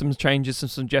through some changes, some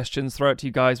suggestions, throw it to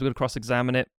you guys. We're going to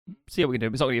cross-examine it, see what we can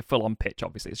do. It's not going to be a full-on pitch,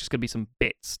 obviously. It's just going to be some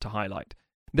bits to highlight.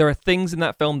 There are things in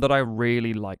that film that I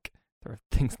really like. There are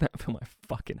things in that film I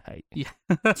fucking hate. Yeah.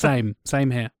 Same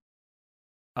here.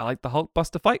 I like the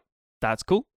Hulkbuster fight. That's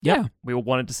cool. Yeah. We all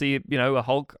wanted to see, a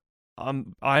Hulk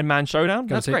Iron Man showdown.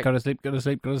 That's great. Go to sleep.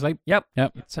 Yep.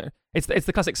 So it's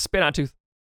the classic spin out tooth.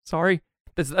 Sorry.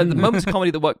 There's the moments of comedy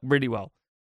that work really well.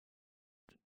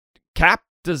 Cap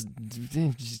he's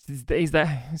there.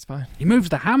 He's fine. He moves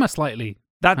the hammer slightly.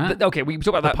 Okay, we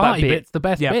talk about that party bit. bit's the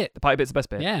best bit. The party bit's the best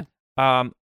bit. Yeah.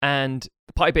 And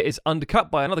the party bit is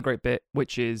undercut by another great bit,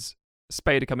 which is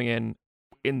Spader coming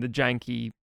in the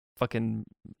janky fucking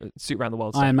suit around the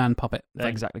world stuff. Iron Man puppet.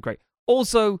 Exactly, great.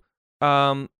 Also,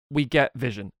 we get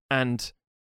Vision, and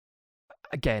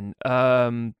again,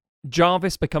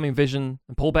 Jarvis becoming Vision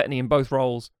and Paul Bettany in both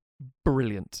roles,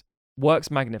 brilliant.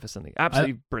 Works magnificently.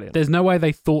 Absolutely brilliant. There's no way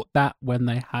they thought that when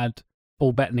they had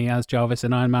Paul Bettany as Jarvis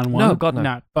in Iron Man 1. No, God,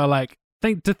 no. But like,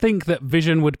 To think that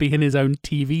Vision would be in his own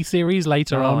TV series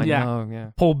later on.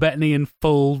 Yeah. Paul Bettany in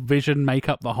full Vision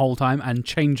makeup the whole time and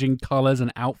changing colours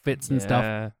and outfits and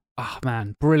stuff. Oh,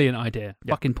 man. Brilliant idea.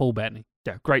 Yeah. Fucking Paul Bettany.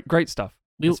 Yeah, great stuff.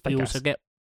 We also get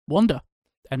Wanda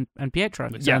and Pietro.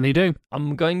 We certainly do.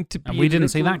 I'm going to be. And we didn't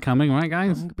see that coming, right, I'm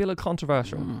guys? going to be a little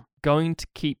controversial. Going to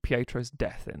keep Pietro's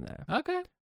death in there. Okay.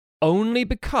 Only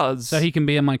because. So he can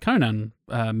be in my Conan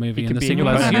movie He in can the be in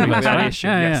Sequelizer Conan universe, without right? issue.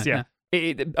 Yes, yeah.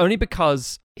 Only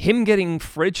because him getting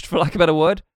fridged, for lack of a better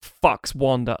word, fucks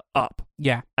Wanda up.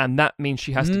 Yeah. And that means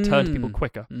she has to turn to people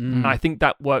quicker. And I think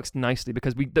that works nicely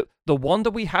because the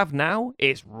Wanda we have now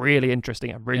is really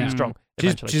interesting and really strong.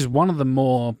 She's one of the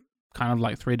more kind of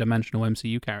like three-dimensional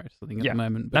MCU characters, I think, at the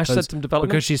moment. Now she's had some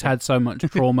development. Because she's had so much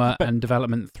trauma and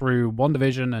development through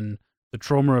WandaVision and the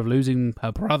trauma of losing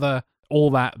her brother,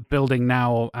 all that building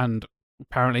now, and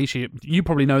apparently you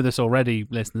probably know this already,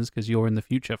 listeners, because you're in the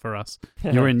future for us.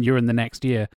 You're in the next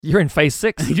year. You're in phase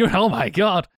 6. Oh my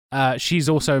god. She's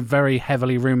also very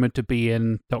heavily rumored to be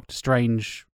in Doctor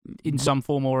Strange in some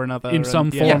form or another.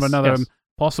 Yes.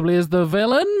 Possibly as the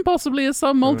villain, possibly as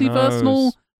some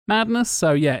multiversal madness.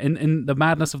 So yeah, in the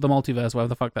madness of the multiverse, whatever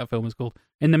the fuck that film is called,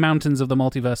 in the mountains of the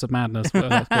multiverse of madness, whatever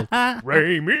that's called.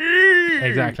 Raimi.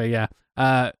 Exactly. Yeah.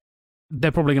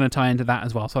 They're probably going to tie into that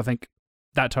as well. So I think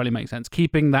that totally makes sense.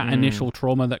 Keeping that initial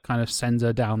trauma that kind of sends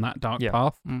her down that dark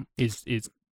path is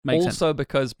makes sense. Also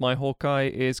because my Hawkeye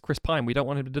is Chris Pine. We don't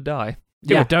want him to die.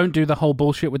 Yeah, don't do the whole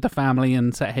bullshit with the family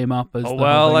and set him up as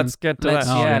let's get to that.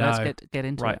 Let's get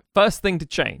into it. First thing to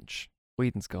change.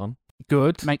 Whedon's gone.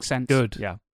 Good. Makes sense. Good.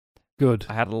 Yeah. Good.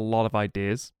 I had a lot of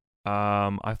ideas.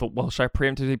 I thought, well, should I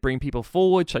preemptively bring people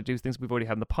forward? Should I do things we've already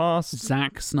had in the past?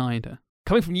 Zack Snyder.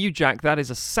 Coming from you, Jack, that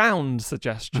is a sound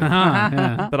suggestion.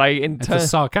 Yeah. That I It's a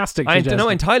sarcastic suggestion.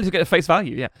 I entirely took it at face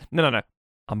value. Yeah. No.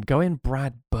 I'm going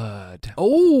Brad Bird.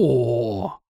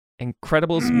 Oh.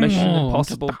 Incredibles, Mission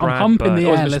Impossible, Brad hump in Bird. the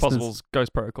air, Mission listeners. Impossible's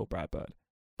Ghost Protocol, Brad Bird.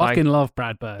 Fucking love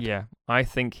Brad Bird. Yeah. I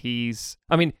think he's...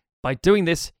 I mean, by doing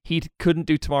this, he couldn't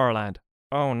do Tomorrowland.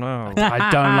 Oh, no.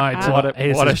 I don't like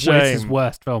Tomorrowland. What a shame. It's his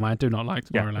worst film. I do not like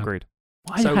Tomorrowland. Yeah, agreed.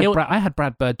 I had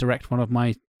Brad Bird direct one of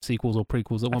my sequels or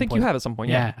prequels at one point. I think you have at some point,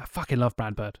 yeah. I fucking love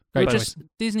Brad Bird.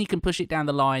 Disney can push it down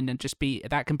the line and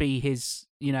that can be his,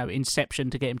 inception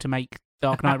to get him to make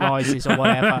Dark Knight Rises or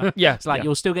whatever. Yeah. It's like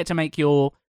you'll still get to make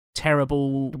your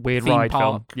terrible weird theme ride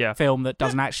park film that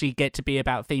doesn't actually get to be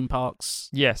about theme parks.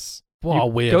 Yes. What a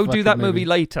weird Go do that movie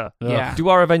later. Yeah. Do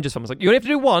our Avengers film. It's like, you only have to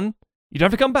do one. You don't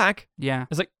have to come back. Yeah.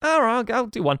 It's like, all right, I'll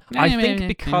do one. I think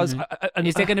because...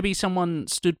 Is there going to be someone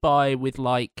stood by with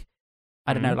like,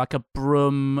 I don't know, like a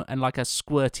broom and like a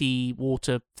squirty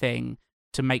water thing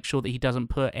to make sure that he doesn't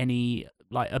put any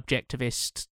like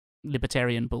objectivist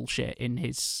libertarian bullshit in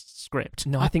his script?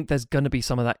 No, I think there's going to be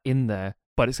some of that in there,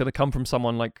 but it's going to come from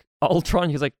someone like Ultron.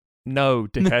 He's like, no,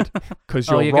 dickhead, because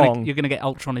you're wrong. You're going to get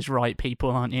Ultron is right people,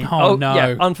 aren't you? Oh no.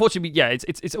 Yeah, unfortunately, yeah,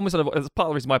 it's almost it's part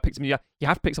of the reason why I picked him. Yeah, you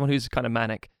have to pick someone who's kind of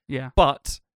manic. Yeah.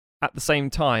 But at the same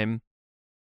time,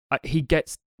 he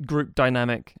gets group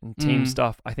dynamic and team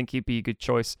stuff. I think he'd be a good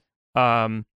choice.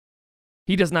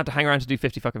 He doesn't have to hang around to do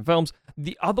 50 fucking films.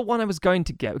 The other one I was going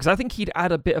to get, because I think he'd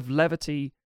add a bit of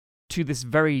levity to this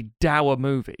very dour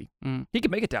movie. He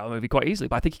could make a dour movie quite easily,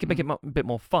 but I think he could make it a bit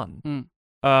more fun.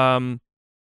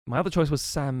 My other choice was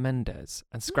Sam Mendes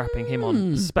and scrapping him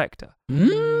on Spectre.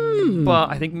 But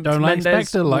I think don't like Mendes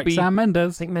Spectre like Sam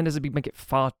Mendes. I think Mendes would make it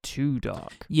far too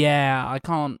dark. Yeah, I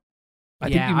can't. I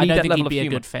think you need don't that think level he'd be of a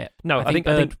humor. good fit. No, I think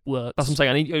Bird works. That's what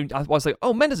I'm saying. I was like,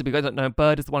 oh, Mendes would be good. No,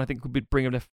 Bird is the one I think would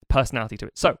bring a personality to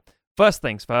it. So, first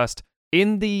things first.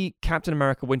 In the Captain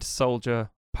America Winter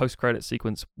Soldier post-credit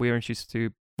sequence, we are introduced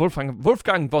to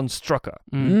Wolfgang von Strucker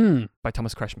by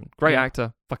Thomas Kretschmann. Great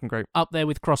actor, fucking great. Up there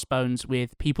with Crossbones,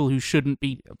 with people who shouldn't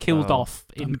be killed off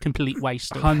in complete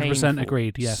waste. 100%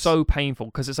 agreed, yes. So painful,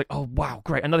 because it's like, oh, wow,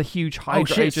 great. Another huge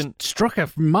Hydra agent. Strucker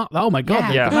from oh my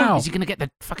god. Yeah. Wow. Is he going to get the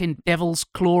fucking Devil's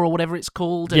Claw or whatever it's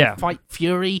called and fight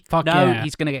Fury? Fuck no, yeah.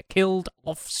 he's going to get killed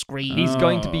off screen. He's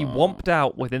going to be womped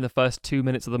out within the first 2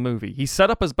 minutes of the movie. He's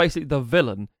set up as basically the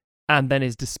villain, and then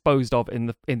is disposed of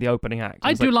in the opening act.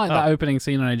 I do like that opening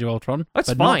scene on Age of Ultron. That's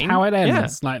but fine. Not how it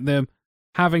ends. Yeah. Like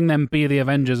having them be the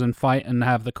Avengers and fight and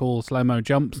have the cool slow-mo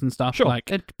jumps and stuff. Sure.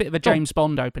 Like a bit of a James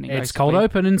Bond opening. It's basically. cold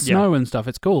open in snow and stuff.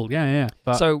 It's cool. Yeah.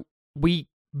 But so we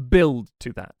build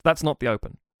to that. That's not the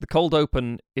open. The cold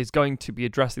open is going to be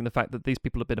addressing the fact that these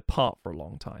people have been apart for a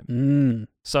long time.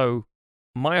 So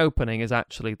my opening is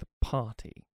actually the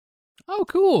party. Oh,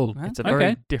 cool. It's a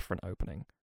very different opening,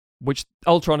 which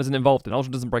Ultron isn't involved in.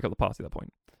 Ultron doesn't break up the party at that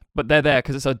point. But they're there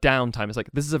because it's a downtime. It's like,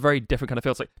 this is a very different kind of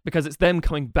feel. It's like, because it's them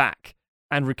coming back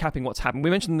and recapping what's happened. We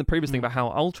mentioned in the previous thing about how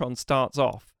Ultron starts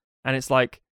off, and it's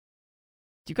like,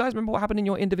 do you guys remember what happened in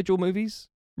your individual movies,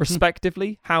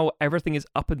 respectively? How everything is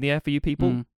up in the air for you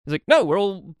people? It's like, no, we're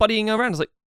all buddying around. It's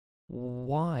like,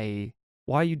 why?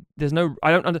 Why you? There's no.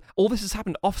 I don't. All this has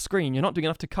happened off screen. You're not doing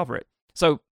enough to cover it.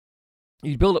 So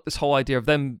you build up this whole idea of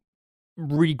them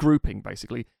regrouping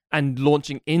basically and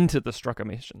launching into the Strucker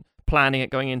mission, planning it,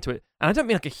 going into it. And I don't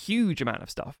mean like a huge amount of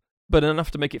stuff, but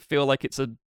enough to make it feel like it's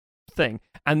a thing.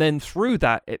 And then through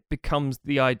that, it becomes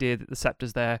the idea that the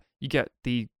Scepter's there. You get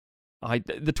the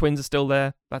twins are still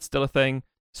there. That's still a thing.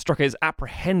 Strucker is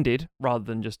apprehended rather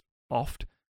than just offed.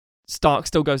 Stark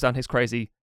still goes down his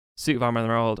crazy suit of armor in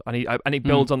the world, and he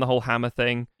builds on the whole hammer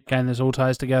thing. Again, this all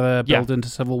ties together, build into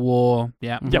Civil War.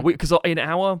 Yeah. Yeah, because in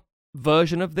our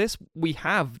version of this, we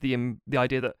have the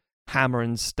idea that Hammer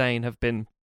and Stain have been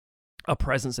a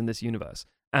presence in this universe,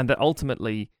 and that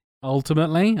ultimately, there's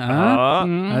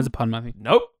a pun, Matthew.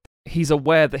 Nope. He's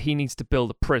aware that he needs to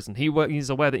build a prison. He's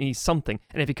aware that he needs something,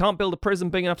 and if he can't build a prison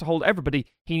big enough to hold everybody,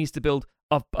 he needs to build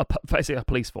basically a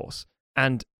police force.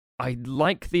 And I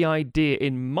like the idea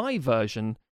in my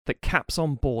version that Cap's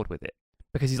on board with it,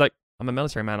 because he's like, I'm a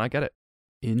military man, I get it.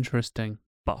 Interesting.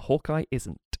 But Hawkeye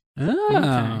isn't.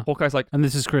 Ah. Hawkeye's like, and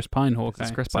this is Chris Pine Hawkeye. This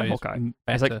is Chris Pine Hawkeye.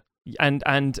 He's like,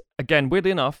 and again, weirdly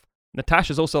enough,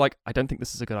 Natasha's also like, I don't think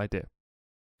this is a good idea.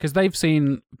 Because they've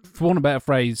seen, for want of a better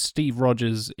phrase, Steve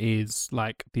Rogers is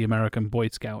like the American Boy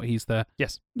Scout. He's the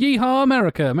yeehaw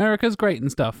America, America's great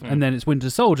and stuff. And then it's Winter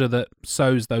Soldier that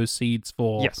sows those seeds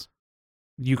for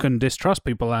you can distrust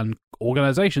people, and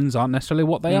organizations aren't necessarily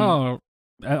what they are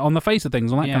on the face of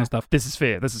things, all that kind of stuff. This is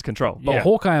fear, this is control. But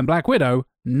Hawkeye and Black Widow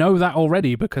know that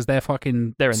already because they're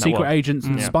in secret agents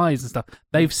and spies and stuff.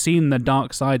 They've seen the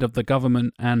dark side of the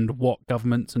government and what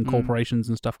governments and corporations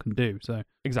and stuff can do. So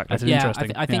exactly, that's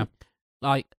interesting. I think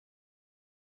I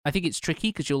think it's tricky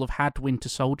because you'll have had Winter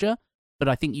Soldier, but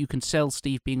I think you can sell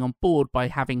Steve being on board by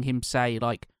having him say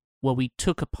like, well, we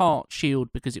took apart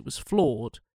S.H.I.E.L.D. because it was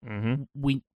flawed.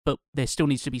 But there still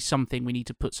needs to be something. We need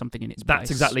to put something in its place.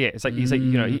 That's exactly it. It's like, he's like,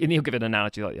 you know, and he'll give it an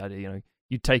analogy like the idea, you know,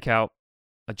 you take out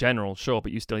a general, sure,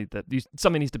 but you still need that.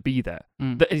 Something needs to be there.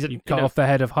 You cut off the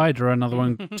head of Hydra, another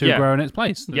one to grow in its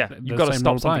place. You've got to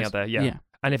stop something out there. Yeah.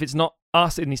 And if it's not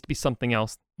us, it needs to be something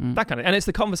else. That kind of, and it's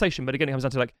the conversation. But again, it comes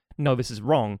down to like, no, this is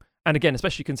wrong. And again,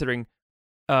 especially considering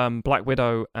Black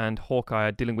Widow and Hawkeye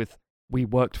are dealing with, we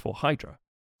worked for Hydra.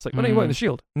 It's like, well, no, you worked with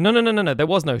S.H.I.E.L.D. No. There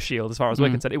was no S.H.I.E.L.D. as far as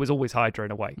we're concerned. It was always Hydra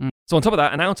in a way. So on top of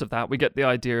that, and out of that, we get the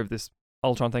idea of this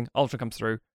Ultron thing. Ultron comes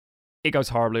through. It goes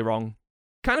horribly wrong.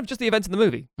 Kind of just the events in the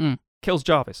movie. Kills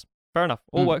Jarvis. Fair enough.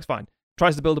 All works fine.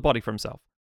 Tries to build a body for himself.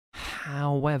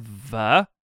 However,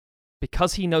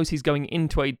 because he knows he's going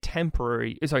into a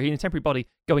temporary body,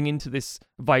 going into this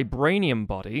vibranium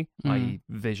body, i.e.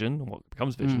 Vision, or what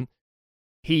becomes Vision,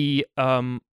 he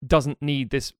doesn't need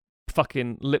this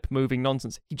fucking lip-moving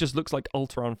nonsense. He just looks like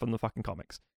Ultron from the fucking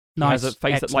comics. He has a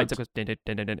face that lights up.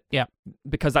 Yeah.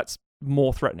 Because that's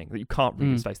more threatening, that you can't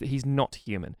read his face, that he's not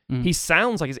human. He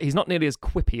sounds like he's not nearly as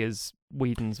quippy as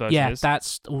Whedon's version is. Yeah,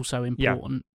 that's also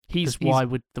important. Because why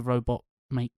would the robot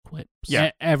make quips?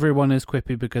 Yeah, everyone is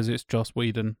quippy because it's Joss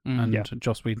Whedon, and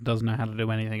Joss Whedon doesn't know how to do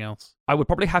anything else. I would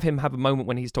probably have him have a moment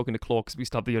when he's talking to Claw, because we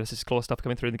still have the Ulysses Claw stuff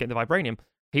coming through and getting the vibranium.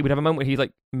 He would have a moment where he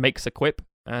like makes a quip,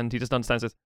 and he just understands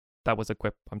that that was a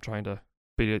quip. I'm trying to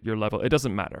be at your level. It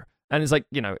doesn't matter. And it's like,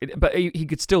 you know, but he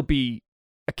could still be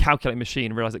a calculating machine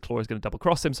and realize that Claw is going to double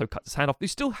cross him, so cuts his hand off. You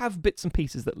still have bits and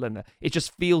pieces that lend there. It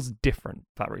just feels different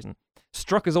for that reason.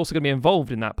 Strucker's also going to be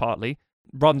involved in that partly,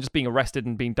 rather than just being arrested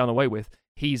and being done away with.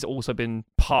 He's also been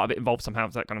part of it, involved somehow,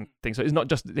 that kind of thing. So it's not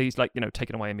just that he's like, you know,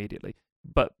 taken away immediately.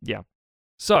 But yeah.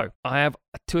 So I have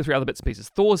 2 or 3 other bits and pieces.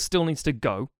 Thor still needs to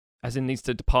go, as in needs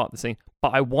to depart the scene,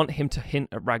 but I want him to hint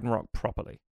at Ragnarok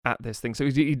properly at this thing. So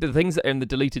the things that are in the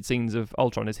deleted scenes of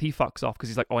Ultron is he fucks off because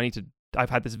he's like, oh,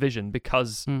 I've had this vision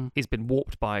because he's been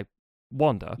warped by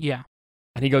Wanda. Yeah.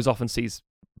 And he goes off and sees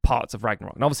parts of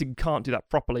Ragnarok. And obviously you can't do that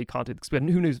properly,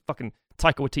 who knows fucking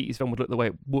Taika Waititi's film would look the way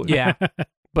it would. Yeah.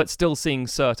 But still seeing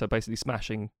Surtur basically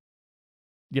smashing,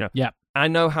 you know. Yeah. I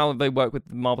know how they work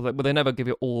with Marvel, but they never give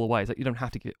it all away. It's like, you don't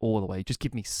have to give it all away. Just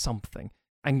give me something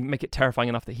and make it terrifying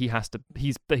enough that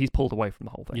he's pulled away from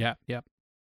the whole thing. Yeah, yeah.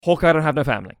 Hawkeye don't have no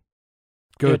family.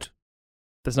 Good.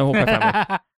 There's no Hawkeye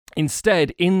family.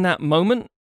 Instead, in that moment,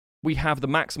 we have the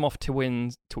Maximoff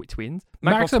twins.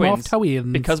 Maximoff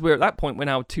twins. Because we're at that point, we're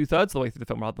now 2/3 of the way through the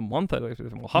film rather than 1/3 of the way through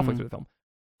the film, or halfway through the film.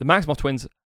 The Maximoff twins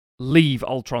leave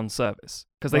Ultron's service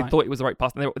because they thought it was the right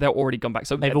path, and they're already gone back.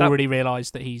 So they've already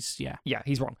realised that he's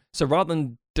he's wrong. So rather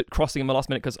than crossing him the last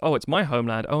minute because it's my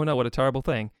homeland, oh no, what a terrible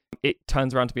thing, it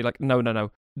turns around to be like,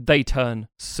 no, they turn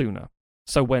sooner.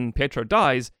 So when Pietro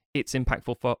dies, it's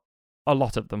impactful for a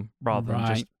lot of them rather than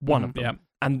just one of them. Yeah.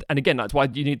 And again, that's why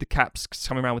you need the Caps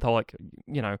coming around with whole, like,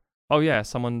 you know, oh yeah,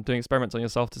 someone doing experiments on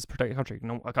yourself to protect your country.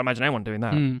 No, I can't imagine anyone doing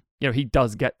that. You know, he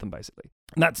does get them basically.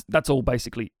 And that's all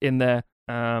basically in there.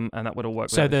 And that would all work.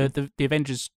 So the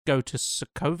Avengers go to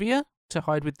Sokovia to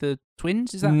hide with the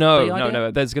twins? Is that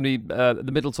No. There's going to be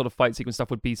the middle sort of fight sequence stuff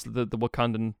would be the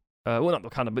Wakandan. Well, not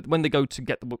Wakandan, but when they go to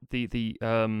get the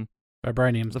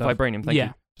vibranium, the vibranium. Thank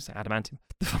you. Just say adamantium.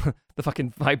 The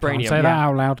fucking vibranium. Can't say that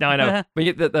out loud. No, I know. When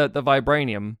you get the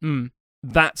vibranium,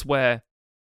 that's where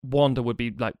Wanda would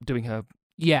be like doing her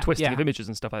twisting of images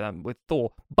and stuff like that with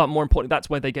Thor. But more importantly, that's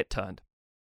where they get turned.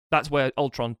 That's where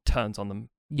Ultron turns on them.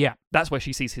 Yeah. That's where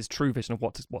she sees his true vision of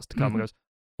what's to come and goes,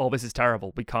 oh, this is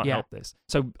terrible. We can't help this.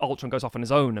 So Ultron goes off on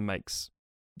his own and makes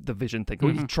the vision thing.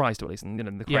 Or he tries to, at least, and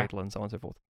in the cradle and so on and so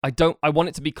forth. I want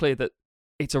it to be clear that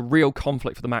it's a real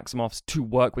conflict for the Maximoffs to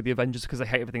work with the Avengers because they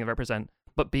hate everything they represent,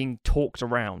 but being talked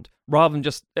around rather than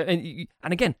just and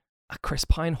again, a Chris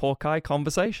Pine Hawkeye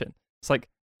conversation. It's like,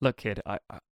 look, kid,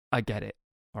 I get it.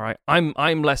 All right,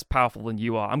 I'm less powerful than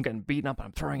you are. I'm getting beaten up and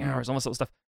I'm throwing arrows, all that sort of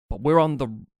stuff. But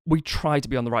we try to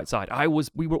be on the right side.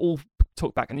 We were all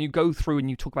talked back, and you go through and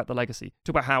you talk about the legacy,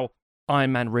 talk about how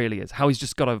Iron Man really is, how he's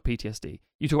just got over PTSD.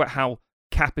 You talk about how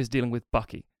Cap is dealing with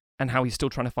Bucky and how he's still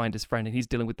trying to find his friend and he's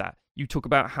dealing with that. You talk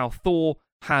about how Thor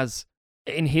has,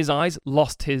 in his eyes,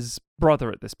 lost his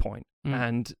brother at this point,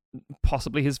 and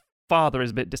possibly his father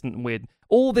is a bit distant and weird.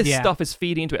 All this stuff is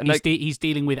feeding into it. And he's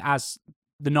dealing with as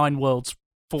the Nine Worlds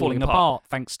falling apart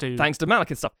thanks to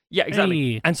Malekith stuff. Yeah,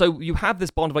 exactly. Hey. And so you have this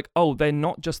bond of like, oh, they're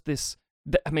not just this.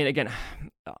 I mean, again,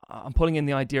 I'm pulling in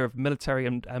the idea of military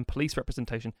and police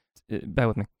representation. Bear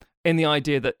with me. In the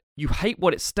idea that you hate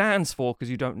what it stands for because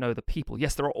you don't know the people.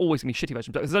 Yes, there are always going to be shitty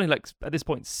versions, but there's only like, at this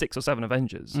point, 6 or 7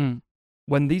 Avengers.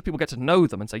 When these people get to know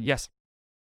them and say, yes,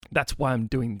 that's why I'm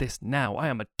doing this now. I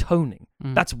am atoning.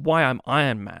 That's why I'm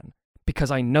Iron Man, because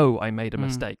I know I made a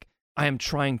mistake. I am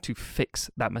trying to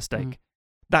fix that mistake.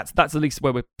 That's at least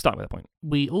where we're starting with that point.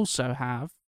 We also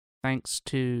have, thanks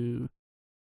to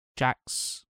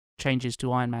Jack's changes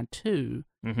to Iron Man 2,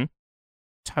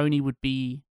 Tony would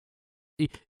be...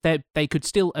 They could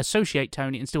still associate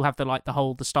Tony and still have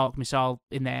the Stark missile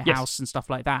in their house and stuff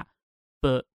like that.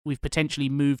 But we've potentially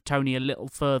moved Tony a little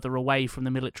further away from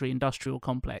the military-industrial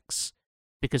complex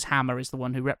because Hammer is the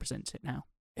one who represents it now.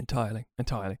 Entirely.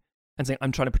 And saying,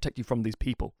 I'm trying to protect you from these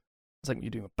people. It's like,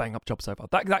 you're doing a bang-up job so far.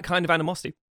 That kind of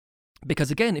animosity. Because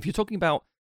again, if you're talking about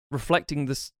reflecting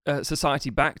this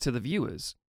society back to the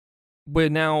viewers,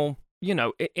 we're now,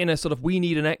 in a sort of, we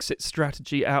need an exit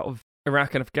strategy out of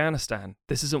Iraq and Afghanistan.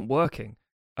 This isn't working.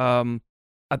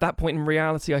 At that point in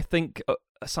reality, I think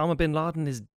Osama bin Laden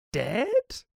is dead?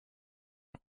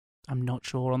 I'm not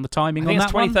sure on the timing I think on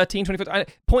it's that 2013,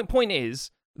 2014. Point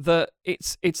is that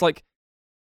it's like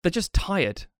they're just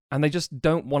tired and they just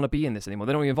don't want to be in this anymore.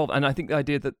 They don't want to be involved. And I think the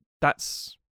idea that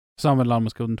that's... Osama bin Laden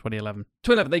was killed in 2011.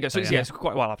 2011, there you go. So it's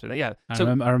quite a while after that, yeah.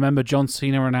 I remember John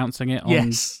Cena announcing it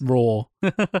on Raw.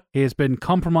 He has been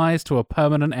compromised to a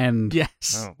permanent end.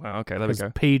 Yes. Oh, wow, okay, there we go.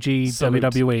 PG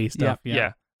WWE stuff.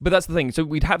 Yeah. But that's the thing. So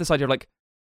we'd have this idea of like,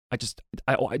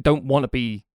 I don't want to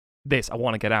be this. I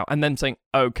want to get out. And then saying,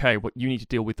 okay, well, you need to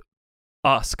deal with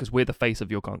us because we're the face of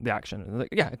the action. And like,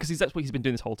 yeah, because that's what he's been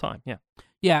doing this whole time. Yeah.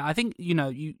 Yeah, I think,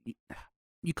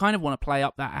 you kind of want to play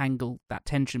up that angle, that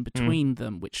tension between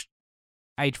them, which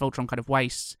Age of Ultron kind of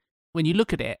wastes. When you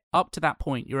look at it, up to that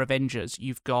point, your Avengers,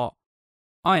 you've got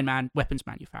Iron Man, weapons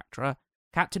manufacturer,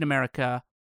 Captain America,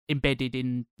 embedded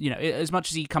in, as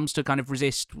much as he comes to kind of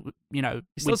resist,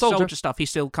 with soldier stuff, he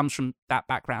still comes from that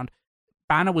background.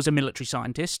 Banner was a military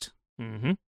scientist.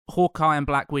 Hawkeye and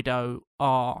Black Widow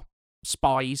are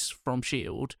spies from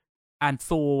S.H.I.E.L.D., and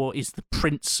Thor is the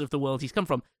prince of the world he's come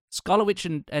from. Scarlet Witch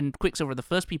and Quicksilver are the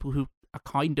first people who are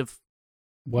kind of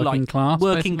working class,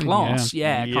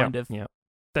 kind of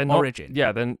They're not, origin.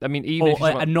 Yeah, then I mean, even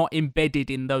are not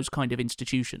embedded in those kind of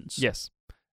institutions. Yes,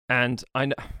 and I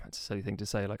know it's a silly thing to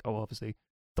say, like, oh, obviously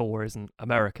Thor isn't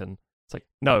American. It's like,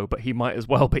 no, but he might as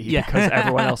well be because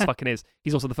everyone else fucking is.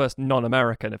 He's also the first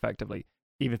non-American, effectively,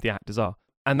 even if the actors are,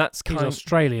 and that's kind of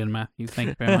Australian, Matt. You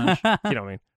think very much, you know what I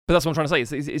mean? But that's what I'm trying to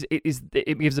say.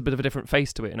 It gives a bit of a different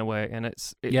face to it in a way, and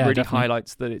it really definitely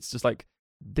highlights that it's just like,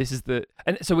 this is the...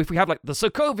 And so if we have like the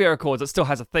Sokovia Accords that still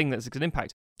has a thing that's an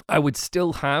impact, I would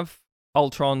still have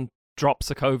Ultron drop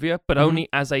Sokovia, but only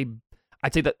as a...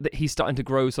 I'd say that he's starting to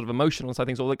grow sort of emotional side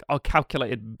things, or like our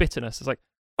calculated bitterness. It's like,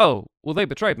 oh, well, they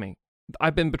betrayed me.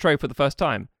 I've been betrayed for the first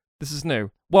time. This is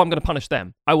new. Well, I'm going to punish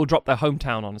them. I will drop their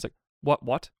hometown on. It's like,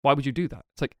 what? Why would you do that?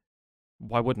 It's like,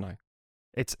 why wouldn't I?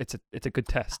 It's a good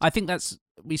test. I think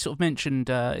we sort of mentioned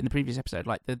in the previous episode,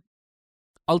 like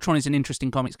Ultron is an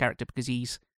interesting comics character because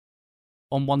he's,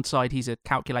 on one side, he's a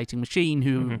calculating machine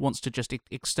who wants to just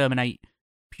exterminate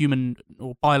human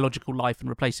or biological life and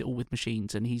replace it all with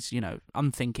machines, and he's,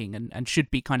 unthinking and should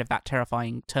be kind of that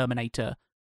terrifying Terminator,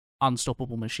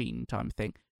 unstoppable machine type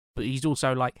thing. But he's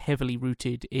also like heavily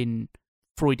rooted in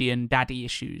Freudian daddy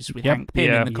issues with Hank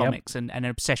Pym in the comics and an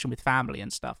obsession with family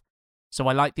and stuff. So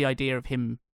I like the idea of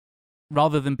him,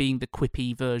 rather than being the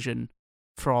quippy version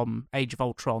from Age of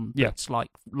Ultron that's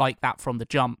like that from the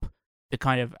jump, the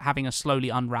kind of having a slowly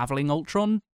unraveling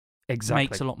Ultron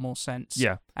makes a lot more sense.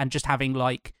 Yeah. And just having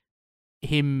like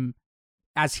him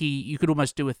you could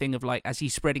almost do a thing of like, as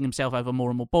he's spreading himself over more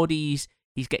and more bodies,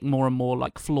 he's getting more and more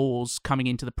like flaws coming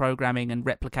into the programming and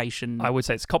replication. I would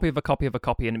say it's copy of a copy of a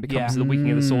copy, and it becomes the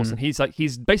weakening of the source. And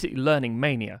he's basically learning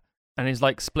mania, and he's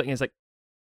like splitting. It's like,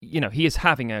 he is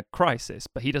having a crisis,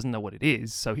 but he doesn't know what it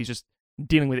is, so he's just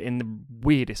dealing with it in the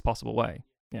weirdest possible way.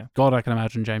 Yeah. God, I can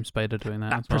imagine James Spader doing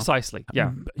that as well. Precisely.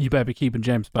 Yeah. You better be keeping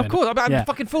James Spader. Of course, I'm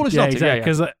fucking foolish not to. Exactly.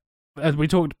 Because as we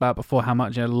talked about before, how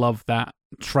much I love that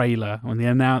trailer and the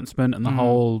announcement and the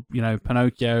whole,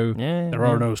 Pinocchio, there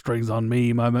are no strings on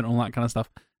me moment, all that kind of stuff.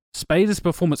 Spader's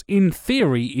performance, in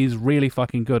theory, is really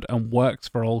fucking good and works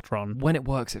for Ultron. When it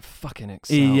works, it fucking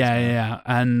excels. Yeah.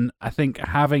 And I think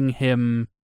having him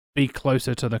be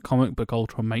closer to the comic book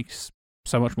Ultron makes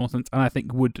so much more sense, and I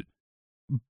think would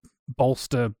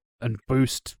bolster and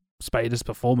boost Spader's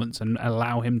performance and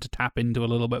allow him to tap into a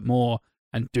little bit more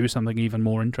and do something even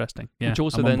more interesting. Yeah, which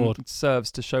also then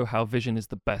serves to show how Vision is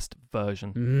the best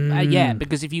version. Yeah,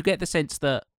 because if you get the sense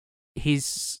that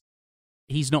he's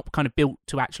not kind of built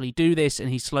to actually do this, and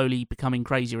he's slowly becoming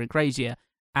crazier and crazier,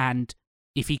 and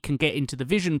if he can get into the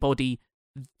Vision body,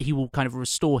 he will kind of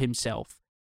restore himself.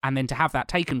 And then to have that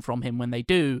taken from him when they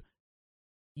do,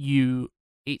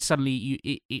 it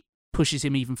pushes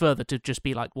him even further to just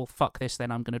be like, well, fuck this,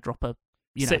 then I'm going to drop a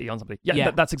city on somebody. Yeah.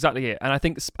 That's exactly it. And I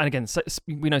think, and again,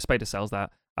 we know Spader sells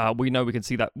that. We know we can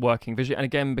see that working visually. And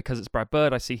again, because it's Brad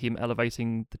Bird, I see him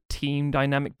elevating the team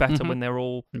dynamic better when they're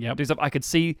all doing stuff. I could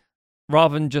see,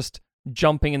 rather than just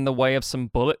jumping in the way of some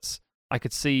bullets, I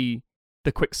could see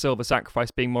the Quicksilver sacrifice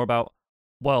being more about,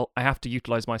 well, I have to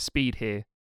utilize my speed here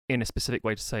in a specific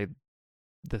way to save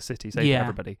the city, save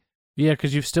everybody. Yeah,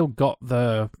 because you've still got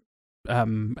the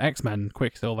X-Men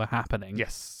Quicksilver happening.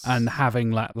 Yes. And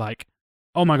having that, like,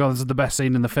 oh my god, this is the best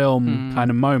scene in the film kind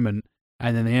of moment.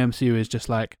 And then the MCU is just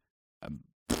like...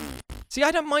 See,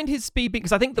 I don't mind his speed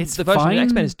because I think the version of the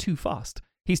X-Men is too fast.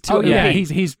 He's too...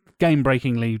 he's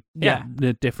game-breakingly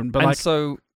different. But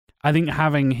so I think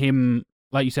having him,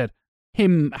 like you said,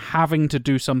 him having to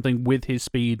do something with his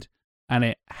speed and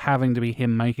it having to be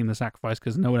him making the sacrifice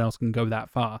because no one else can go that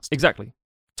fast. Exactly.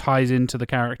 Ties into the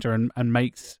character and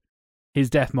makes his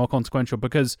death more consequential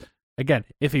because, again,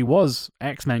 if he was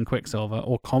X-Men Quicksilver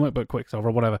or comic book Quicksilver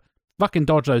or whatever, fucking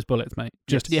dodge those bullets, mate.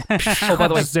 Just oh, by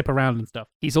the way, zip around and stuff.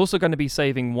 He's also going to be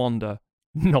saving Wanda,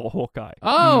 not Hawkeye.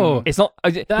 Oh, it's not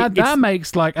that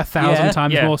makes like 1,000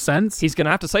 times more sense. He's going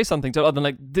to have to say something to other than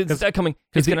like they're coming.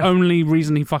 Because the only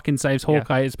reason he fucking saves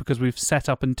Hawkeye is because we've set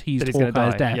up and teased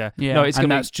Hawkeye's death. Yeah. No,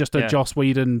 that's just a Joss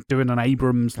Whedon doing an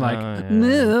Abrams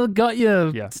no, got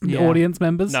you, audience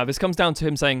members. No, this comes down to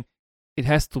him saying, "It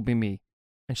has to be me,"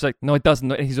 and she's like, "No, it doesn't."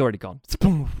 And he's already gone.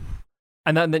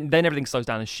 And then everything slows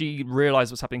down, and she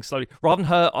realizes what's happening slowly, rather than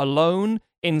her alone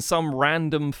in some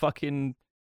random fucking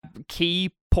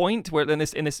key point where in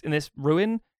this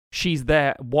ruin. She's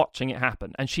there watching it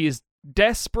happen, and she is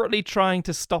desperately trying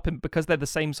to stop him because they're the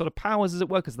same sort of powers, as it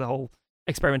were, because the whole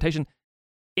experimentation,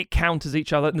 it counters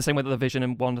each other in the same way that the Vision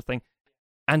and Wanda thing.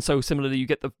 And so similarly, you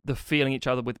get the feeling each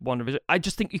other with WandaVision. I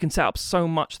just think you can set up so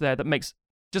much there that makes,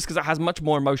 just because it has much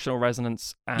more emotional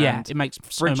resonance. And it makes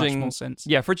so much more sense.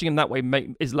 Yeah, fridging him that way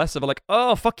is less of a like,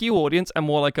 oh, fuck you, audience, and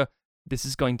more like a, this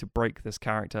is going to break this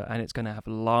character, and it's going to have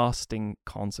lasting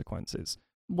consequences.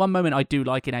 One moment I do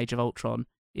like in Age of Ultron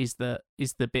is the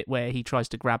bit where he tries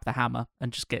to grab the hammer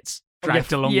and just gets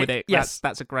dragged along with it. Yes.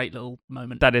 That's a great little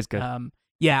moment. That is good.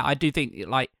 I do think,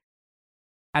 like,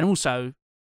 and also,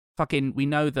 fucking, we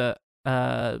know that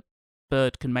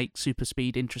Bird can make super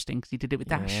speed interesting because he did it with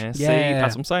Dash. Yeah, see,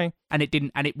 that's what I'm saying.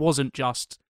 And it wasn't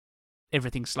just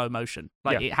everything slow motion.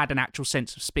 Like, it had an actual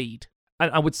sense of speed. And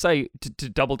I would say, to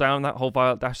double down on that whole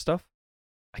Violet Dash stuff,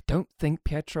 I don't think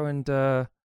Pietro and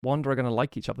Wanda are going to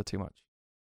like each other too much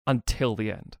until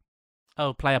the end.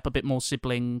 Oh, play up a bit more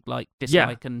sibling like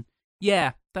dislike and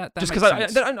that just because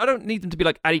I don't need them to be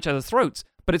like at each other's throats,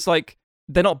 but it's like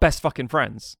they're not best fucking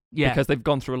friends because they've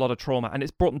gone through a lot of trauma and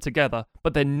it's brought them together,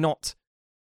 but they're not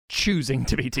choosing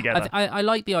to be together. I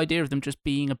like the idea of them just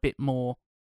being a bit more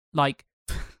like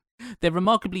they're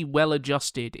remarkably well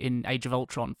adjusted in Age of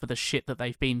Ultron for the shit that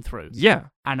they've been through. Yeah.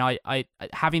 And I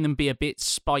having them be a bit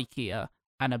spikier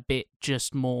and a bit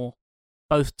just more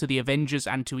both to the Avengers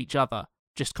and to each other,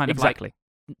 just kind of exactly.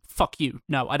 like, fuck you.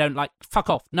 No, I don't like, fuck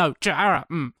off. No, Jahara.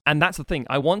 And that's the thing.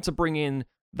 I want to bring in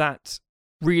that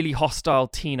really hostile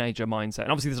teenager mindset.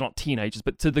 And obviously, there's not teenagers,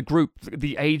 but to the group,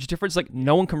 the age difference, like,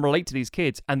 no one can relate to these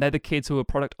kids, and they're the kids who are a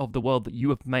product of the world that you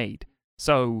have made.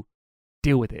 So,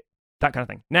 deal with it. That kind of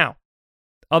thing. Now,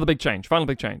 other big change, final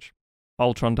big change.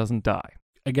 Ultron doesn't die.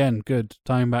 Again, good.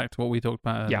 Tying back to what we talked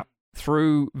about earlier. Yeah.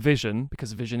 Through Vision,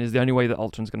 because Vision is the only way that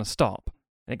Ultron's going to stop.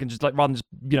 And it can just, like, rather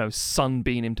than just,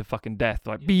 sunbeam him to fucking death,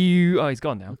 like, oh, he's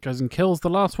gone now. Goes and kills the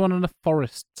last one in a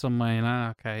forest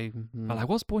somewhere. Okay. Well, I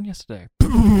was born yesterday.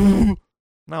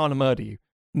 Now I want to murder you.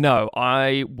 No,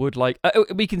 I would like...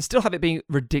 we can still have it being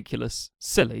ridiculous,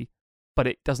 silly, but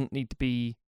it doesn't need to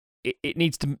be... It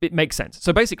needs to... It makes sense.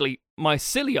 So basically, my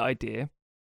silly idea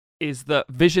is that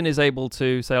Vision is able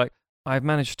to say, like, I've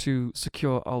managed to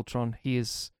secure Ultron. He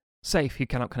is... safe. He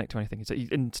cannot connect to anything. So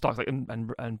in Stark and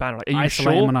Banner, like, are you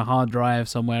isolate sure? him on a hard drive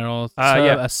somewhere or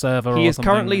yeah. a server. He or is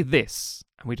something. currently this,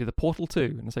 and we do the Portal 2,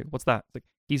 and it's like, what's that? It's like,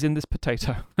 he's in this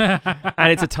potato,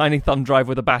 and it's a tiny thumb drive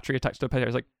with a battery attached to a potato.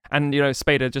 It's like, and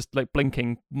Spader just like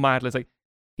blinking madly. It's like,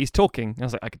 he's talking. And I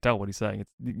was like, I could tell what he's saying.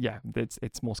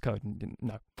 It's Morse code. And,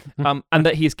 no, and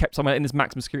that he is kept somewhere in this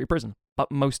maximum security prison.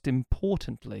 But most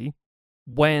importantly,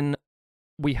 when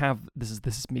we have this is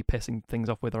me pissing things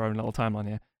off with our own little timeline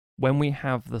here. When we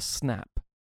have the snap,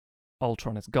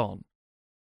 Ultron is gone.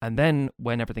 And then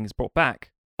when everything is brought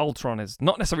back, Ultron is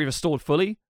not necessarily restored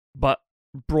fully, but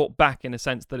brought back in a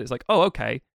sense that it's like, oh,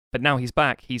 okay, but now he's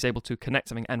back. He's able to connect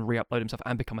something and re-upload himself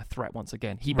and become a threat once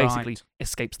again. He basically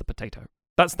escapes the potato.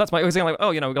 That's my always saying, like,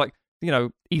 oh, like,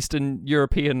 Eastern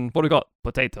European, what do we got?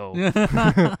 Potato.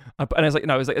 And it's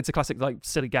like, it's a classic, like,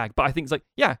 silly gag. But I think it's like,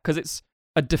 yeah, because it's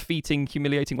a defeating,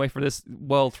 humiliating way for this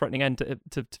world-threatening end to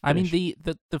finish. I mean,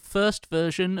 the first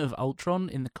version of Ultron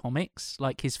in the comics,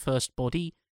 like his first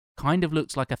body, kind of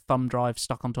looks like a thumb drive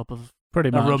stuck on top of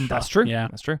pretty much. Roomba. That's true. Yeah,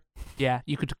 that's true. Yeah,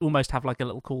 you could almost have like a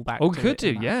little callback. Oh, to could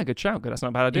it do. Yeah, good shout. Good. That's not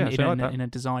a bad idea. In a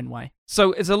design way.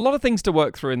 So it's a lot of things to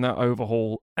work through in that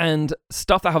overhaul and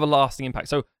stuff that have a lasting impact.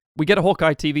 So we get a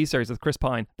Hawkeye TV series with Chris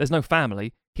Pine. There's no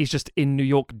family. He's just in New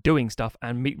York doing stuff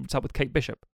and meets up with Kate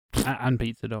Bishop. And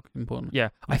Pizza Doc, important. Yeah.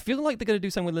 I feel like they're going to do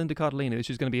something with Linda Cardellini.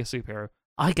 She's going to be a superhero.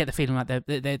 I get the feeling like they're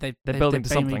building to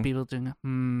something. People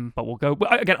doing But we'll go.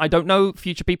 Again, I don't know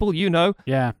future people,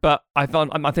 Yeah. But I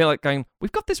feel like going,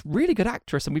 we've got this really good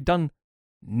actress and we've done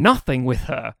nothing with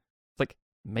her. It's like,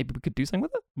 maybe we could do something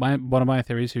with her? One of my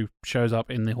theories who shows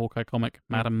up in the Hawkeye comic,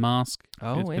 Madam Mask.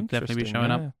 Oh, could definitely be showing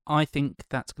up. I think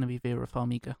that's going to be Vera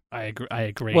Farmiga. I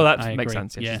agree. Well, that makes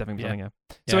sense. Yeah, she's definitely playing her.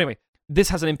 So anyway, this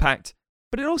has an impact,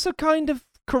 but it also kind of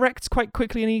corrects quite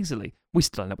quickly and easily. We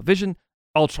still end up with Vision.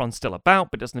 Ultron's still about,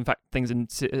 but doesn't impact things in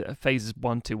phases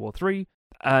 1, 2, or 3.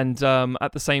 And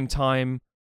at the same time,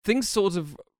 things sort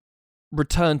of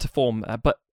return to form,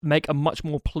 but make a much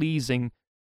more pleasing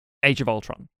Age of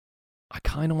Ultron. I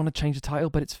kind of want to change the title,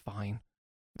 but it's fine.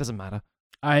 It doesn't matter.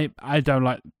 I don't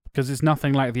like, because it's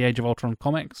nothing like the Age of Ultron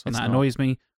comics, and that annoys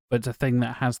me. But it's a thing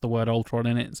that has the word Ultron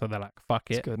in it, so they're like, fuck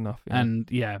it. It's good enough. Yeah. And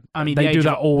I mean, they do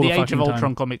that all the fucking time. The Age of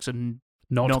Ultron comics are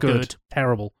not good.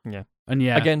 Terrible. Yeah. And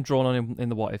again, drawn on in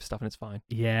the What If stuff, and it's fine.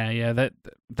 Yeah.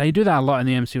 They do that a lot in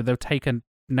the MCU. They'll take a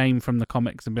name from the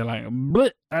comics and be like,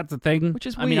 bleh, that's a thing. Which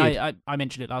is weird. I mean, I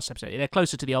mentioned it last episode. They're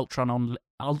closer to the Ultron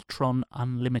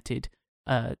Unlimited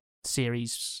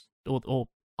series or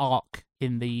arc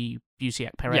in the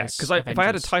Busiek Perez. Yeah, because if I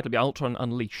had a title, it'd be Ultron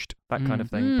Unleashed, that kind of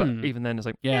thing. But even then, it's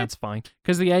like, yeah, it's fine.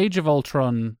 Because the Age of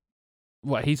Ultron,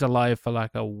 he's alive for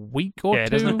like a week or two?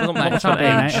 Doesn't like,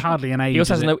 hardly an age. He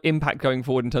also has no impact going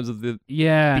forward in terms of the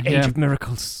Age of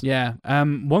Miracles. Yeah.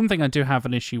 One thing I do have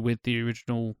an issue with the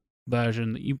original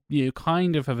version that you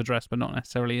kind of have addressed, but not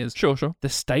necessarily, is sure. The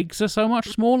stakes are so much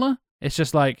smaller. It's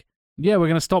just like, yeah, we're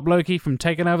going to stop Loki from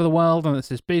taking over the world, and it's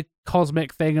this big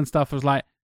cosmic thing and stuff. It was like,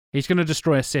 he's going to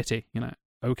destroy a city,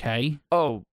 Okay.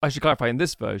 Oh, I should clarify, in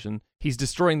this version, he's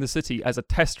destroying the city as a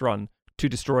test run to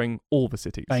destroying all the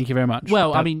cities. Thank you very much.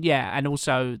 Well, I mean, yeah, and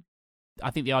also, I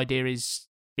think the idea is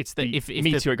it's that if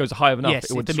meteor goes high enough,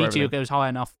 yes, it would if the meteor goes high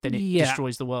enough, then it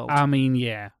destroys the world. I mean,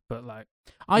 yeah, but like,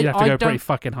 you have to go pretty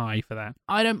fucking high for that.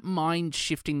 I don't mind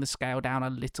shifting the scale down a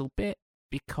little bit,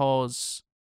 because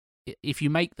if you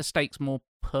make the stakes more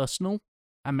personal,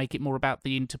 and make it more about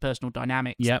the interpersonal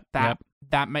dynamics. Yep.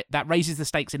 That raises the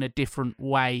stakes in a different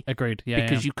way. Agreed. Yeah.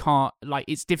 Because you can't, like,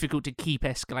 it's difficult to keep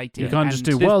escalating. You can't just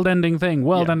do world-ending thing.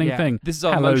 Thing. This is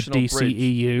our Hello, emotional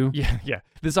DCEU. bridge. Yeah.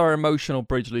 This is our emotional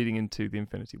bridge leading into the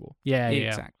Infinity War. Yeah.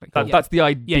 Exactly. That's the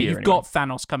idea. Yeah, you've anyway. got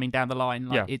Thanos coming down the line.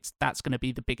 Like, that's going to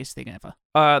be the biggest thing ever.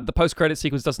 The post-credit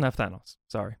sequence doesn't have Thanos.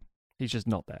 Sorry, he's just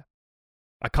not there.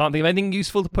 I can't think of anything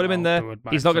useful to put him in there.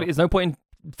 He's not gonna. There's no point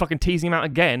in fucking teasing him out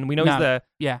again. We know he's there.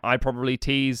 Yeah. I'd probably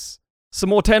tease some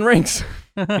more 10 rings.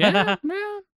 Yeah.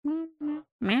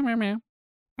 Meow.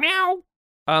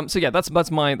 So yeah, that's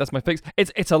my fix.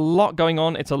 It's a lot going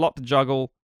on. It's a lot to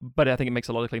juggle, but I think it makes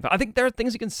a lot of clean. I think there are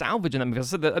things you can salvage in them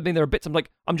because there are bits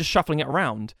I'm just shuffling it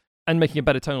around and making a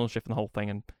better tonal shift in the whole thing,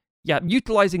 and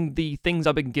utilizing the things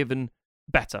I've been given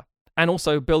better, and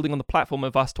also building on the platform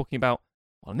of us talking about,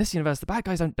 well, in this universe the bad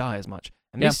guys don't die as much.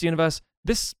 In this universe,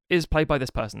 this is played by this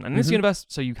person, and in this universe,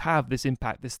 so you have this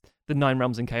impact, the 9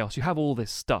 realms in chaos. You have all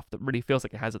this stuff that really feels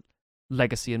like it has a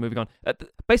legacy and moving on.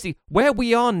 Basically, where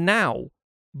we are now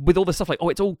with all this stuff,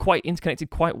 it's all quite interconnected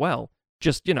quite well.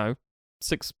 Just 6-7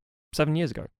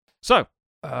 years ago. So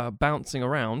bouncing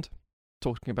around,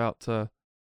 talking about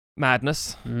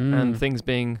madness and things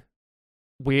being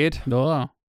weird. Oh.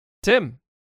 Tim,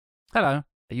 Hello.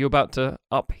 are you about to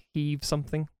upheave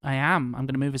something? I am. I'm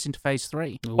going to move us into phase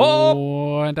 3.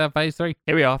 Oh, and phase 3.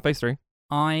 Here we are, phase 3.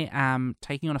 I am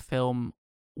taking on a film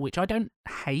which I don't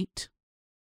hate,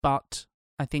 but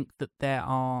I think that there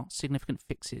are significant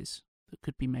fixes that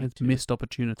could be made. It's missed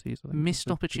opportunities. I think.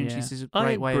 Missed opportunities is a I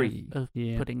great way agree. of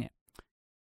putting it.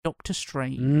 Doctor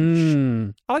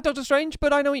Strange. I like Doctor Strange,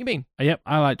 but I know what you mean. Yep,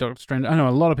 I like Doctor Strange. I know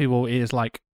a lot of people, it is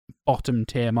like bottom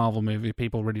tier Marvel movie.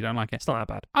 People really don't like it. It's not that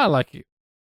bad. I like it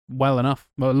well enough.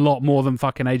 A lot more than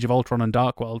fucking Age of Ultron and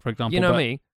Dark World, for example. You know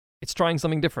me. It's trying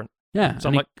something different. Yeah. So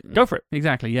I'm like, go for it.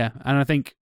 Exactly, yeah. And I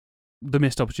think the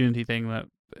missed opportunity thing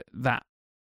that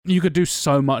you could do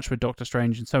so much with Doctor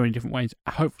Strange in so many different ways,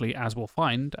 hopefully, as we'll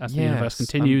find, as the universe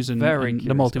continues and the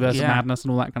multiverse of madness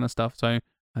and all that kind of stuff. So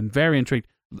I'm very intrigued.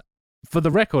 For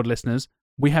the record, listeners,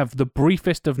 we have the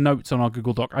briefest of notes on our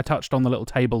Google Doc. I touched on the little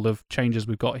table of changes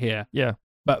we've got here. Yeah.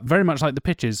 But very much like the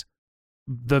pitches,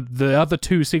 the other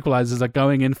 2 sequelizers are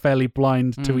going in fairly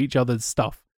blind to each other's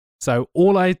stuff. So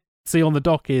all I see on the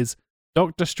doc is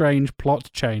Doctor Strange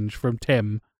plot change from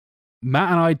Tim.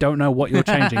 Matt and I don't know what you're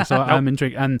changing, so I'm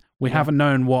intrigued. And we haven't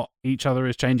known what each other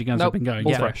is changing as we've been going.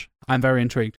 All so fresh. I'm very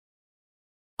intrigued.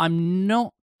 I'm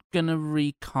not going to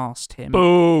recast him.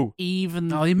 Boo! Even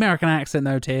the American accent,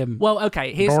 though, Tim. Well,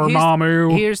 okay. Here's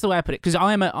the way I put it, because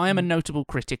I am a notable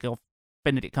critic of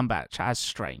Benedict Cumberbatch as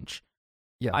Strange.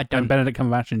 Yeah, and Benedict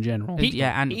Cumberbatch in general.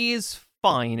 He is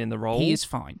fine in the role. He is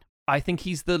fine. I think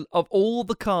he's of all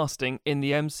the casting in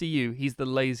the MCU, he's the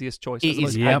laziest choice. It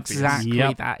is exactly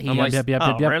that.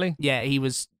 Really? Yeah, he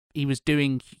was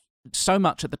doing so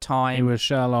much at the time. He was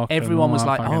Sherlock. Everyone was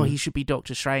like, "Oh, he should be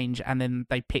Doctor Strange," and then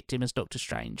they picked him as Doctor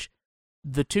Strange.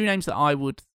 The 2 names that I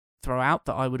would throw out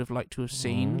that I would have liked to have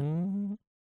seen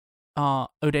are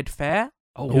Oded Fehr.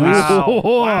 Oh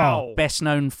wow! Best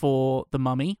known for The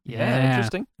Mummy. Yeah.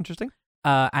 Interesting.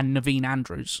 And Naveen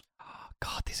Andrews.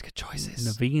 God, these are good choices.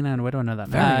 Naveen, and where do I know that?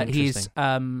 Very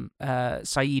interesting. He's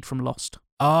Saeed from Lost.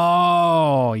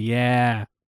 Oh, yeah.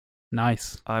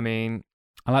 Nice. I mean,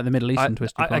 I like the Middle Eastern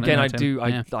twist. Again, I do.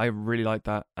 I really like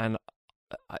that. And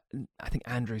I think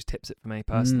Andrews tips it for me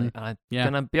personally. And I'm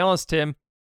going to be honest, Tim,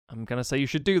 I'm going to say you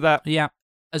should do that. Yeah.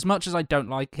 As much as I don't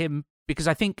like him, because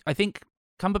I think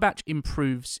Cumberbatch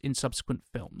improves in subsequent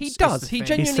films. He does. He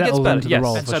genuinely gets better.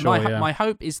 Yes. And so my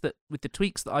hope is that with the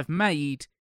tweaks that I've made,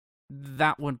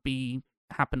 that would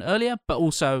happen earlier, but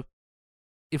also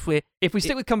if we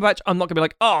stick with Cumberbatch, I'm not gonna be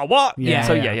like, oh, what?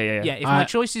 Yeah. If my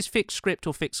choice is fix script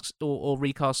or fix or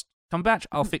recast Cumberbatch,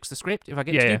 I'll fix the script. If I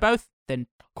get to do both, then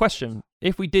question: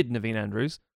 if we did Naveen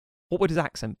Andrews, what would his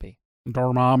accent be?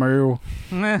 Dormammu.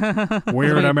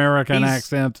 Weird American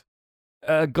accent.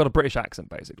 Got a British accent,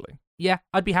 basically. Yeah,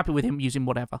 I'd be happy with him using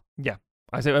whatever. Yeah.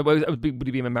 I say, would he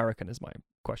be American? Is my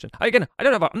question. Again, I'm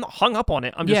not hung up on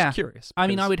it. I'm just curious. I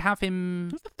mean, I would have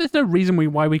him. There's no reason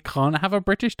why we can't have a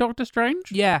British Doctor Strange.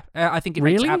 Yeah, I think it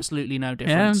makes absolutely no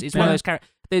difference. It's one of those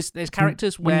characters. There's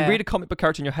characters when where you read a comic book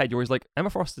character in your head, you're always like, Emma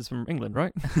Frost is from England,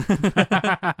 right?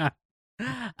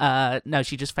 No,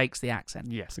 she just fakes the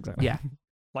accent. Yes, exactly. Yeah,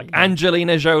 like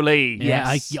Angelina Jolie.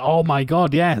 Yes. Oh my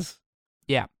God, yes.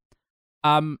 Yeah.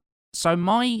 So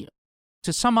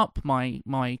to sum up my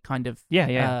kind of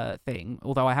thing,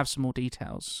 although I have some more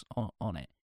details on it,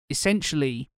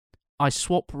 essentially, I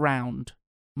swap round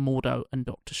Mordo and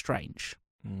Doctor Strange.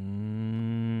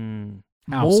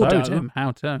 How so, Mordo, Tim?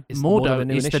 How so? It's Mordo the Mordo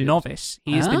new is the initiative. novice.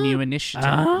 He is the new initiative.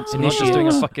 So not just doing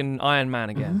a fucking Iron Man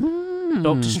again.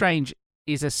 Doctor Strange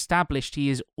is established he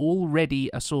is already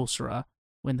a sorcerer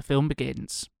when the film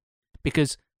begins.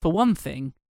 Because, for one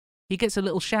thing, he gets a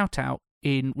little shout-out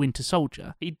in Winter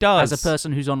Soldier. He does. As a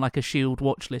person who's on like a S.H.I.E.L.D.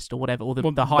 watch list or whatever, or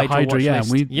the Hydra watch yeah,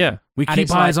 list. we And keep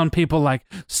it's eyes like- on people like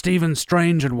Stephen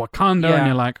Strange and Wakanda, Yeah. and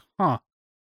you're like, huh.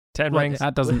 10 rings.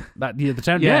 That doesn't... That, yeah, the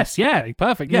 10... Yeah. Yes, yeah,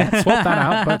 perfect. Yeah, swap that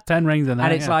out, put 10 rings in there.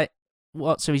 And it's yeah. like,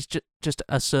 what? So he's just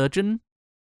a surgeon?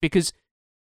 Because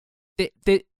when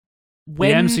the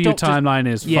MCU timeline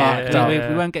is fucked up.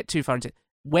 we won't get too far into it.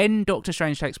 When Doctor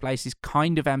Strange takes place is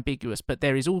kind of ambiguous, but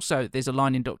there's a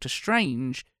line in Doctor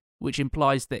Strange which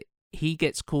implies that he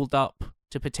gets called up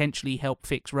to potentially help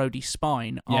fix Rhodey's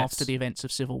spine Yes. after the events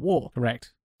of Civil War.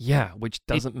 Correct. Yeah, which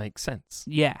doesn't make sense.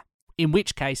 Yeah. In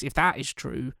which case, if that is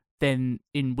true, then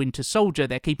in Winter Soldier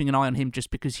they're keeping an eye on him just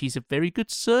because he's a very good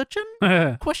surgeon?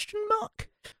 Question mark.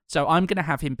 So I'm gonna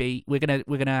have him be. We're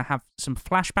gonna have some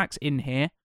flashbacks in here.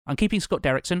 I'm keeping Scott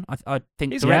Derrickson. I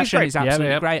think He's the great. direction is Yeah, absolutely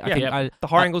yeah. great. I Yeah, think yeah. The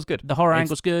horror angle's good. The horror It's-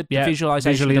 angle's good. Yeah, The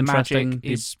visualization visually of the magic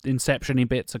interesting. is The Inception-y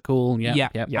bits are cool. Yeah,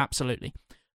 absolutely.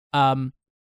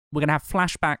 We're gonna have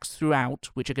flashbacks throughout,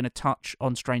 which are gonna touch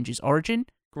on Strange's origin.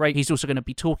 Great. He's also going to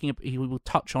be talking. He will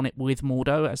touch on it with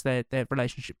Mordo as their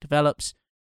relationship develops,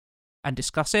 and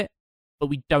discuss it. But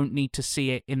we don't need to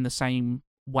see it in the same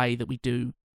way that we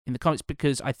do in the comics,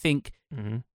 because I think,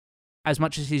 as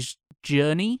much as his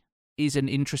journey is an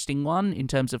interesting one in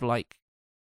terms of like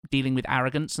dealing with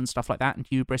arrogance and stuff like that, and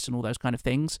hubris and all those kind of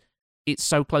things, it's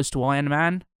so close to Iron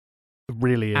Man. It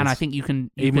really is. And I think you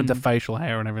can with the facial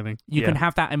hair and everything. You can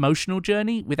have that emotional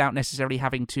journey without necessarily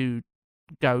having to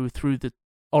go through the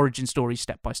origin story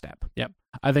step by step. Yep.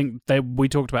 I think we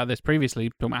talked about this previously,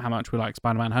 talking about how much we like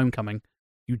Spider-Man Homecoming.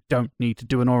 You don't need to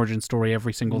do an origin story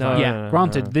every single time. Yeah.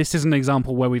 Granted, this is an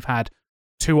example where we've had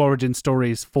 2 origin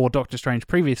stories for Doctor Strange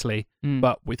previously,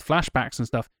 but with flashbacks and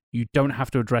stuff, you don't have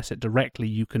to address it directly.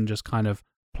 You can just kind of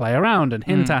play around and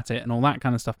hint at it and all that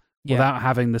kind of stuff without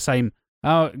having the same...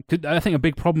 I think a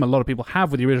big problem a lot of people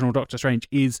have with the original Doctor Strange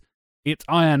is it's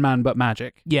Iron Man but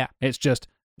magic. Yeah. It's just...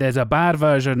 There's a bad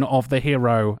version of the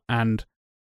hero, and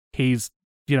he's,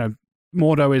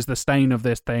 Mordo is the stain of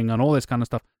this thing, and all this kind of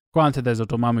stuff. Granted, there's a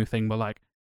Dormammu thing, but like,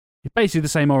 it's basically the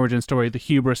same origin story, the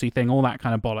hubris-y thing, all that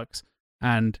kind of bollocks.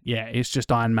 And yeah, it's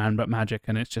just Iron Man but magic,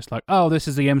 and it's just like, oh, this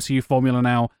is the MCU formula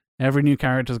now. Every new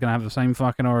character's gonna have the same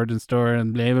fucking origin story,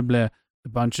 and blah blah blah. A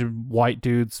bunch of white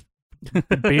dudes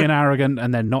being arrogant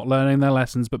and then not learning their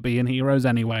lessons, but being heroes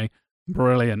anyway.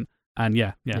 Brilliant. And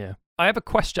yeah. I have a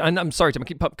question, and I'm sorry, Tim, I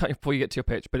keep cutting before you get to your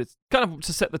pitch, but it's kind of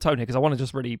to set the tone here, because I want to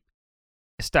just really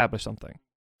establish something.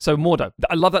 So, Mordo,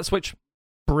 I love that switch.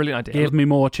 Brilliant idea. Give me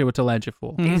more Chiwetel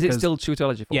Ejiofor. Is it still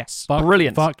Chiwetel Ejiofor? Yes.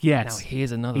 Brilliant. Fuck yes. Now,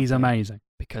 here's another He's thing, amazing.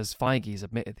 because Feige's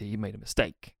admitted that he made a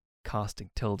mistake casting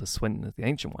Tilda Swinton as the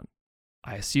Ancient One.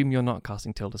 I assume you're not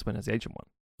casting Tilda Swinton as the Ancient One.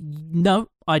 No,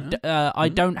 I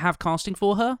don't have casting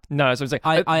for her. No, that's what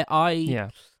I'm saying. I yeah.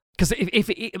 Because if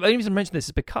the only reason I mention this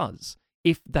is because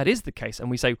if that is the case,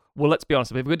 and we say, well, let's be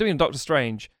honest, if we're doing Doctor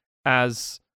Strange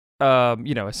as a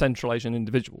Central Asian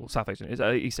individual, South Asian,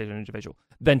 East Asian individual,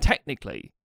 then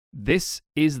technically this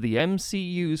is the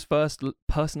MCU's first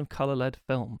person of color led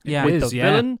film. Yeah, with it the is,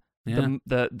 villain, yeah.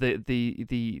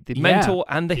 the mentor,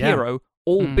 and the hero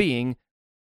all being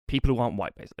people who aren't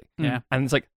white, basically. Yeah. And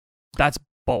it's like, that's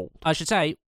bold. I should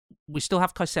say we still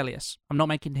have Caecilius. I'm not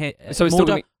making hit. So it's still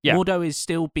gonna be- Mordo is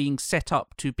still being set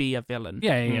up to be a villain.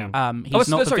 Yeah. He's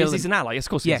not the villain. He's an ally. Yes, of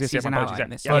course. Yes, he's he's an my ally apologies, in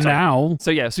this. yeah, For sorry. now,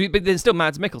 So but there's still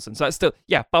Mads Mikkelsen. So that's still,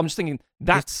 but I'm just thinking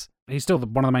that's he's still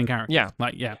one of the main characters. Yeah.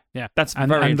 Like, yeah. That's And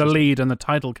very the interesting. lead and the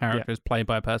title character is played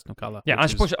by a person of color. Yeah,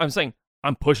 I'm saying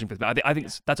I'm pushing for this. I think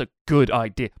that's a good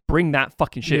idea. Bring that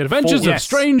fucking shit. The Adventures forward. of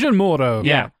Strange and Mordo.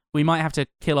 Yeah. We might have to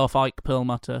kill off Ike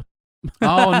Perlmutter.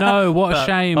 Oh no! What a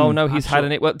shame. Oh no, he's I'm had sure-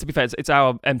 an it. Well, to be fair, it's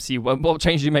our MCU. What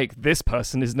change do you make? This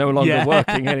person is no longer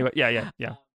working anyway. Yeah.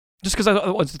 Just because I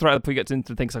wanted to throw it out before we get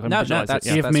into things I can visualize that's- it.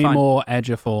 Yeah. Give that's me fine. more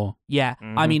Ejiofor. Yeah,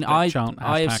 Mhm. I mean, I Chant,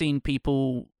 have hashtag. seen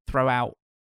people throw out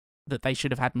that they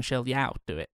should have had Michelle Yeoh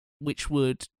do it, which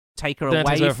would take her Then it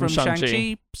takes away her from from Shang-Chi.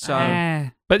 Shang-Chi.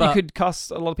 So But you but- could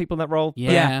cast a lot of people in that role.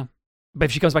 Yeah. But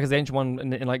if she comes back as the Ancient One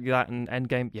in like that in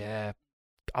Endgame, yeah.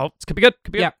 Oh, it could be good.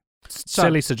 Could be Yeah. good.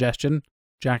 Silly suggestion.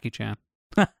 Jackie Chan.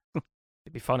 It'd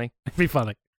be funny. It'd be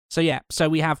funny. So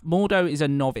we have Mordo is a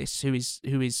novice who is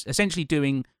essentially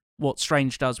doing what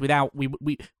Strange does without we're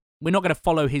not going to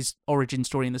follow his origin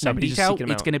story in the same but he's just detail. seeking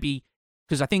him It's out. going to be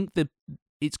because I think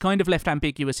it's kind of left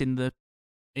ambiguous in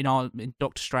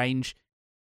Doctor Strange.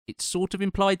 It's sort of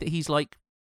implied that he's like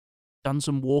done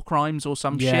some war crimes or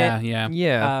some shit.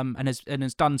 Yeah. And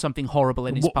has done something horrible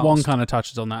in his past. Wong kind of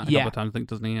touches on that a couple of times, I think,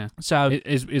 doesn't he? Yeah. So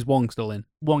is Wong still in?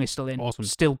 Wong is still in. Awesome.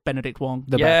 Still Benedict Wong.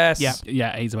 The yes. best.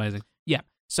 Yeah, he's amazing. Yeah.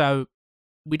 So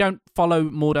we don't follow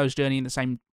Mordo's journey in the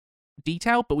same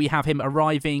detail, but we have him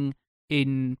arriving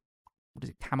in, what is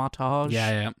it, Kamar-Taj?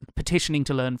 Yeah. Petitioning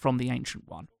to learn from the Ancient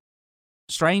One.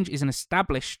 Strange is an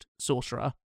established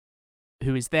sorcerer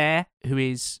who is there, who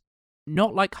is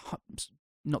not like,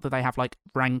 not that they have like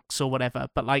ranks or whatever,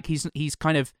 but like he's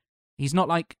not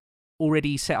like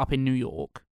already set up in New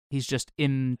York. He's just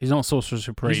in. He's not Sorcerer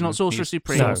Supreme. He's not Sorcerer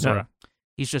Supreme. Sorcerer.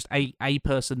 He's just a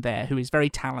person there who is very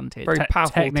talented. Very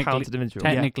powerful, talented individual.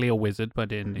 Technically a wizard,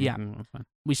 but in. Yeah.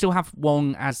 We still have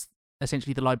Wong as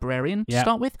essentially the librarian to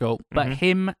start with. Cool. But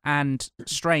him and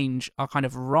Strange are kind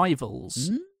of rivals.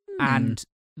 And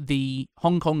the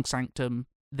Hong Kong Sanctum,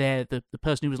 the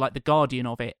person who was like the guardian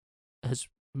of it, has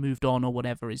moved on or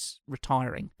whatever, is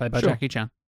retiring. Played by Jackie Chan.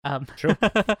 Sure.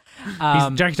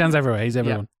 Jackie Chan's everywhere. He's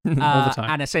everyone. All the time.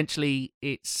 And essentially,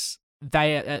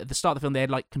 they at the start of the film, they're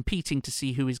like competing to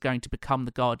see who is going to become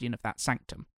the guardian of that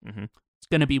sanctum. It's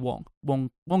going to be Wong. Wong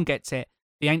gets it.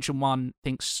 The Ancient One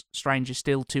thinks Strange is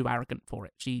still too arrogant for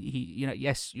it.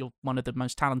 Yes, you're one of the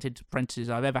most talented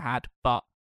apprentices I've ever had, but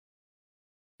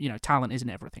talent isn't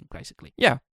everything, basically.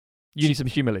 Yeah. You need some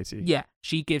humility. Yeah.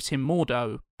 She gives him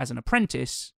Mordo as an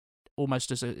apprentice, almost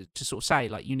to sort of say,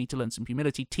 like, you need to learn some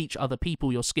humility, teach other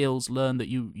people your skills, learn that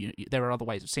you there are other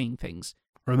ways of seeing things.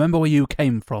 Remember where you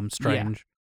came from, Strange.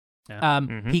 Yeah.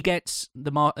 He gets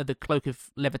the cloak of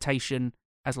levitation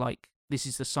as like, this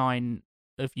is the sign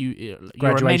of you.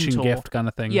 Graduation you're a mentor. Gift kind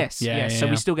of thing. Yes. So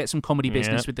we still get some comedy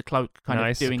business with the cloak kind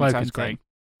of doing its own thing.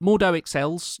 Mordo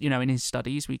excels, in his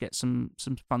studies. We get some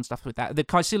fun stuff with that. The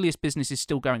Caecilius business is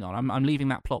still going on. I'm leaving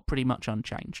that plot pretty much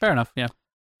unchanged. Fair enough. Yeah.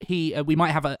 We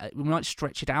might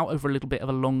stretch it out over a little bit of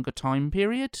a longer time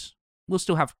period. We'll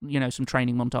still have some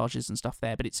training montages and stuff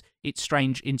there, but it's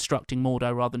Strange instructing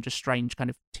Mordo rather than just Strange kind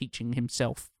of teaching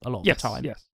himself a lot of the time.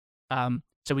 Yes.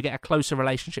 So we get a closer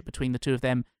relationship between the two of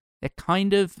them. They're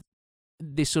kind of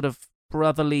this sort of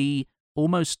brotherly,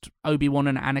 almost Obi-Wan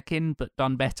and Anakin, but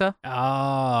done better. Oh,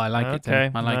 I like it.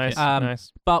 Tim. I like it.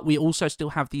 Nice. But we also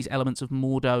still have these elements of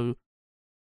Mordo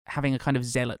having a kind of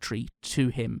zealotry to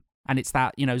him. And it's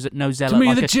that, no zealot. To me,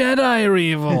 like the Jedi are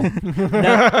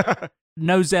evil.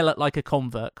 no zealot like a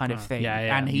convert kind of thing.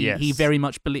 Yeah. And he very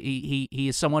much he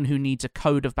is someone who needs a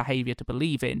code of behavior to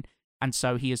believe in. And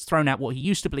so he has thrown out what he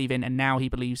used to believe in, and now he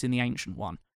believes in the Ancient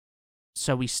One.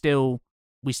 So we still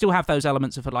have those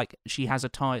elements of like, she has the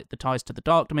ties to the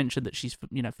dark dimension that she's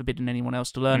forbidden anyone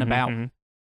else to learn about.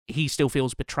 He still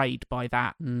feels betrayed by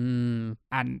that. And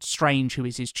Strange, who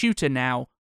is his tutor now,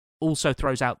 also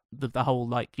throws out the whole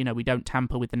like, we don't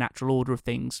tamper with the natural order of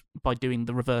things by doing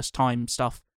the reverse time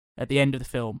stuff at the end of the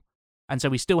film. And so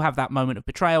we still have that moment of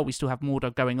betrayal. We still have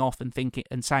Mordo going off and thinking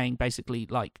and saying basically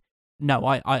like, no,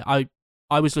 I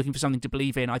was looking for something to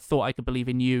believe in. I thought I could believe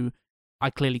in you. I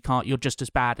clearly can't. You're just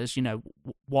as bad as,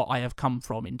 what I have come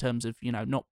from in terms of,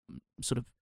 not sort of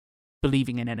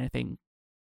believing in anything.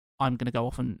 I'm going to go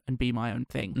off and be my own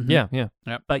thing. Yeah.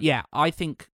 But yeah, I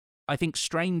think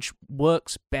Strange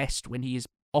works best when he is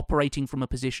operating from a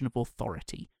position of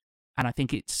authority. And I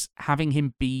think it's having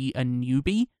him be a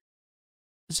newbie,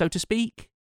 so to speak,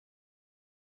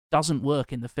 doesn't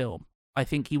work in the film. I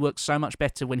think he works so much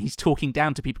better when he's talking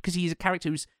down to people, because he's a character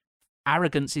whose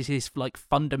arrogance is his like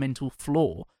fundamental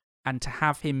flaw, and to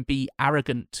have him be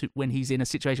arrogant when he's in a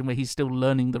situation where he's still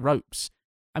learning the ropes,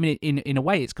 I mean, in a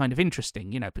way it's kind of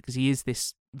interesting, because he is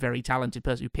this very talented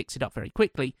person who picks it up very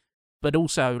quickly, but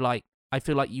also like I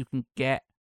feel like you can get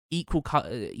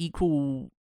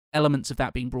equal elements of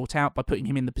that being brought out by putting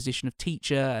him in the position of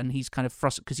teacher, and he's kind of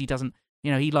frustrated because he doesn't,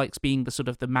 he likes being the sort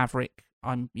of the maverick.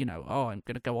 I'm going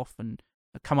to go off and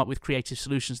come up with creative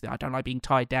solutions that I don't like being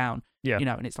tied down. Yeah.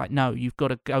 And it's like, no, you've got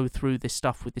to go through this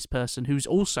stuff with this person who's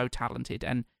also talented.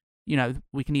 And,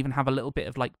 we can even have a little bit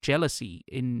of like jealousy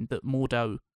in that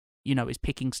Mordo, is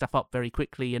picking stuff up very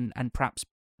quickly and perhaps,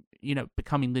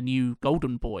 becoming the new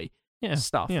golden boy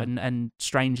stuff. Yeah. And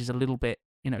Strange is a little bit,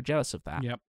 jealous of that.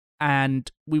 Yep.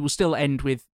 And we will still end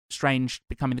with Strange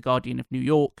becoming the Guardian of New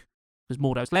York, because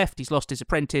Mordo's left, he's lost his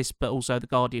apprentice, but also the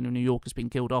Guardian of New York has been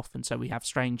killed off, and so we have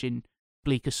Strange in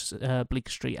Bleecker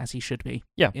Street as he should be.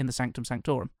 Yeah. In the Sanctum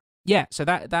Sanctorum. Yeah, so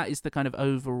that is the kind of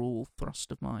overall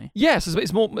thrust of my... Yes,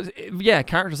 it's more... Yeah,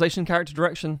 characterization, character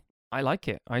direction. I like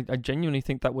it. I genuinely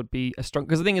think that would be a strong...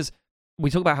 Because the thing is, we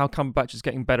talk about how Cumberbatch is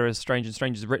getting better as Strange, and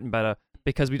Strange is written better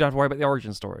because we don't have to worry about the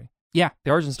origin story. Yeah.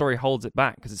 The origin story holds it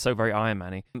back because it's so very Iron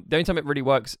Man-y. The only time it really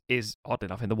works is, oddly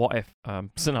enough, in the What If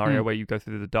scenario where you go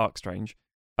through the Dark Strange.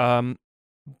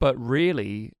 But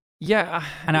really, yeah.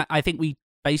 And I think we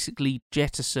basically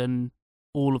jettison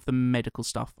all of the medical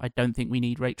stuff. I don't think we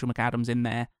need Rachel McAdams in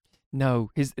there.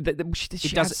 No,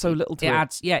 she adds so little to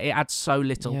it. It adds so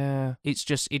little. Yeah. It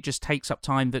just takes up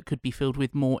time that could be filled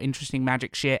with more interesting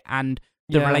magic shit and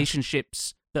the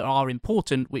relationships that are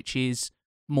important, which is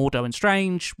Mordo and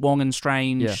Strange, Wong and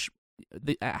Strange,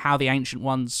 how the Ancient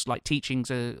Ones, like,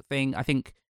 teachings a thing. I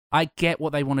think I get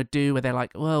what they want to do, where they're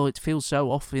like, well, it feels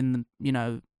so off in,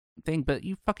 thing, but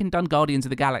you've fucking done Guardians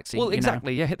of the Galaxy. Well,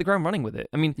 exactly. Yeah, hit the ground running with it.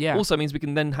 I mean, also means we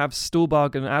can then have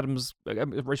Stuhlbarg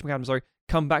and Rachel McAdams,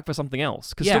 come back for something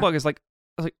else. Because Stuhlbarg is like,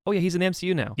 oh yeah, he's in the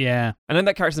MCU now. Yeah. And then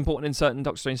that character's important in certain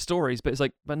Doctor Strange stories, but it's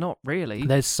like, but not really.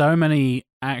 There's so many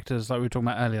actors, like we were talking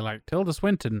about earlier, like Tilda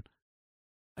Swinton.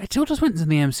 Hey, Tilda Swinton's in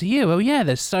the MCU. Oh yeah,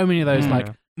 there's so many of those like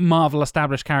Marvel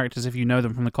established characters if you know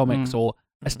them from the comics, or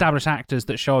established actors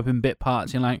that show up in bit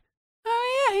parts. You're like,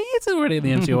 oh yeah, he's already in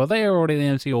the MCU, or they are already in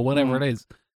the MCU, or whatever it is.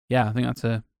 Yeah, I think that's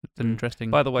an interesting.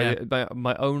 By the way,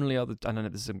 my only other, I don't know,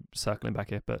 this is circling back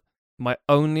here, but my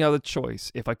only other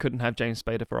choice, if I couldn't have James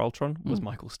Spader for Ultron, was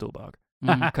Michael Stuhlbarg,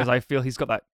 because I feel he's got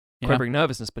that quivering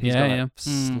nervousness, but he's got that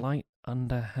slight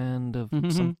underhand of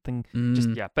something.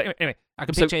 But anyway, I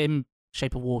can picture him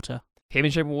Shape of Water. Him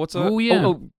in Shape of Water. Oh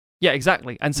yeah, yeah,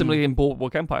 exactly. And similarly in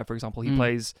Boardwalk Empire, for example, he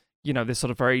plays this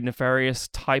sort of very nefarious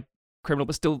type criminal,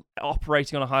 but still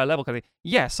operating on a higher level kind of thing.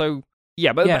 Yeah, so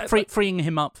freeing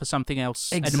him up for something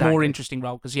else, and a more interesting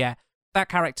role, because that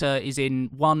character is in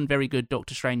one very good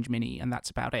Doctor Strange mini, and that's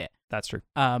about it. That's true.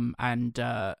 And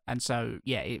so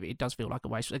it does feel like a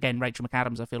waste. Again, Rachel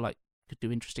McAdams, I feel like could do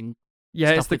interesting.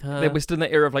 Yeah, stuff with her. We're still in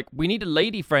that era of like, we need a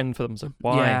lady friend for them. So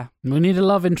why? Yeah. We need a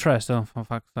love interest. Oh, for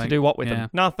fuck's sake. To do what with them?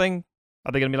 Nothing.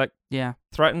 Are they going to be like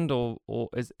threatened, or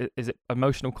is it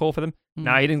emotional core for them?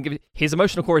 No, he didn't give it. His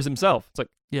emotional core is himself. It's like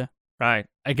right.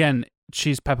 Again,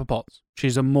 she's Pepper Potts.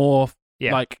 She's a more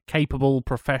like capable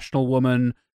professional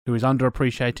woman who is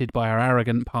underappreciated by her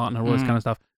arrogant partner, all this kind of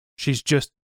stuff. She's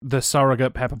just the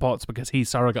surrogate Pepper Potts because he's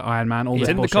surrogate Iron Man. All this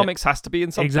in bullshit. The comics has to be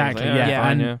in something.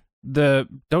 Exactly. The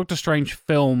Doctor Strange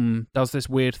film does this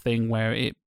weird thing where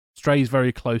it strays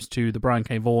very close to the Brian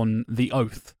K. Vaughan The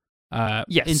Oath.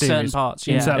 In certain parts,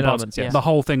 in certain parts. The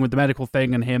whole thing with the medical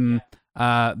thing and him,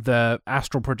 the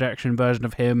astral projection version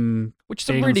of him, which is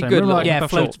a really good,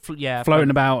 floating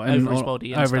about and over his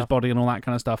body, over his body and all that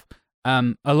kind of stuff.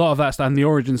 A lot of that stuff, and the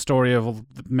origin story of all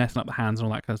the messing up the hands and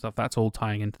all that kind of stuff, that's all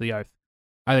tying into The Oath.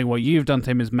 I think what you've done,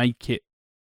 Tim, is make it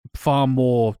far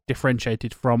more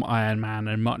differentiated from Iron Man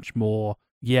and much more,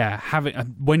 having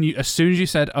as soon as you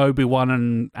said Obi-Wan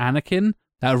and Anakin,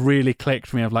 that really clicked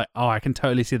for me of like, oh, I can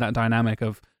totally see that dynamic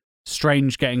of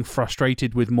Strange getting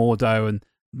frustrated with Mordo, and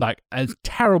like, as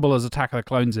terrible as Attack of the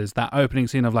Clones is, that opening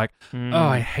scene of like, oh,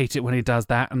 I hate it when he does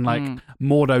that, and like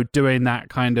Mordo doing that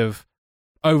kind of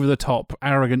over the top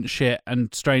arrogant shit,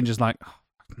 and Strange is like,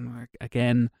 oh,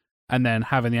 again, and then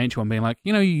having the Ancient One being like,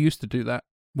 you used to do that.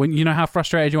 When you know how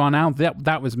frustrated you are now,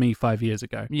 that was me 5 years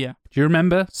ago. Yeah. Do you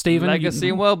remember, Stephen? Legacy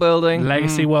and world building.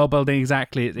 Legacy world building,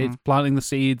 exactly. It's planting the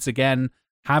seeds again.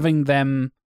 Having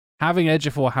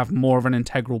Ejiofor have more of an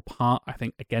integral part, I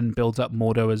think, again builds up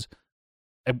Mordo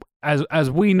as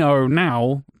we know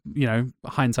now.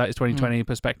 Hindsight is 2020,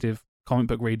 perspective, comic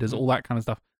book readers, all that kind of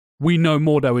stuff. We know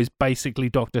Mordo is basically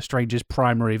Doctor Strange's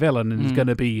primary villain and is going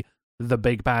to be the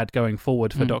big bad going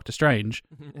forward for Doctor Strange.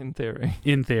 In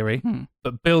theory.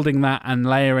 But building that and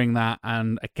layering that,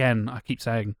 and again, I keep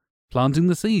saying, planting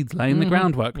the seeds, laying the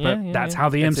groundwork, but that's how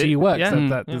the MCU works.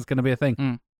 That's going to be a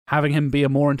thing. Having him be a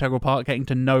more integral part, getting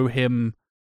to know him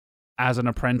as an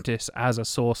apprentice, as a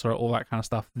sorcerer, all that kind of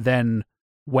stuff, then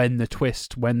when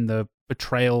the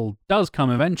betrayal does come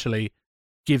eventually,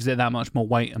 gives it that much more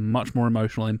weight and much more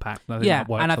emotional impact. I think that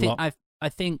works and a lot. I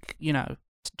think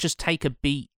just take a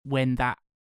beat when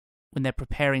they're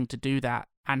preparing to do that,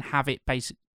 and have it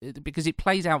because it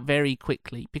plays out very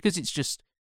quickly, because in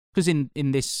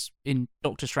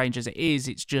Doctor Strange as it is,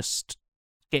 it's just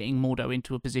getting Mordo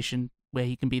into a position where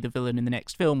he can be the villain in the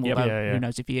next film, although who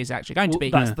knows if he is actually going to be.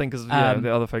 That's the thing, because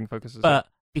the other thing focuses. But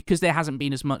because there hasn't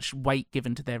been as much weight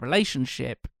given to their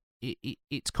relationship,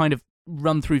 it's kind of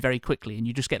run through very quickly, and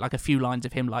you just get like a few lines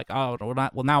of him like, oh,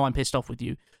 well, now I'm pissed off with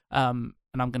you, and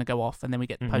I'm going to go off, and then we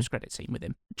get the post-credit scene with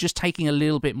him. Just taking a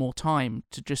little bit more time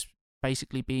to just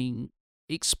basically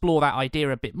explore that idea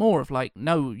a bit more of like,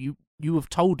 no, you have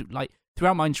told, like,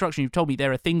 throughout my instruction, you've told me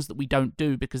there are things that we don't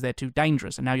do because they're too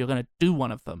dangerous, and now you're going to do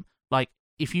one of them. Like,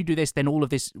 if you do this, then all of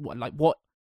this, what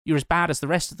you're as bad as the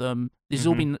rest of them. This has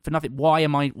all been for nothing. Why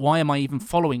am I even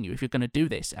following you if you're going to do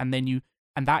this? And then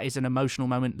and that is an emotional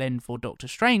moment then for Doctor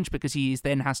Strange, because he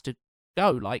then has to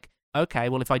go like, okay,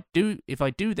 well, if I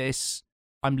do this,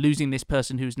 I'm losing this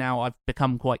person who's now I've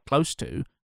become quite close to,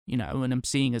 and I'm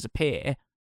seeing as a peer.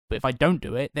 But if I don't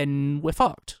do it, then we're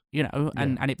fucked,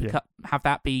 and have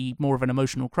that be more of an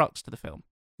emotional crux to the film.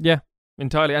 Yeah,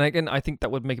 entirely. And again, I think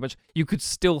that would make it much. You could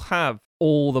still have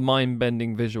all the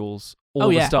mind-bending visuals,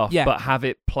 the stuff, but have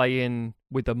it play in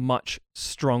with a much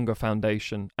stronger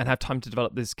foundation and have time to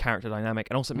develop this character dynamic.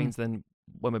 And also means then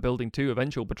when we're building 2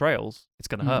 eventual betrayals, it's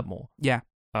going to hurt more. Yeah,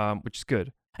 which is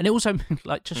good. And it also,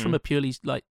 like, just from a purely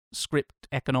like script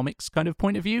economics kind of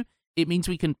point of view, it means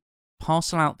we can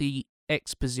parcel out the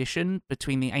exposition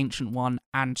between the Ancient One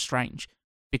and Strange,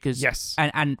 because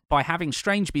and by having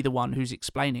Strange be the one who's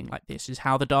explaining, like, this is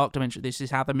how the dark dimension, this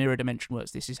is how the mirror dimension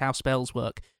works, this is how spells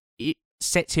work, it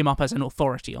sets him up as an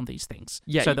authority on these things,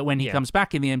 so that when he comes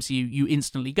back in the MCU, you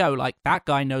instantly go like, that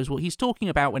guy knows what he's talking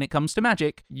about when it comes to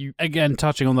magic. Again,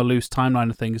 touching on the loose timeline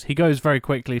of things, he goes very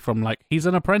quickly from like he's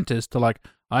an apprentice to like,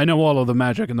 I know all of the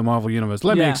magic in the Marvel Universe.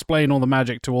 Let me explain all the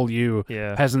magic to all you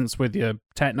peasants with your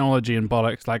technology and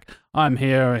bollocks. Like, I'm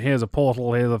here, here's a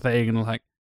portal, here's a thing, and like,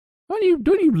 when you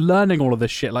learning all of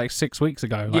this shit like 6 weeks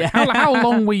ago? Like, how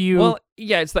long were you? Well,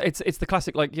 it's the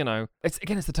classic, like, it's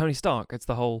the Tony Stark. It's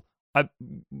the whole,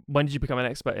 when did you become an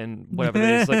expert in whatever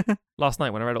it is? Like, last night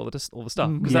when I read all the stuff,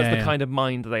 because that's the kind of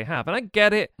mind they have, and I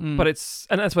get it, but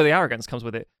and that's where the arrogance comes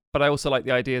with it. But I also like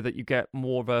the idea that you get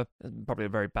more of probably a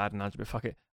very bad analogy, but fuck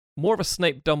it, more of a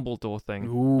Snape Dumbledore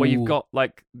thing, where you've got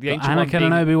like the Ancient One, Anakin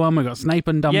and Obi-Wan. We've got Snape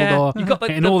and Dumbledore. You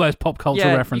got all those pop culture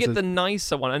references. You get the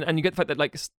nicer one, and you get the fact that,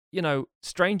 like,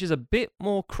 Strange is a bit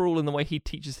more cruel in the way he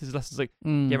teaches his lessons. Like,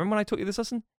 remember when I taught you this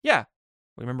lesson? Yeah.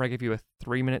 Well, remember I gave you a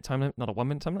 3-minute time limit, not a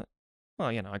 1-minute time limit? Well,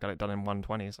 I got it done in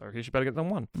 1:20, so you should better get it done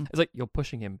 1. It's like you're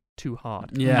pushing him too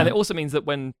hard. Yeah. And it also means that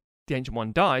when the Ancient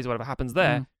One dies, or whatever happens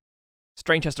there,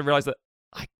 Strange has to realize that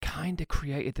I kind of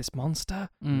created this monster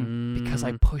because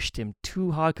I pushed him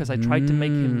too hard, because I tried to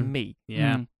make him me.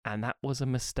 Yeah. And that was a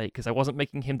mistake, because I wasn't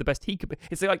making him the best he could be.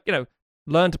 It's like,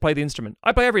 learn to play the instrument.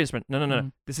 I play every instrument.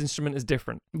 No. This instrument is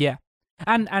different. Yeah.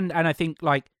 And I think,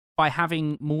 like, by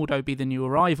having Mordo be the new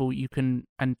arrival, you can,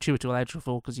 and Chiwetel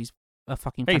Ejiofor, because he's a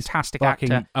fucking fantastic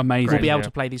actor, amazing, will be able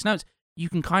to play these notes. You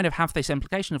can kind of have this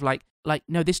implication of like,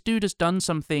 no, this dude has done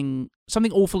something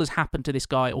awful has happened to this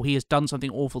guy, or he has done something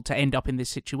awful to end up in this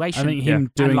situation. I think him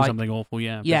doing something awful, for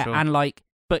sure. And like,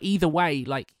 but either way,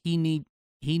 like, he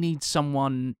needs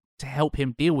someone to help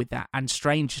him deal with that, and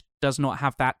Strange does not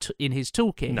have that in his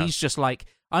toolkit. No. He's just like,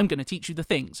 I'm going to teach you the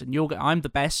things, and I'm the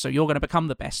best, so you're going to become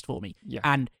the best for me. Yeah.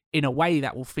 And in a way,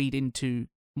 that will feed into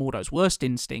Mordo's worst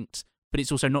instincts, but it's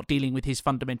also not dealing with his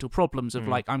fundamental problems of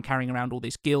like, I'm carrying around all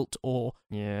this guilt or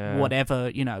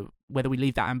whatever, whether we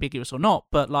leave that ambiguous or not.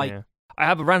 But like, I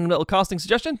have a random little casting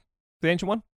suggestion for the Ancient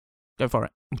One. Go for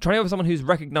it. I'm trying to go for someone who's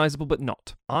recognizable but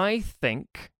not. I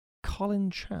think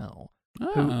Colin Chow,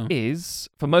 who is,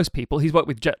 for most people, he's worked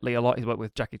with Jet Li a lot, he's worked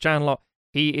with Jackie Chan a lot.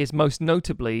 He is most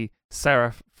notably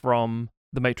Seraph from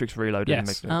The Matrix Reloaded.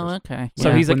 Yes. Okay.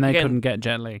 So he's like, when they couldn't get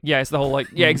Jet Li. Yeah, it's the whole like,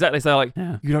 exactly. So like,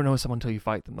 you don't know someone until you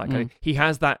fight them. Like, he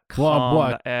has that calm, what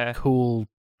that air. Cool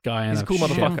guy in he's a cool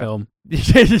shit motherfucker. Film.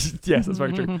 Yes, that's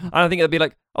very true. And I think it'd be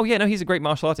like, oh yeah, no, he's a great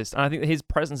martial artist, and I think that his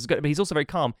presence is good, but he's also very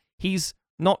calm. He's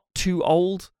not too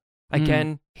old.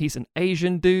 Again, he's an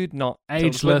Asian dude, not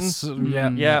ageless. Yeah.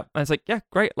 And it's like, yeah,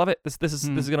 great, love it. This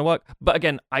is gonna work. But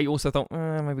again, I also thought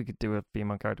maybe we could do a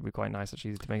female character. Would be quite nice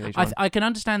actually to make an Asian. I can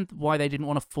understand why they didn't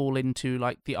want to fall into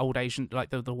like the old Asian,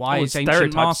 like the wise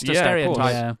ancient master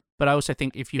stereotype. Yeah. But I also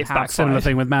think if you have that similar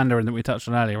thing with Mandarin that we touched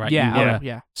on earlier, right?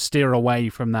 Yeah. Steer away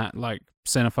from that like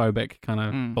xenophobic kind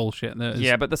of bullshit that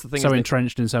is but that's the thing. So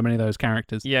entrenched in so many of those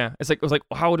characters. Yeah, it was like,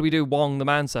 well, how would we do Wong the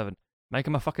manservant? Make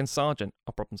him a fucking sergeant.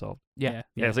 Oh, problem solved. Yeah.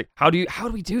 It's like, how do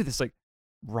we do this? Like,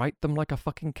 write them like a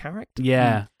fucking character.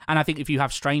 Yeah. And I think if you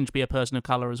have Strange be a person of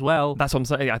color as well, that's what I'm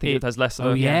saying. I think it has less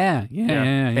of. Yeah.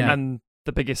 And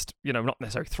the biggest, not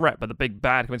necessarily threat, but the big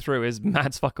bad coming through is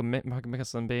Mads fucking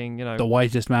Mikkelsen being, the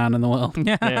whitest man in the world.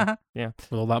 Yeah.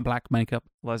 With all that black makeup,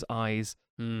 those eyes.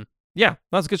 Yeah,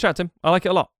 that's a good shout, Tim. I like it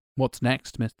a lot. What's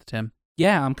next, Mr. Tim?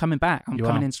 Yeah, I'm coming back. I'm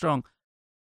coming in strong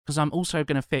because I'm also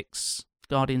going to fix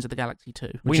Guardians of the Galaxy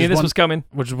 2. We knew this was coming.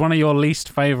 Which is one of your least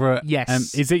favourite.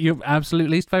 Yes. Is it your absolute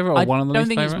least favourite or one of the least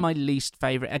favourite? I don't think it's my least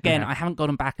favourite. Again, I haven't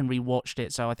gone back and rewatched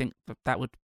it, so I think that would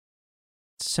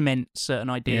cement certain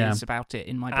ideas about it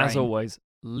in my brain. As always,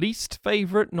 least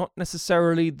favourite, not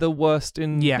necessarily the worst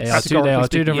in they are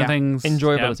two different things.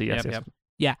 Enjoyability, yes.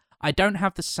 Yeah, I don't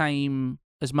have the same,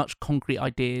 as much concrete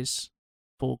ideas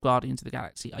for Guardians of the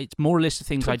Galaxy. It's more a list of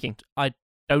things I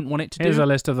don't want it to Here's do. a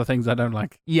list of the things I don't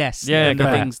like. Yes, Yeah, and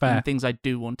the fair. things I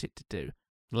do want it to do.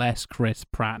 Less Chris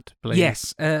Pratt, please.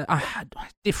 Yes, I had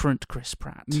different Chris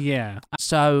Pratt. Yeah.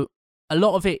 So a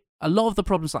lot of the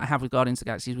problems that I have with Guardians of the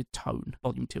Galaxy is with tone,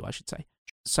 Volume 2, I should say.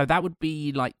 So that would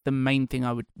be like the main thing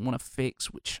I would want to fix,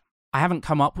 which I haven't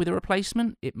come up with a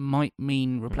replacement. It might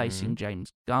mean replacing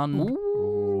James Gunn,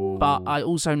 but I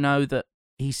also know that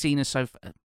he's seen as so.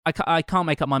 I can't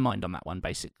make up my mind on that one,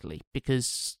 basically,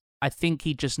 because I think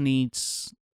he just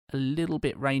needs a little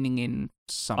bit reining in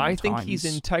sometimes. I think he's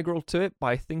integral to it, but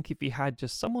I think if he had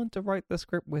just someone to write the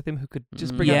script with him who could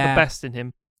just bring out the best in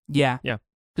him. Yeah. Yeah.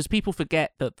 Because people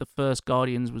forget that the first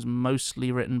Guardians was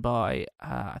mostly written by,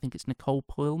 I think it's Nicole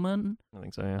Pullman. I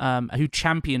think so, yeah. Who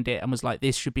championed it and was like,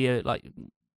 this should be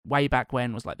way back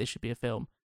when, was like, this should be a film.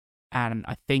 And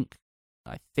I think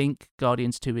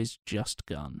Guardians 2 is just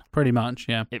Gunn. Pretty much,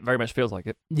 yeah. It very much feels like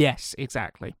it. Yes,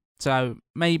 exactly. So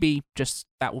maybe just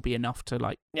that will be enough to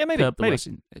curb the worst.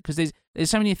 Because there's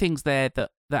so many things there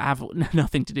that have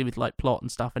nothing to do with like plot and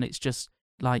stuff, and it's just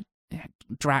like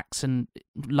Drax and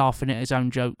laughing at his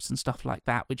own jokes and stuff like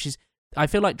that, which is, I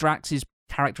feel like Drax's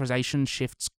characterization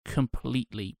shifts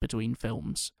completely between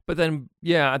films. But then,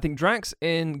 yeah, I think Drax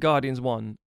in Guardians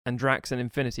 1 and Drax in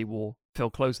Infinity War feel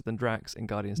closer than Drax in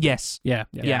Guardians 2. Yes. Yeah,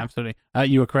 absolutely.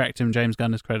 You were correct, Tim. James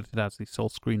Gunn is credited as the sole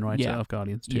screenwriter of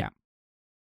Guardians 2. Yeah.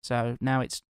 So now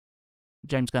it's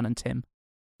James Gunn and Tim.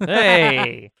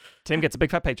 Hey! Tim gets a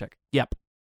big fat paycheck. Yep.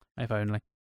 If only.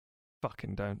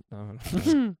 Fucking don't.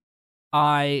 No.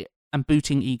 I am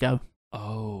booting Ego.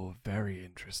 Oh, very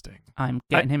interesting. I'm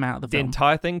getting him out of the The film.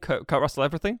 entire thing? Kurt Russell,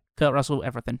 everything? Kurt Russell,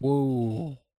 everything.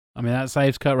 Whoa. I mean, that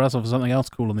saves Kurt Russell for something else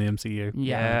cool in the MCU.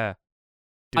 Yeah.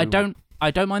 Do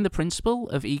I don't mind the principle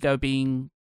of Ego being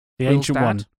The Will's ancient dad.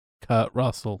 one, Kurt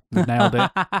Russell. Nailed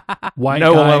it. White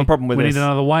No guy. one will have a problem with we this. need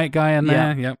another white guy in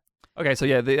Yeah. there. Yep. Okay, so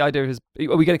yeah, the idea is,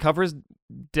 are we going to cover his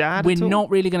dad? We're at all? not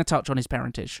really going to touch on his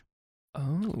parentage.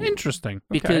 Oh. Interesting.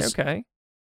 Because Okay.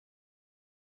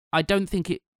 I don't think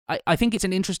it... I think it's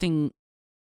an interesting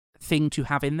thing to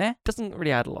have in there. Doesn't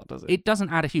really add a lot, does it? It doesn't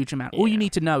add a huge amount. All you Yeah.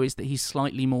 need to know is that he's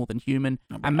slightly more than human,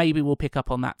 and maybe we'll pick up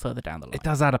on that further down the line. It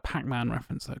does add a Pac-Man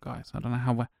reference, though, guys. I don't know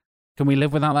how... Can we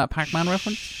live without that Pac-Man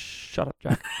reference? Shut up,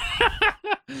 Jack.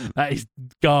 That is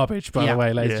garbage, by Yeah. the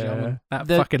way, ladies and Yeah. gentlemen. That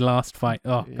The- fucking last fight.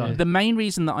 Oh, Yeah. God. The main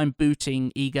reason that I'm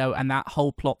booting Ego and that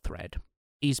whole plot thread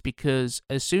is because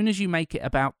as soon as you make it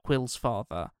about Quill's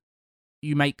father,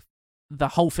 you make the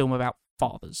whole film about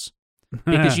fathers.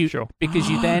 Because you Sure. because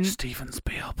you then Steven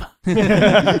Spielberg.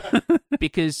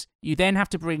 because you then have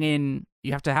to bring in,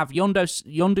 you have to have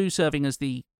Yondu serving as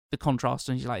the contrast,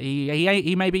 and he's like,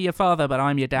 he may be your father, but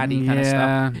I'm your daddy kind of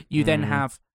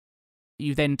stuff.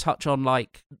 You then touch on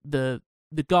like the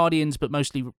Guardians, but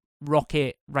mostly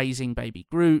Rocket raising baby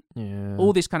Groot, Yeah.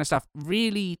 all this kind of stuff.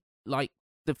 Really, like,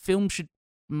 the film should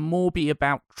more be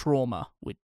about trauma,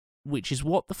 which is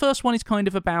what the first one is kind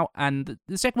of about, and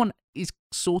the second one is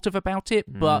sort of about it,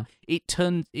 but it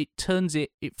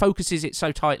focuses it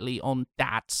so tightly on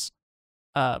dads,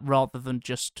 rather than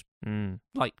just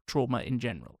like trauma in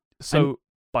general. So,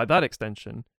 by that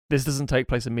extension, this doesn't take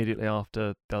place immediately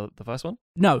after the first one?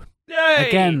 No. Yay!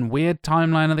 Again, weird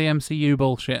timeline of the MCU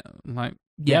bullshit. Like,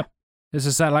 Yeah. yep. This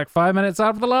is set like 5 minutes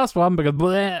after the last one because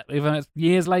bleh, even it's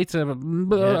years later. But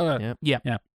bleh. Yeah.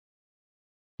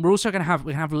 We're also going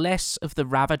to have less of the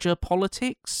Ravager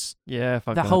politics. Yeah,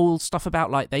 fuck The that. whole stuff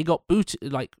about, like, they got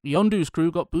booted, like, Yondu's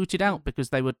crew got booted out because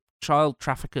they were child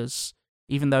traffickers,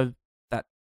 even though that,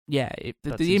 That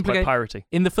the seems quite piratey.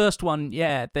 in the first one,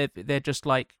 they're just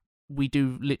like, we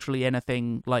do literally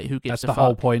anything, like, who gives That's a the fuck?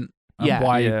 whole point. Of Yeah.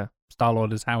 why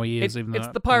Star-Lord is how he is. Even It's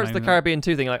though the Pirates of the that's Caribbean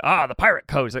 2 thing, like, the pirate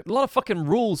code. It's like a lot of fucking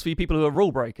rules for you people who are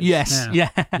rule breakers. Yes, yeah.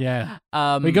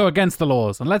 Yeah. We go against the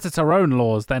laws. Unless it's our own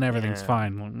laws, then everything's Yeah.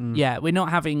 fine. Yeah, we're not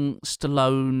having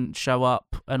Stallone show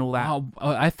up and all that. Oh,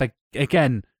 I think,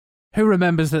 again, who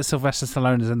remembers that Sylvester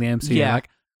Stallone is in the MCU? Yeah. Like,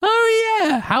 oh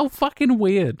yeah, how fucking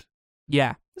weird.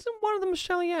 Yeah. Isn't one of them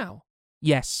Michelle Yeoh?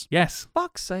 Yes. Yes.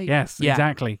 Fuck's sake. Yes, Yeah.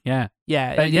 exactly. Yeah.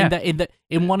 Yeah. But yeah.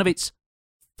 In one of its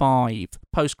 5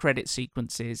 post-credit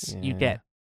sequences, you Yeah. get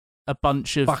a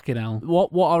bunch of Fucking hell.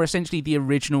 what are essentially the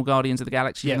original Guardians of the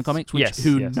Galaxy in the Yes. comics, which Yes,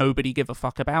 who yes. nobody give a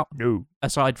fuck about, No.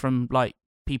 aside from like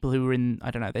people who were in, I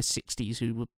don't know, their 60s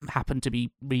who happened to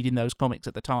be reading those comics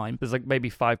at the time. There's like maybe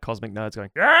 5 cosmic nerds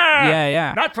going,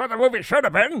 Yeah. That's what the movie should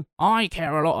have been. I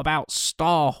care a lot about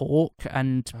Starhawk,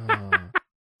 and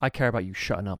I care about you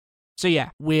shutting up. so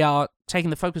yeah, we are taking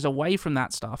the focus away from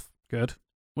that stuff. Good.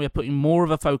 We are putting more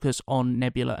of a focus on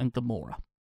Nebula and Gamora.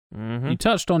 Mm-hmm. You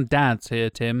touched on dads here,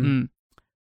 Tim.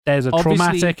 there's a Obviously-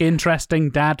 traumatic, interesting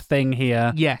dad thing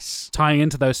here Yes. tying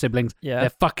into those siblings. Yeah. They're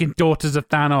fucking daughters of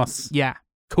Thanos. Yeah.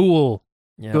 Cool.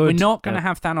 Yeah. Good. We're not going to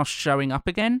have Thanos showing up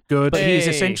again, Good. but he's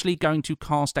Hey. essentially going to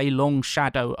cast a long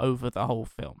shadow over the whole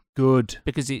film Good.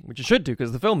 because it. Which you should do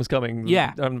because the film is coming.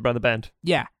 Yeah. Around the bend.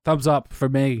 Yeah, Thumbs up for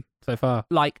me so far.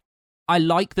 like I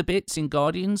like the bits in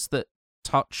Guardians that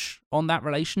touch on that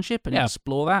relationship and Yeah.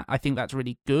 explore that. I think that's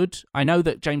really good. I know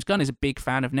that James Gunn is a big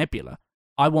fan of Nebula.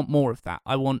 I want more of that.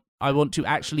 I want to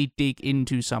actually dig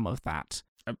into some of that.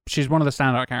 She's one of the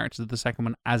standout characters of the second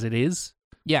one as it is.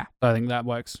 Yeah, So I think that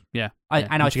works. Yeah. I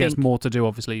she gets think more to do,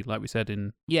 obviously, like we said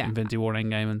in yeah, Infinity War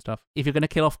Endgame and stuff. if you're going to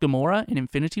kill off Gamora in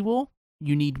Infinity War,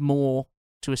 you need more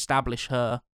to establish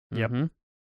her Yep. Mhm.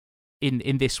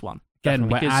 in this one. Again,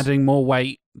 we're Because- adding more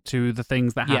weight to the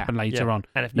things that Yeah. happen later Yeah. on.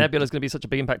 And if You- Nebula's going to be such a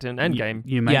big impact in Endgame.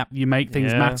 You make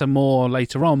things Yeah. matter more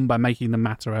later on by making them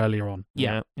matter earlier on.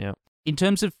 Yeah. Yeah. In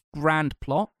terms of grand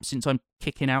plot, since I'm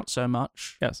kicking out so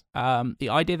much, Yes. the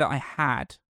idea that I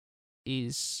had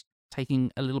is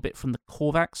taking a little bit from the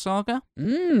Korvac saga,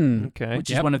 Okay. which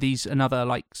is one of these another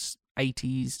like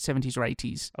 80s, 70s or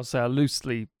 80s. I'll say I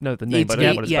loosely know the name, but I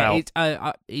don't know what it's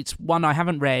about. It's one I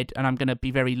haven't read, and I'm going to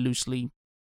be very loosely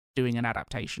doing an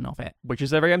adaptation of it. Which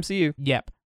is every MCU.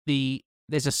 Yep.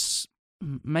 There's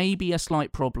maybe a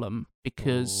slight problem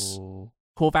because Oh.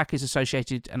 Korvac is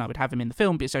associated, and I would have him in the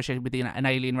film, be associated with an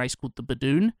alien race called the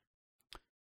Badoon,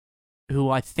 who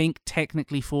I think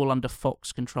technically fall under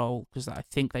Fox control because I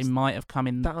think they might have come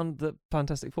in. Down the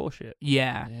Fantastic Four shit.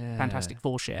 Yeah, Yeah. Fantastic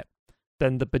Four shit.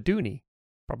 Then the Badooni.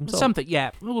 Problem solved. Something,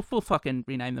 yeah. We'll fucking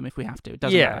rename them if we have to. It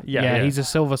doesn't matter. Yeah. He's a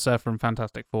Silver Surfer and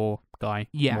Fantastic Four guy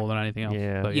Yeah. more than anything else.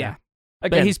 Yeah. But Yeah.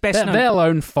 Again, But his best known They'll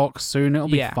own Fox soon. It'll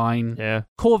be Yeah. fine. yeah.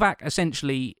 Korvac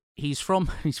essentially he's from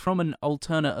an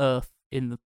alternate Earth in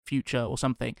the future or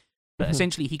something. But Mhm.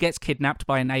 essentially he gets kidnapped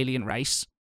by an alien race,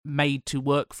 made to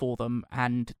work for them,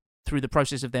 and through the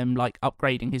process of them like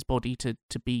upgrading his body to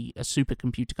be a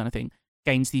supercomputer kind of thing,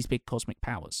 gains these big cosmic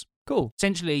powers. Cool.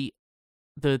 Essentially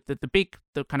the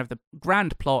kind of the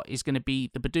grand plot is going to be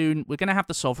the Badoon. We're going to have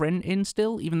the Sovereign in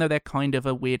still, even though they're kind of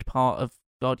a weird part of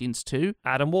Guardians 2.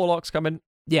 Adam Warlock's coming.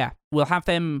 Yeah, we'll have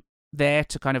them there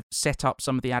to kind of set up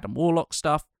some of the Adam Warlock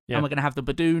stuff, Yeah. and we're going to have the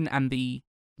Badoon and the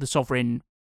Sovereign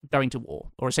going to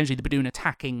war, or essentially the Badoon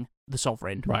attacking the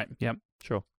Sovereign. Right. Yep.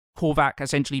 Sure. Korvac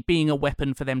essentially being a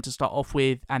weapon for them to start off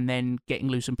with, and then getting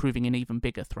loose and proving an even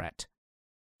bigger threat.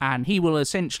 And he will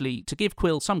essentially, to give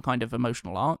Quill some kind of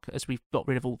emotional arc, as we've got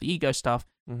rid of all the ego stuff,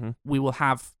 Mm-hmm. we will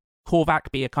have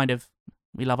Korvac be a kind of,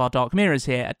 we love our dark mirrors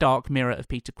here, a dark mirror of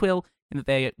Peter Quill, in that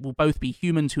they will both be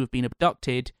humans who have been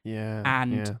abducted Yeah.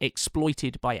 and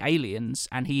exploited by aliens,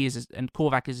 and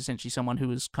Korvac is essentially someone who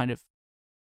has kind of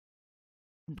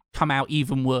come out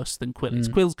even worse than Quill is.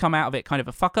 Mm. Quill's come out of it kind of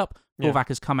a fuck up. Yeah. Korvac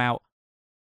has come out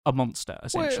a monster,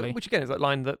 essentially. Which again is that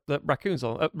line that Raccoon's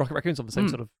on. Rocket Raccoon's on the same Mm.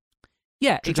 sort of.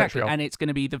 Yeah, trajectory exactly. of. And it's going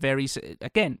to be the very,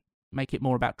 again, make it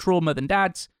more about trauma than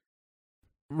Dad's.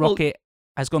 Rocket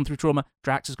has gone through trauma.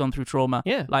 Drax has gone through trauma.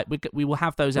 Yeah. Like, we will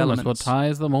have those Almost what elements.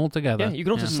 ties them all together. Yeah, you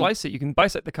can also Yeah. slice it. You can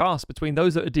bisect the cast between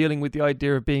those that are dealing with the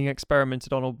idea of being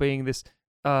experimented on or being this,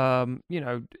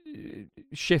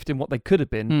 shift in what they could have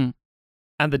been, Mm.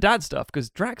 and the dad stuff. Because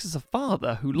Drax is a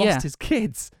father who lost Yeah. his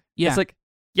kids. Yeah. It's like,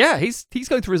 yeah, he's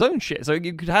going through his own shit. So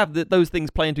you could have those things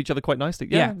play into each other quite nicely.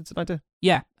 Yeah, Yeah. it's an idea.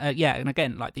 Yeah, and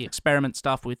again, like the experiment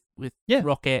stuff with Yeah.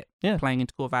 Rocket Yeah. playing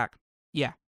into Korvac.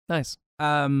 Yeah. Nice.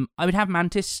 I would have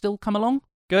Mantis still come along.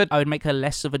 Good. I would make her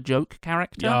less of a joke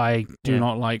character. Yeah, I do Yeah.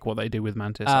 not like what they do with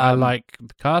Mantis. I like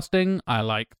the casting. I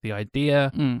like the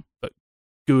idea. Mm.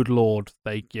 Good Lord,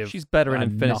 they give. She's better in her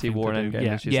Infinity nothing War to and do. Endgame Yeah,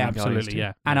 than she is yeah, in Guardians absolutely. 2.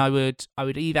 Yeah. And I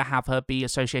would either have her be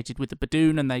associated with the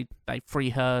Badoon and they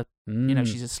free her, you know, Mm.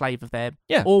 she's a slave of theirs.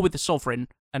 Yeah. Or with the Sovereign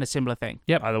and a similar thing.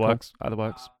 Yep. Either cool. works. Either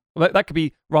works. Well, that could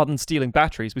be, rather than stealing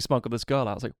batteries, we smuggled this girl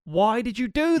out. It's like, why did you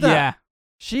do that? Yeah.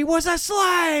 She was a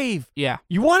slave. Yeah.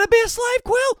 You want to be a slave,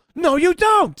 Quill? No, you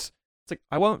don't. It's like,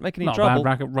 I won't make any Not trouble.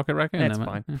 bad Rocket Raccoon. It's then,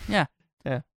 fine. mate. Yeah.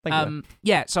 Yeah. Thank you.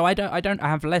 Yeah, so I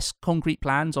have less concrete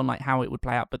plans on like how it would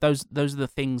play out, but those are the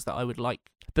things that I would like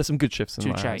There's some good shifts in to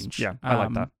my eyes. change. Yeah, I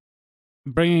like that.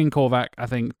 Bringing in Korvac, I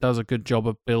think, does a good job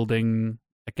of building,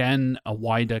 again, a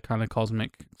wider kind of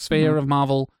cosmic sphere Mhm. of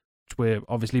Marvel, which we're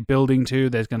obviously building to.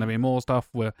 There's going to be more stuff.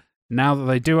 Now that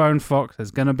they do own Fox, there's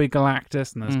going to be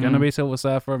Galactus, and there's going to Mhm. be Silver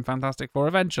Surfer and Fantastic Four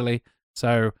eventually.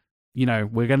 So,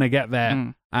 we're going to get there.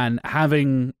 Mm. And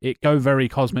having it go very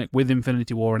cosmic with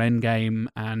Infinity War and Endgame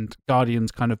and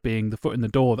Guardians kind of being the foot in the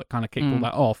door that kind of kicked all Mm.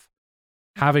 that off,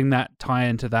 having that tie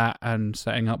into that and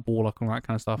setting up Warlock and all that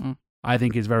kind of stuff, Mm. I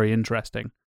think is very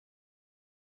interesting.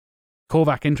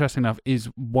 Korvac, interesting enough, is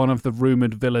one of the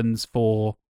rumored villains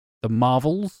for the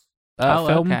Marvels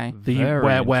film. Okay. Very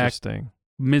Where interesting.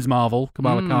 Ms. Marvel,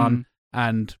 Kamala Khan,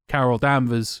 and Carol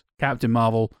Danvers, Captain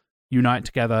Marvel, unite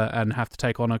together and have to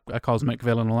take on a cosmic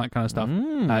villain, all that kind of stuff.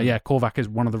 Korvac is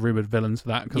one of the rumored villains for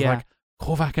that. Because like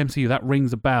Korvac MCU, that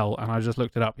rings a bell, and I just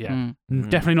looked it up.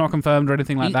 Definitely not confirmed or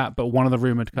anything like that, but one of the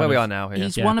rumored. Where we are now. Here.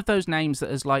 He's one of those names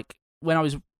that is like, when I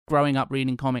was growing up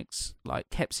reading comics, like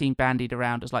kept seeing bandied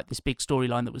around as like this big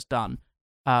storyline that was done.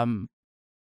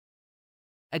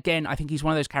 Again, I think he's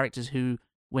one of those characters who,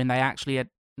 when they actually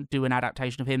do an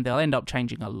adaptation of him, they'll end up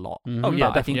changing a lot. Oh yeah,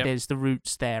 but I think there's the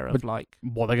roots there of like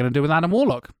what they're going to do with Adam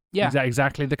Warlock. Yeah,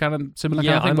 exactly the kind of similar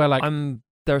kind of thing. Where like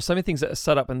there are so many things that are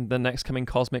set up in the next coming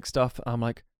cosmic stuff. I'm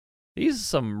like, these are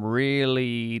some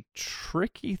really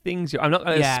tricky things. I'm not.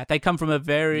 They come from a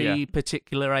very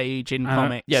particular age in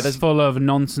comics. Yeah, there's full of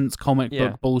nonsense comic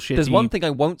book bullshit. There's one thing I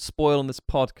won't spoil on this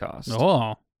podcast.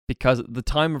 Oh. Because at the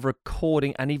time of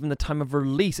recording and even the time of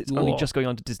release, it's only just going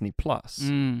on to Disney Plus,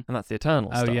 and that's the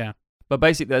Eternal stuff. Oh yeah. But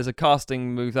basically, there's a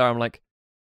casting move there. I'm like,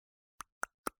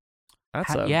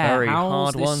 that's a very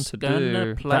hard one to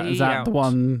do. Is that the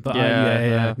one? That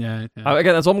yeah.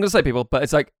 Again, that's what I'm going to say, people. But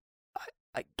it's like,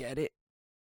 I get it.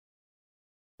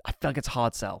 I feel like it's a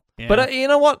hard sell. Yeah. But you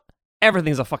know what?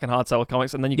 Everything's a fucking hard sell with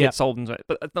comics, and then you get sold into it.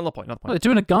 But that's not the point. Well, they're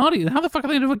doing a Guardian. How the fuck are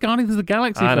they doing a Guardians of the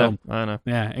Galaxy film? I know.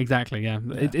 Yeah, exactly. Yeah,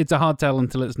 it's a hard sell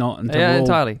until it's not. Until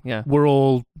entirely. Yeah, we're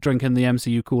all drinking the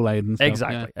MCU Kool-Aid and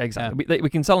stuff. Exactly. We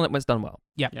can sell it when it's done well.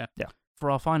 Yeah. For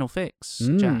our final fix,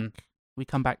 Jack, we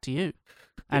come back to you.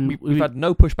 And we've had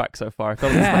no pushback so far. I feel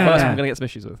like it's the first one I'm going to get some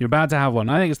issues with. You're about to have one.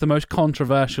 I think it's the most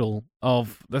controversial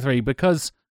of the three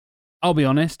because, I'll be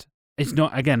honest, it's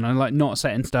not, again, I'm like not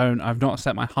set in stone. I've not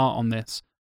set my heart on this,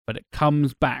 but it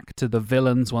comes back to the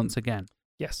villains once again.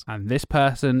 Yes. And this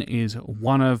person is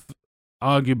one of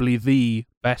arguably the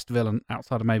best villain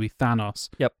outside of maybe Thanos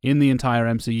in the entire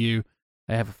MCU.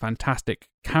 They have a fantastic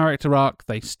character arc.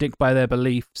 They stick by their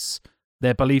beliefs.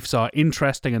 Their beliefs are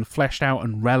interesting and fleshed out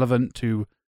and relevant to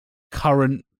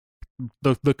current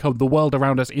the world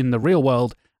around us in the real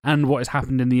world and what has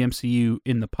happened in the MCU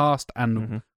in the past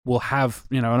and will have,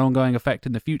 an ongoing effect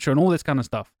in the future and all this kind of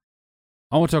stuff.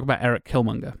 I want to talk about Eric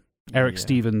Killmonger. Eric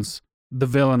Stevens, the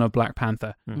villain of Black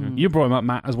Panther. You brought him up,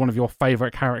 Matt, as one of your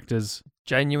favorite characters.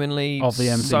 Genuinely of the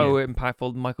MCU. So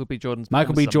impactful. Michael B. Jordan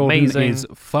is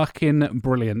fucking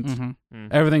brilliant.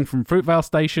 Everything from Fruitvale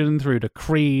Station through to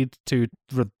Creed to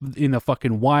in the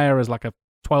fucking Wire as like a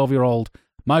 12-year-old.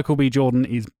 Michael B. Jordan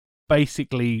is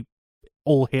basically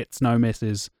all hits, no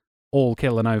misses, all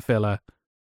killer, no filler.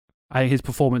 His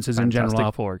performances in general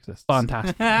are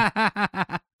fantastic.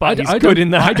 But he's good in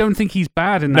that. I don't think he's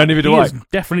bad in that. No, neither do I. He's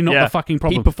definitely not the fucking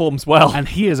problem. He performs well. And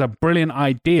he is a brilliant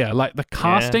idea. Like the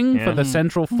casting for the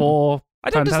Central Four,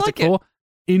 Fantastic Four,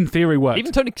 in theory works.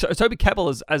 Even Toby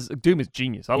Kebbell as Doom is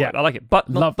genius. I like it. But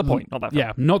not the point. Not that film.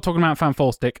 Yeah, not talking about Fan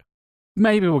Four Stick.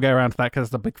 Maybe we'll get around to that because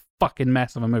it's a big fucking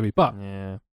mess of a movie. But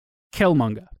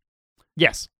Killmonger.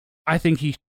 Yes. I think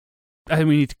we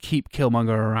need to keep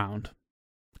Killmonger around.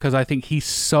 Because I think he's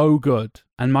so good.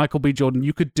 And Michael B. Jordan,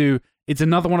 it's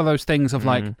another one of those things of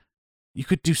like, you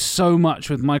could do so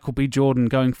much with Michael B. Jordan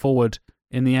going forward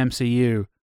in the MCU,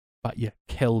 but you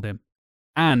killed him.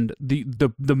 And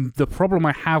the problem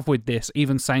I have with this,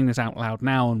 even saying this out loud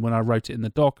now and when I wrote it in the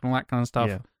doc and all that kind of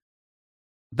stuff,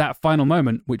 that final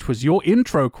moment, which was your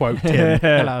intro quote,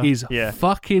 Tim, is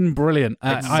fucking brilliant.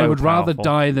 I would rather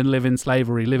die than live in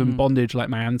slavery, live in bondage like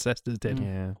my ancestors did.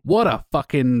 Yeah. What a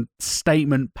fucking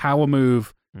statement, power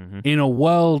move in a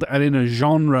world and in a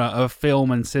genre of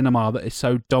film and cinema that is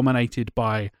so dominated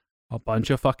by a bunch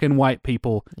of fucking white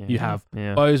people. Yeah. You have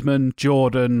Boseman,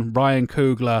 Jordan, Ryan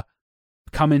Coogler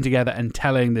coming together and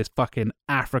telling this fucking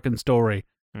African story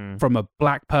from a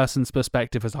black person's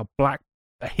perspective as a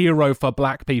hero for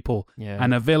black people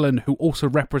and a villain who also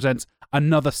represents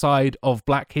another side of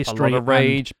black history. A lot of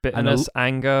rage, bitterness,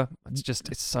 anger.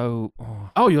 It's so...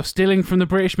 Oh, you're stealing from the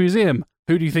British Museum.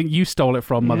 Who do you think you stole it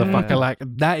from, motherfucker? Like,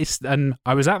 that is... And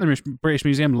I was at the British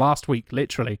Museum last week,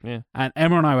 literally. Yeah. And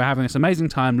Emma and I were having this amazing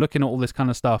time looking at all this kind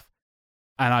of stuff.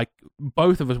 And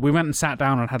both of us, we went and sat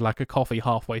down and had like a coffee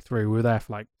halfway through. We were there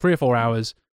for like 3 or 4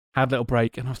 hours, had a little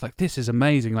break. And I was like, this is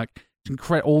amazing. Like,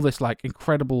 all this like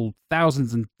incredible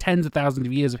thousands and tens of thousands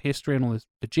of years of history and all this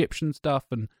Egyptian stuff,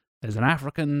 and there's an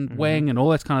African wing and all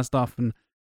this kind of stuff. And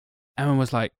Emma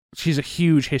was like, she's a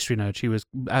huge history nerd. She was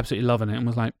absolutely loving it and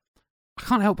was like, I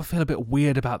can't help but feel a bit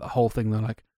weird about the whole thing. They're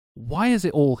like, why is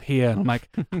it all here? And I'm like,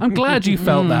 I'm glad you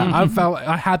felt that.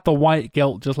 I had the white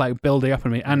guilt just like building up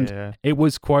in me, and it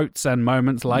was quotes and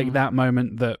moments like that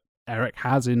moment that Eric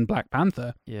has in Black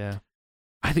Panther. Yeah.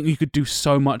 I think you could do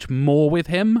so much more with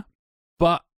him,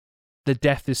 but the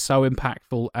death is so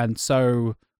impactful and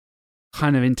so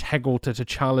kind of integral to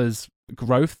T'Challa's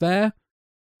growth there.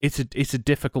 It's a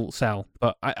difficult sell,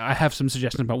 but I have some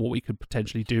suggestions about what we could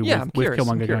potentially do with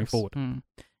Killmonger going forward.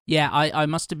 Yeah, I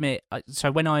must admit,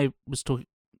 so when I was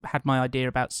had my idea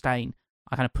about Stain,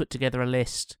 I kind of put together a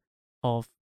list of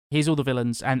here's all the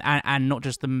villains, and not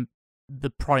just the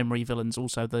primary villains,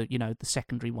 also the the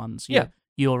secondary ones.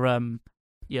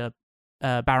 Your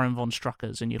Baron von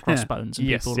Struckers and your Crossbones and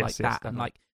people like that. And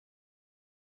like,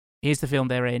 here's the film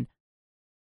they're in.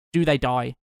 Do they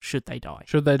die? Should they die?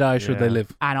 Should they die? Should they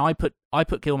live? And I put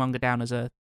Killmonger down as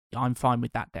I'm fine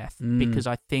with that death because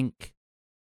I think,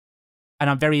 and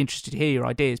I'm very interested to hear your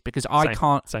ideas because I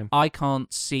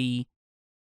can't see,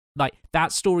 like,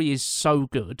 that story is so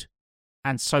good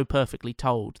and so perfectly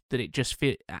told that it just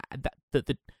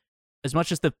that as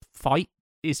much as the fight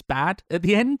is bad at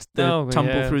the end, the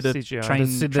tumble through the CGI.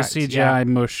 train the tracks, CGI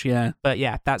mush, but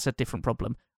that's a different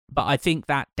problem. But I think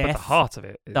that death, but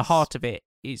the heart of it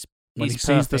is when he perfect.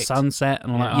 sees the sunset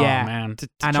and like, oh man,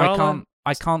 and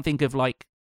I can't think of like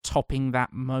topping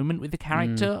that moment with the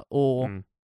character or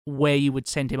where you would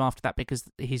send him after that because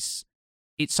it's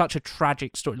such a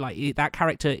tragic story. Like that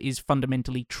character is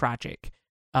fundamentally tragic,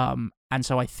 and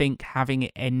so I think having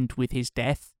it end with his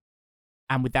death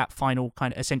and with that final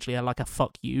kind of essentially like a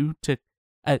fuck you to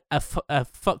a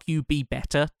fuck you be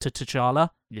better to T'Challa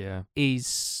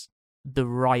is the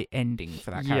right ending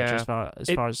for that character as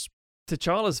far as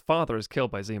T'Challa's father is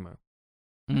killed by Zemo.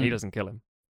 He doesn't kill him.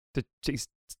 He's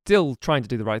still trying to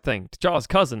do the right thing. T'Challa's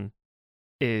cousin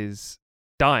is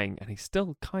dying, and he's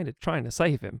still kind of trying to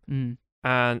save him.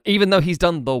 And even though he's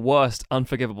done the worst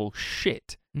unforgivable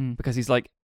shit, because he's like,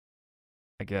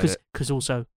 I get it. Because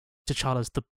also, T'Challa's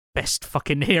the best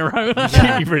fucking hero.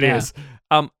 He really is.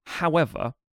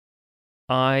 However,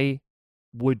 I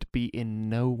would be in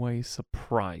no way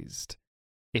surprised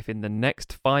if in the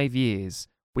next 5 years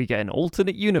we get an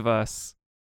alternate universe,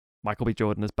 Michael B.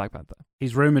 Jordan as Black Panther.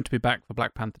 He's rumored to be back for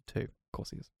Black Panther 2. Of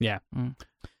course he is. Yeah. And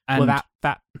well,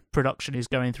 that production is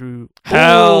going through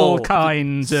hell, all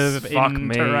kinds of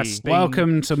interesting...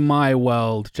 Welcome to my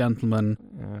world,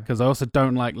 gentlemen. Because I also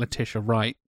don't like Letitia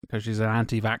Wright, because she's an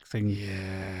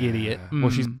anti-vaxxing idiot.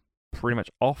 Well, she's pretty much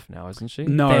off now, isn't she?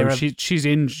 No,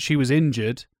 she was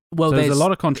injured. Well, so there's a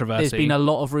lot of controversy. There's been a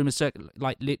lot of rumors,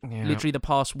 like literally the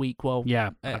past week. Well,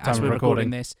 as we're recording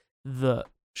this, that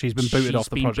she's been booted off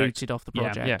the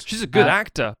project. Yeah. She's a good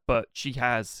actor, but she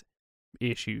has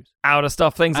issues, out of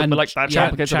stuff things, and like that.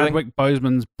 Chadwick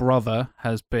Boseman's brother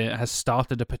has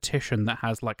started a petition that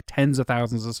has like tens of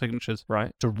thousands of signatures,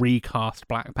 to recast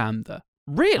Black Panther.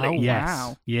 Really? Oh, yes.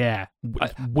 Wow. Yeah. Weird.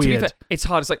 To be fair, it's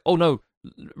hard. It's like, oh no,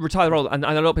 retire the role, and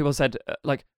a lot of people said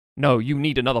like, no, you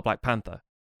need another Black Panther.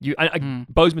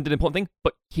 Boseman did an important thing,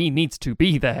 but he needs to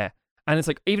be there. And it's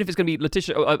like, even if it's going to be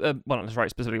Letitia, well, not right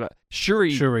specifically, but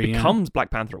Shuri becomes Black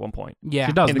Panther at one point. Yeah,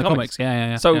 she does in the comics.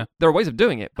 Yeah. So there are ways of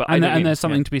doing it, but and there's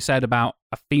something to be said about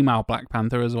a female Black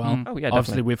Panther as well. Oh yeah,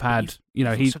 obviously we've had,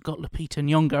 he's got Lupita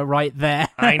Nyong'o right there.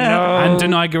 I know, and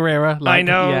Denai Guerrera. Like, I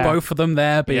know, both of them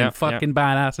there being fucking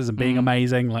badasses and being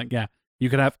amazing. Like, you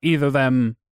could have either of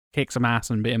them kick some ass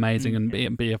and be amazing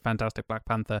and be a fantastic Black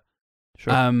Panther.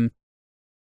 Sure.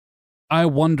 I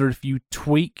wonder if you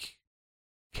tweak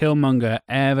Killmonger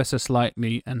ever so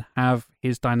slightly and have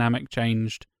his dynamic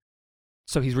changed,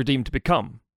 so he's redeemed to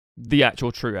become the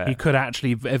actual true heir. He could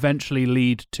actually eventually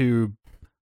lead to.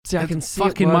 See, I can see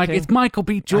fucking Michael. It's Michael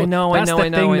B. Jordan. I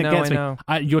know.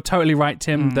 You're totally right,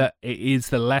 Tim. That it is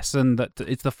the lesson that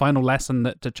it's the final lesson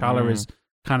that T'Challa is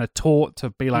kind of taught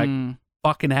to be like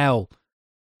fucking hell.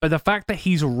 But the fact that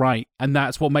he's right, and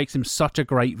that's what makes him such a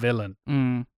great villain.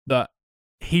 That.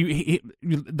 He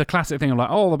the classic thing of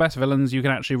like, the best villains you can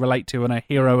actually relate to and a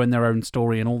hero in their own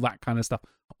story and all that kind of stuff.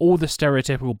 All the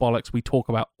stereotypical bollocks we talk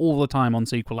about all the time on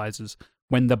sequelizers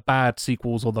when the bad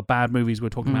sequels or the bad movies we're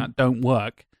talking about don't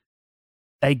work.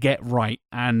 They get right,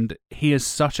 and he is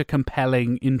such a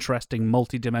compelling, interesting,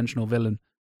 multi-dimensional villain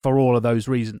for all of those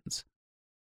reasons.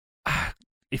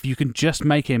 If you can just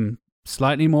make him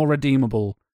slightly more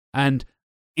redeemable, and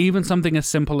even something as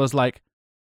simple as like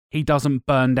he doesn't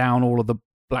burn down all of the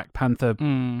Black Panther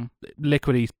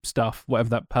liquidy stuff, whatever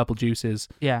that purple juice is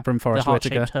from Forest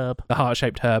Whitaker. The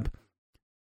heart-shaped herb.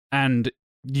 And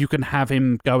you can have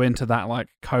him go into that like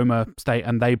coma state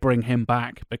and they bring him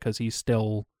back because he's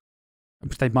still...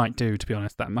 Which they might do, to be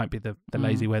honest. That might be the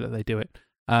lazy way that they do it.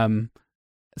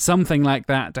 Something like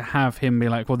that, to have him be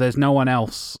like, well, there's no one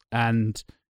else and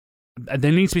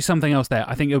there needs to be something else there.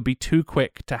 I think it would be too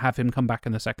quick to have him come back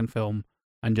in the second film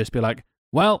and just be like,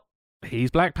 well,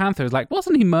 he's Black Panther. It's like,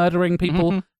 wasn't he murdering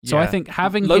people? Mhm. So I Yeah. think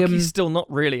having Loki's him... still not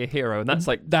really a hero, and that's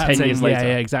like That's 10 it. years later.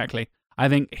 Yeah, exactly. I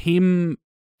think he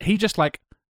just like,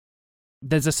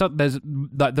 there's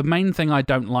like the main thing I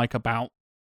don't like about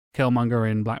Killmonger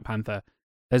in Black Panther,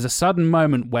 there's a sudden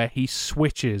moment where he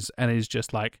switches and is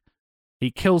just like,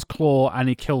 he kills Claw and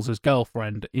he kills his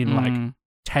girlfriend in like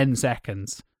 10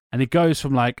 seconds. And it goes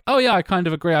from like, oh yeah, I kind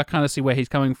of agree, I kind of see where he's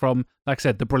coming from. Like I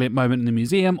said, the brilliant moment in the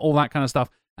museum, all that kind of stuff.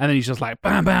 And then he's just like,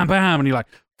 bam, bam, bam. And you're like,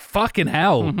 fucking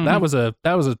hell. That was a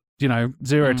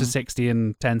 0 to 60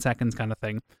 in 10 seconds kind of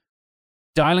thing.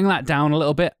 Dialing that down a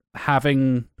little bit,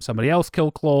 having somebody else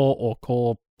kill Claw or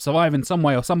Claw survive in some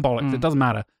way or some bollocks, it doesn't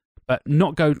matter. But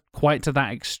not go quite to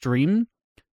that extreme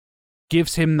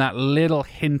gives him that little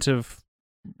hint of,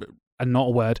 and not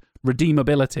a word,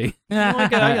 redeemability.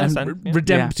 I understand. Yeah.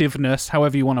 Redemptiveness,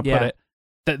 however you want to put it,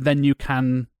 that then you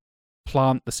can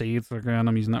plant the seeds, again,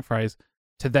 I'm using that phrase,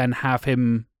 to then have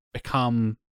him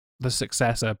become the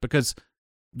successor. Because,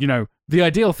 the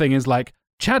ideal thing is like,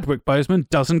 Chadwick Boseman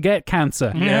doesn't get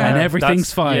cancer and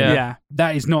everything's fine. Yeah.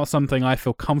 That is not something I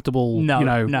feel comfortable,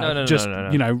 No.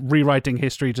 rewriting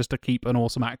history just to keep an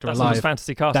awesome actor That's alive. not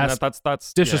fantasy casting.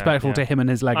 That's disrespectful to him and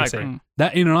his legacy.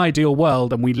 That in an ideal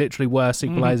world, and we literally were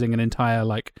sequelizing an entire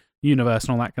like universe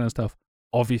and all that kind of stuff,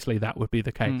 obviously that would be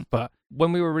the case. But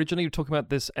when we were originally talking about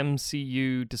this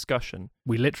MCU discussion,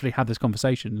 we literally had this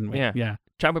conversation, didn't we? Yeah.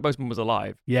 Chadwick Boseman was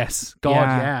alive. Yes. God,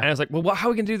 yeah. And I was like, well, how are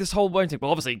we going to do this whole thing?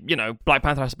 Well, obviously, Black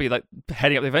Panther has to be like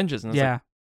heading up the Avengers. And I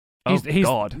was like,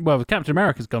 God. Well, Captain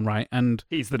America's gone right, and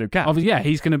he's the new Cap. Obviously,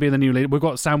 he's going to be the new leader. We've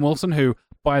got Sam Wilson, who,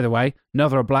 by the way,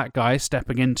 another black guy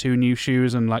stepping into new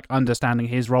shoes and like understanding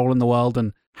his role in the world,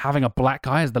 and having a black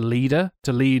guy as the leader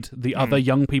to lead the other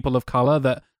young people of color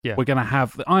that we're going to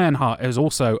have. Ironheart is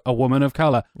also a woman of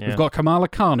color. Yeah. We've got Kamala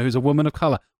Khan, who's a woman of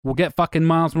color. We'll get fucking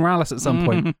Miles Morales at some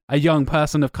point, a young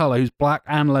person of color who's black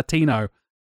and Latino.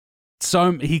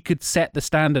 So he could set the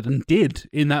standard, and did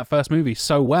in that first movie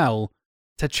so well.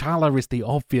 T'Challa is the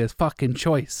obvious fucking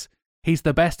choice. He's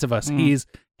the best of us.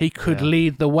 He could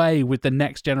lead the way with the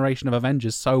next generation of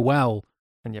Avengers so well.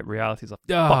 And yet reality's a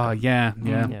yeah.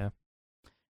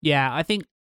 Yeah, I think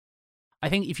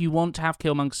if you want to have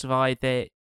Killmonger survive, there,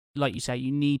 like you say,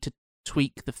 you need to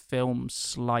tweak the film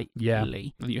slightly. Yeah,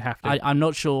 you have to. I'm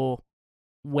not sure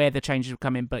where the changes will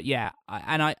come in, but yeah,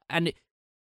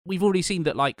 we've already seen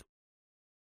that, like,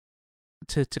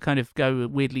 to kind of go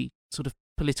weirdly sort of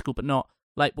political, but not,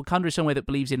 like, Wakanda is somewhere that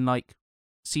believes in, like,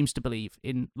 seems to believe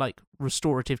in, like,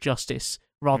 restorative justice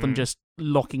rather than just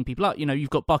locking people up. You've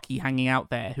got Bucky hanging out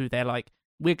there, who they're like,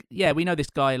 we know this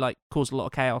guy like caused a lot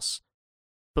of chaos,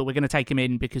 but we're going to take him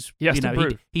in because he has to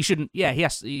prove. He shouldn't. Yeah, he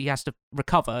has to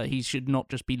recover. He should not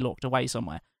just be locked away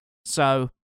somewhere.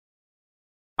 So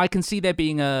I can see there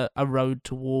being a road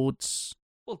towards.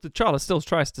 Well, T'Challa still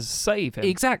tries to save him.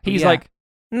 Exactly. He's like,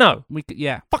 no,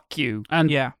 fuck you. And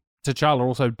T'Challa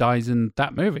also dies in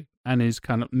that movie, and is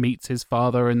kind of meets his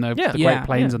father in the Great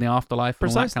Plains and the afterlife and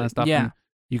all that kind of stuff. Yeah. And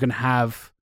you can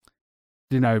have,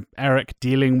 Eric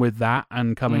dealing with that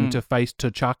and coming to face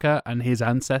T'Chaka and his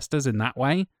ancestors in that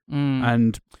way.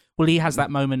 And well, he has that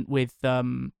moment with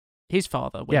his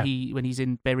father when he's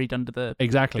buried under the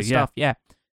stuff.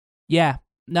 Yeah.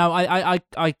 No, I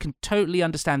can totally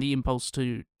understand the impulse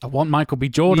to. I want Michael B.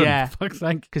 Jordan. Yeah,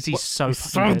 because he's so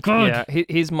good. Yeah,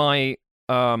 he's my.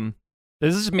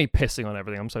 This is me pissing on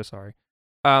everything. I'm so sorry.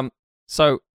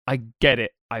 So I get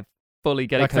it. I fully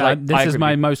get it. This is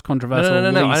my most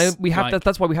controversial. No. We have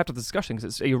that's why we have to discussion,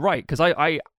 because you're right. Because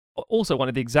I also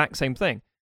wanted the exact same thing.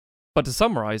 But to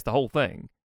summarize the whole thing,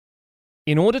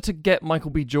 in order to get Michael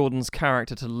B. Jordan's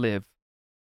character to live,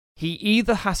 he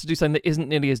either has to do something that isn't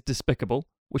nearly as despicable,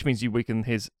 which means you weaken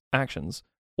his actions,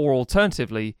 or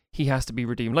alternatively, he has to be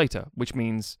redeemed later, which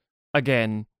means,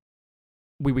 again,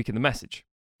 we weaken the message.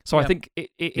 So I think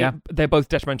they're both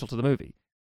detrimental to the movie.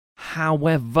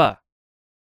 However,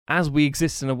 as we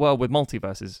exist in a world with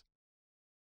multiverses,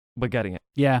 we're getting it.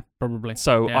 Yeah, probably.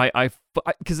 So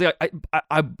because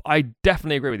I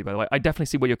definitely agree with you, by the way. I definitely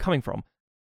see where you're coming from.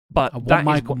 But I want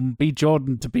Michael B.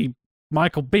 Jordan to be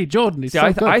Michael B. Jordan. He's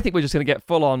so good. I think we're just going to get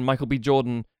full on Michael B.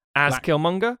 Jordan as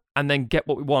Killmonger, and then get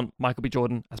what we want, Michael B.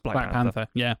 Jordan as Black Panther.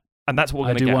 Yeah, and that's what we're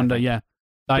going to get. I do wonder. Yeah.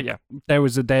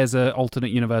 There's a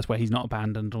alternate universe where he's not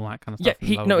abandoned, all that kind of stuff.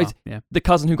 Yeah, the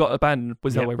cousin who got abandoned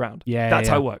was the other way around. Yeah, that's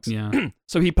how it works. Yeah.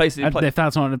 So he plays it. If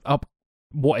that's not up,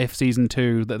 what if season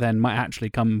 2 that then might actually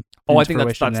come? I think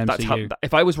that's how.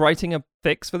 If I was writing a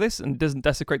fix for this and doesn't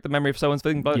desecrate the memory of someone's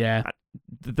thing, but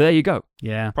there you go.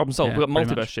 Yeah, problem solved. Yeah, We've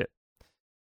got multiverse shit.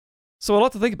 So a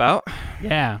lot to think about.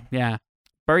 Yeah.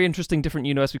 Very interesting, different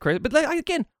universe we created. But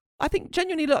again, I think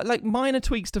genuinely like minor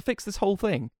tweaks to fix this whole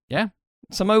thing. Yeah.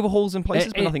 Some overhauls in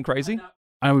places, but nothing crazy.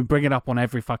 And we bring it up on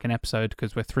every fucking episode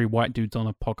because we're 3 white dudes on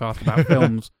a podcast about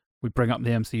films. We bring up the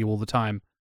MCU all the time.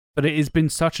 But it has been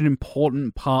such an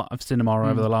important part of cinema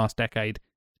over the last decade.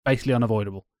 Basically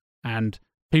unavoidable. And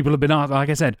people have been asked, like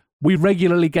I said, we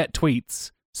regularly get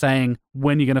tweets saying,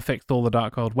 when are you going to fix Thor the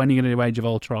Dark World? When are you going to do Age of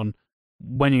Ultron?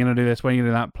 When are you going to do this? When are you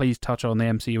going to do that? Please touch on the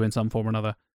MCU in some form or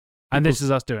another. And this is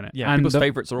us doing it. Yeah, and people's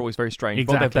favourites are always very strange.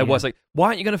 Exactly, there was like, why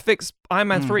aren't you going to fix Iron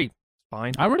Man 3?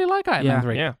 Fine. I really like Iron Man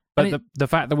 3. Yeah. But the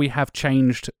fact that we have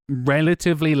changed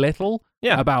relatively little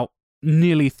about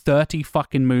nearly 30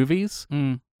 fucking movies,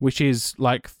 which is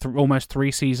like almost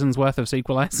 3 seasons worth of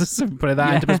sequelizers, put it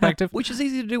that into perspective. Which is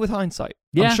easy to do with hindsight.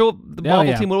 Yeah. I'm sure the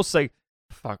Marvel team will also say,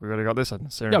 fuck, we already got this on.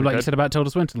 Yeah, like you said about Tilda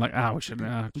Swinton, like, we should...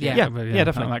 definitely.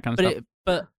 That kind of stuff.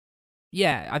 But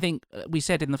yeah, I think we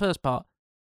said in the first part,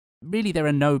 really there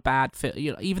are no bad films.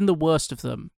 Even the worst of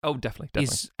them definitely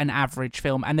is an average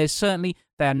film. And there's certainly...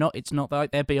 It's not like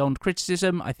they're beyond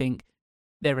criticism. I think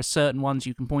there are certain ones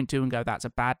you can point to and go, that's a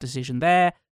bad decision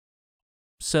there.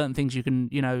 Certain things you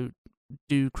can,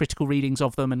 do critical readings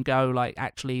of them and go, like,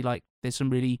 actually, like, there's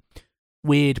some really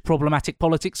weird, problematic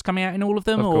politics coming out in all of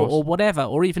them, or whatever.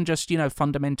 Or even just,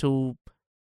 fundamental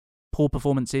poor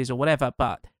performances or whatever.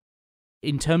 But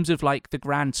in terms of, like, the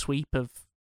grand sweep of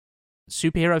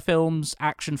superhero films,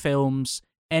 action films,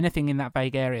 anything in that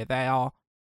vague area, they are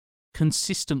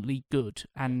consistently good.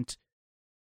 And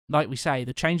like we say,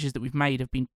 the changes that we've made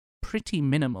have been pretty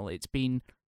minimal. It's been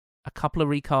a couple of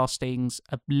recastings,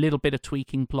 a little bit of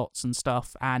tweaking plots and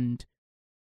stuff, and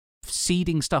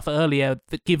seeding stuff earlier,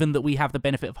 given that we have the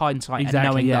benefit of hindsight and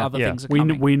knowing that other things are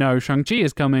coming. We know Shang-Chi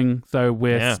is coming, so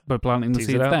we're planting the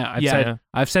seeds there.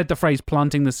 I've said the phrase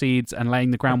planting the seeds and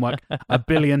laying the groundwork a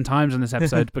billion times in this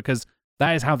episode because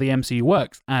that is how the MCU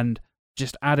works, and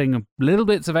just adding little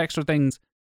bits of extra things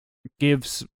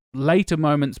gives later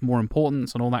moments more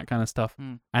importance and all that kind of stuff.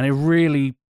 And it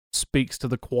really speaks to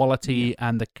the quality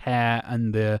and the care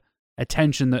and the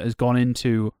attention that has gone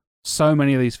into so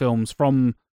many of these films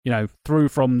from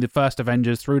the first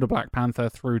Avengers through to Black Panther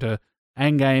through to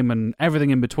Endgame and everything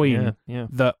in between,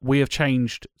 that we have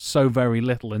changed so very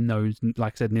little in those,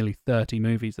 like I said, nearly 30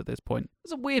 movies at this point.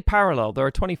 There's a weird parallel. There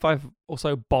are 25 or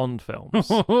so Bond films.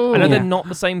 I know they're not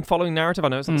the same following narrative. I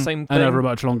know it's not the same thing. And over a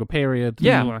much longer period.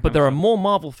 Yeah, but there are more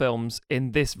Marvel films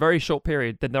in this very short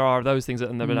period than there are those things that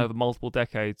have been over multiple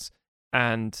decades.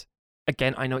 And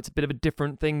again, I know it's a bit of a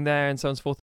different thing there and so on and so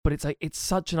forth, but it's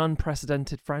such an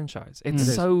unprecedented franchise.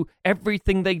 It's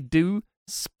everything they do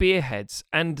spearheads,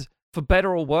 and for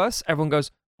better or worse, everyone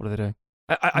goes, what are they doing?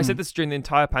 I said this during the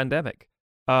entire pandemic.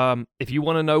 If you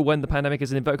want to know when the pandemic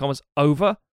is, in inverted commas,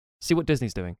 over, see what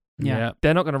Disney's doing. Yeah.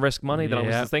 They're not going to risk money. They're not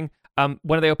going to risk this thing.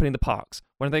 When are they opening the parks?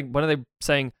 When are they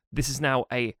saying this is now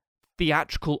a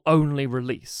theatrical only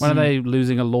release? When are they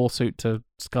losing a lawsuit to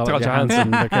Scarlett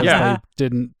Johansson because they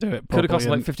didn't do it properly? Could have cost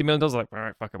like $50 million. Like, all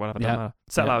right, fuck it, whatever. Doesn't matter.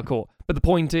 Settle out of court. But the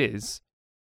point is,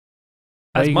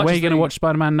 where are you going to watch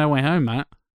Spider-Man No Way Home, Matt?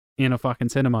 In a fucking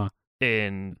cinema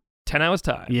in 10 hours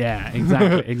time. Yeah,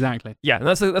 exactly. Yeah, and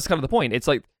that's kind of the point. It's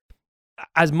like,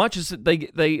 as much as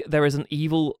there is an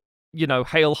evil,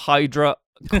 Hail Hydra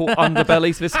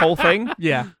underbelly to this whole thing.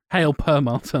 Yeah, Hail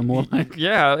Permalta, more like.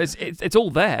 Yeah, it's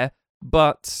all there,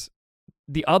 but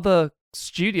the other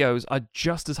studios are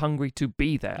just as hungry to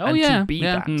be there to be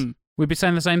that. We'd be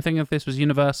saying the same thing if this was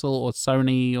Universal or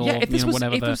Sony or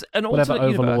whatever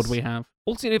overlord we have.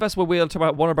 Alternate universe where we're talking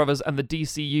about Warner Brothers and the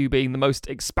DCU being the most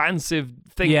expansive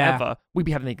thing ever, we'd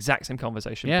be having the exact same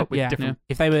conversation, but with different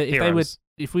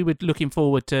If we were looking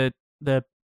forward to the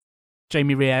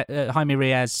Jaime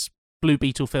Reyes Blue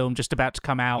Beetle film just about to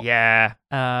come out,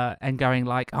 and going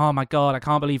like, oh my god, I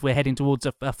can't believe we're heading towards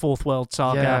a fourth world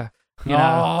saga.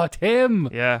 Oh, Tim.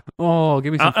 Yeah. Oh,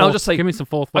 give me some. I'll just say, give me some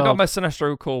fourth world. I got my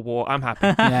Sinestro Core War. I'm happy.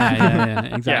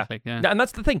 Yeah, exactly. Yeah. And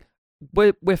that's the thing.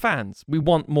 We're fans. We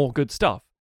want more good stuff.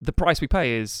 The price we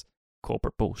pay is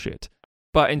corporate bullshit.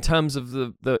 But in terms of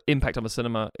the impact on the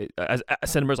cinema,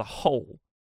 cinema as a whole,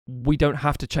 we don't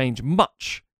have to change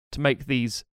much to make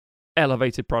these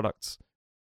elevated products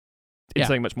into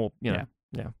something much more. Yeah.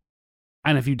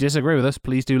 And if you disagree with us,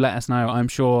 please do let us know. I'm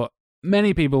sure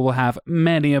many people will have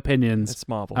many opinions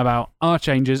about our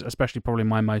changes, especially probably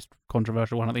my most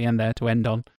controversial one at the end there to end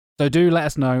on. So do let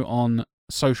us know on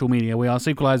social media. We are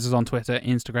Sequelizers on Twitter,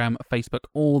 Instagram, Facebook,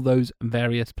 all those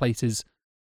various places.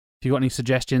 If you've got any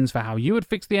suggestions for how you would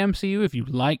fix the MCU, if you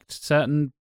liked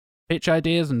certain pitch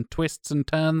ideas and twists and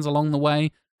turns along the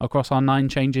way across our 9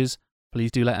 changes,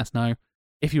 please do let us know.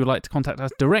 If you would like to contact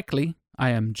us directly, I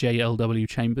am JLW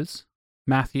Chambers.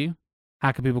 Matthew,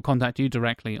 how can people contact you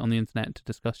directly on the internet to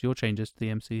discuss your changes to the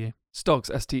MCU? Stogs,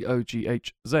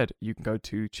 STOGHZ. You can go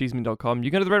to cheeseman.com.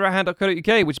 You can go to the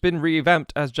redrighthand.co.uk, which has been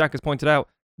revamped, as Jack has pointed out.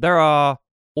 There are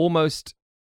reviews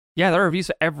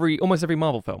for almost every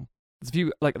Marvel film. There's a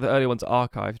few, like the earlier ones are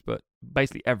archived, but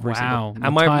basically every single.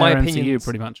 And my opinions,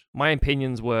 pretty much. My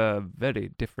opinions were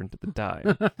very different at the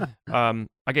time.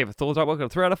 I gave a Thor Dark World a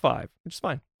 3 out of 5, which is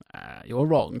fine. You're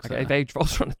wrong. I gave Age of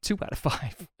Ultron a 2 out of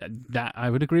 5. That I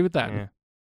would agree with that. Yeah.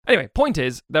 Anyway, point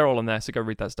is, they're all on there, so go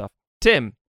read that stuff.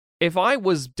 Tim, if I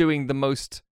was doing the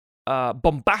most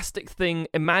bombastic thing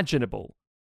imaginable,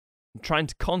 trying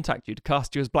to contact you to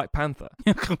cast you as Black Panther.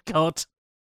 Oh, God.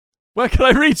 Where can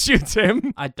I reach you,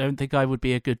 Tim? I don't think I would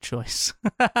be a good choice.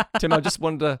 Tim, I just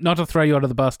wonder... Not to throw you under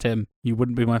the bus, Tim. You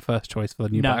wouldn't be my first choice for the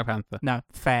new Black Panther. No,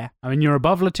 fair. I mean, you're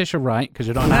above Letitia Wright because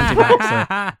you're not an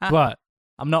anti-vaxxer, but...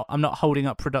 I'm not holding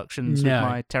up productions with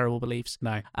my terrible beliefs.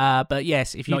 No. But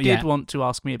yes, if you did want to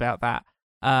ask me about that,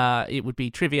 it would be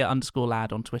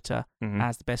trivia_lad on Twitter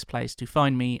as the best place to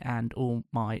find me and all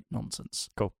my nonsense.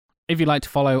 Cool. If you'd like to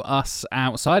follow us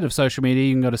outside of social media,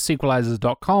 you can go to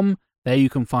sequelizers.com. There you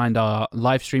can find our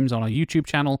live streams on our YouTube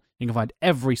channel. You can find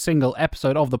every single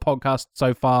episode of the podcast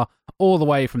so far, all the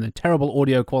way from the terrible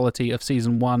audio quality of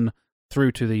season 1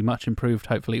 through to the much improved,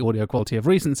 hopefully, audio quality of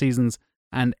recent seasons,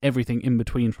 and everything in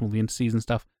between from all the inter-season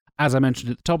stuff. As I mentioned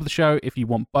at the top of the show, if you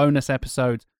want bonus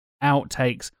episodes,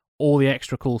 outtakes, all the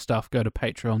extra cool stuff, go to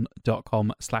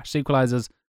patreon.com/sequelizers.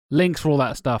 Links for all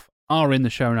that stuff are in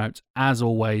the show notes, as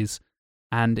always.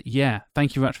 And yeah,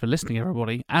 thank you very much for listening,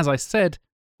 everybody. As I said,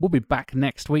 we'll be back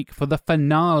next week for the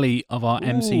finale of our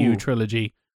MCU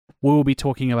trilogy. We'll be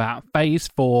talking about Phase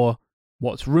 4,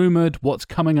 what's rumoured, what's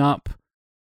coming up,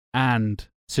 and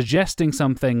suggesting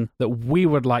something that we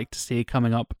would like to see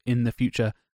coming up in the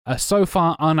future. A so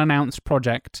far unannounced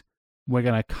project. We're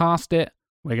going to cast it.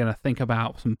 We're going to think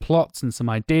about some plots and some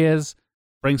ideas,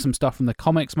 bring some stuff from the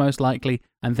comics most likely,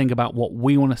 and think about what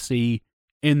we want to see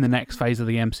in the next phase of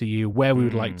the MCU, where we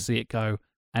would like to see it go.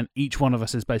 And each one of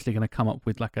us is basically going to come up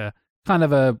with like a kind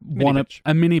of a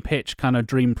mini pitch kind of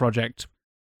dream project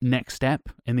next step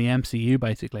in the MCU,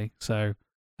 basically. So,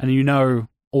 and you know,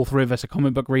 all three of us are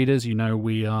comic book readers. You know,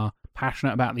 we are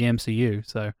passionate about the MCU.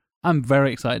 So I'm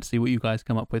very excited to see what you guys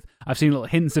come up with. I've seen little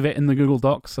hints of it in the Google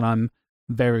Docs, and I'm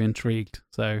very intrigued.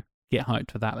 So get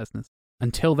hyped for that, listeners.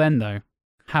 Until then, though,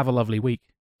 have a lovely week,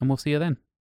 and we'll see you then.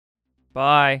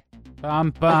 Bye.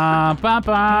 Bum, bum, bum,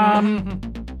 bum.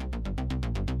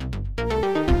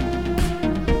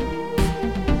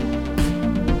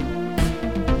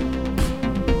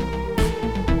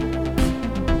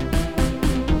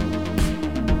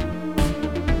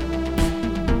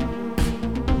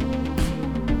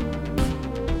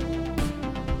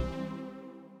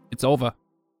 It's over.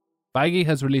 Feige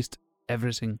has released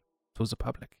everything to the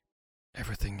public.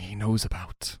 Everything he knows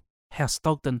about. Herr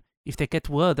Stogden, if they get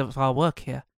word of our work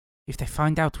here, if they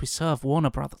find out we serve Warner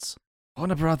Brothers.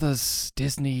 Warner Brothers,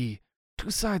 Disney,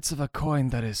 two sides of a coin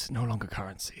that is no longer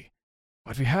currency.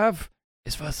 What we have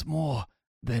is worth more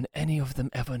than any of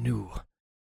them ever knew.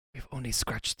 We've only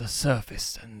scratched the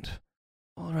surface, and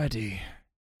already...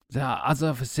 There are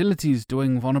other facilities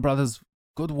doing Warner Brothers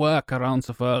good work around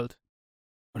the world.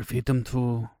 We'll feed them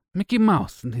to Mickey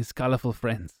Mouse and his colorful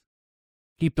friends.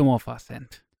 Keep them off our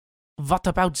scent. What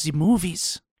about the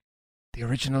movies? The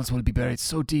originals will be buried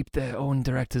so deep their own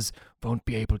directors won't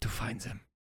be able to find them.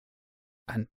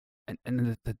 And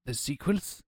the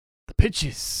sequels? The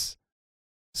pitches.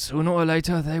 Sooner or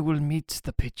later they will meet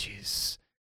the pitches.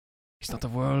 It's not a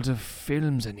world of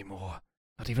films anymore.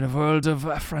 Not even a world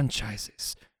of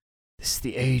franchises. This is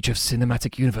the age of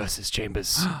cinematic universes,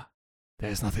 Chambers.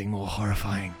 There's nothing more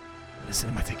horrifying than a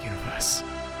cinematic universe.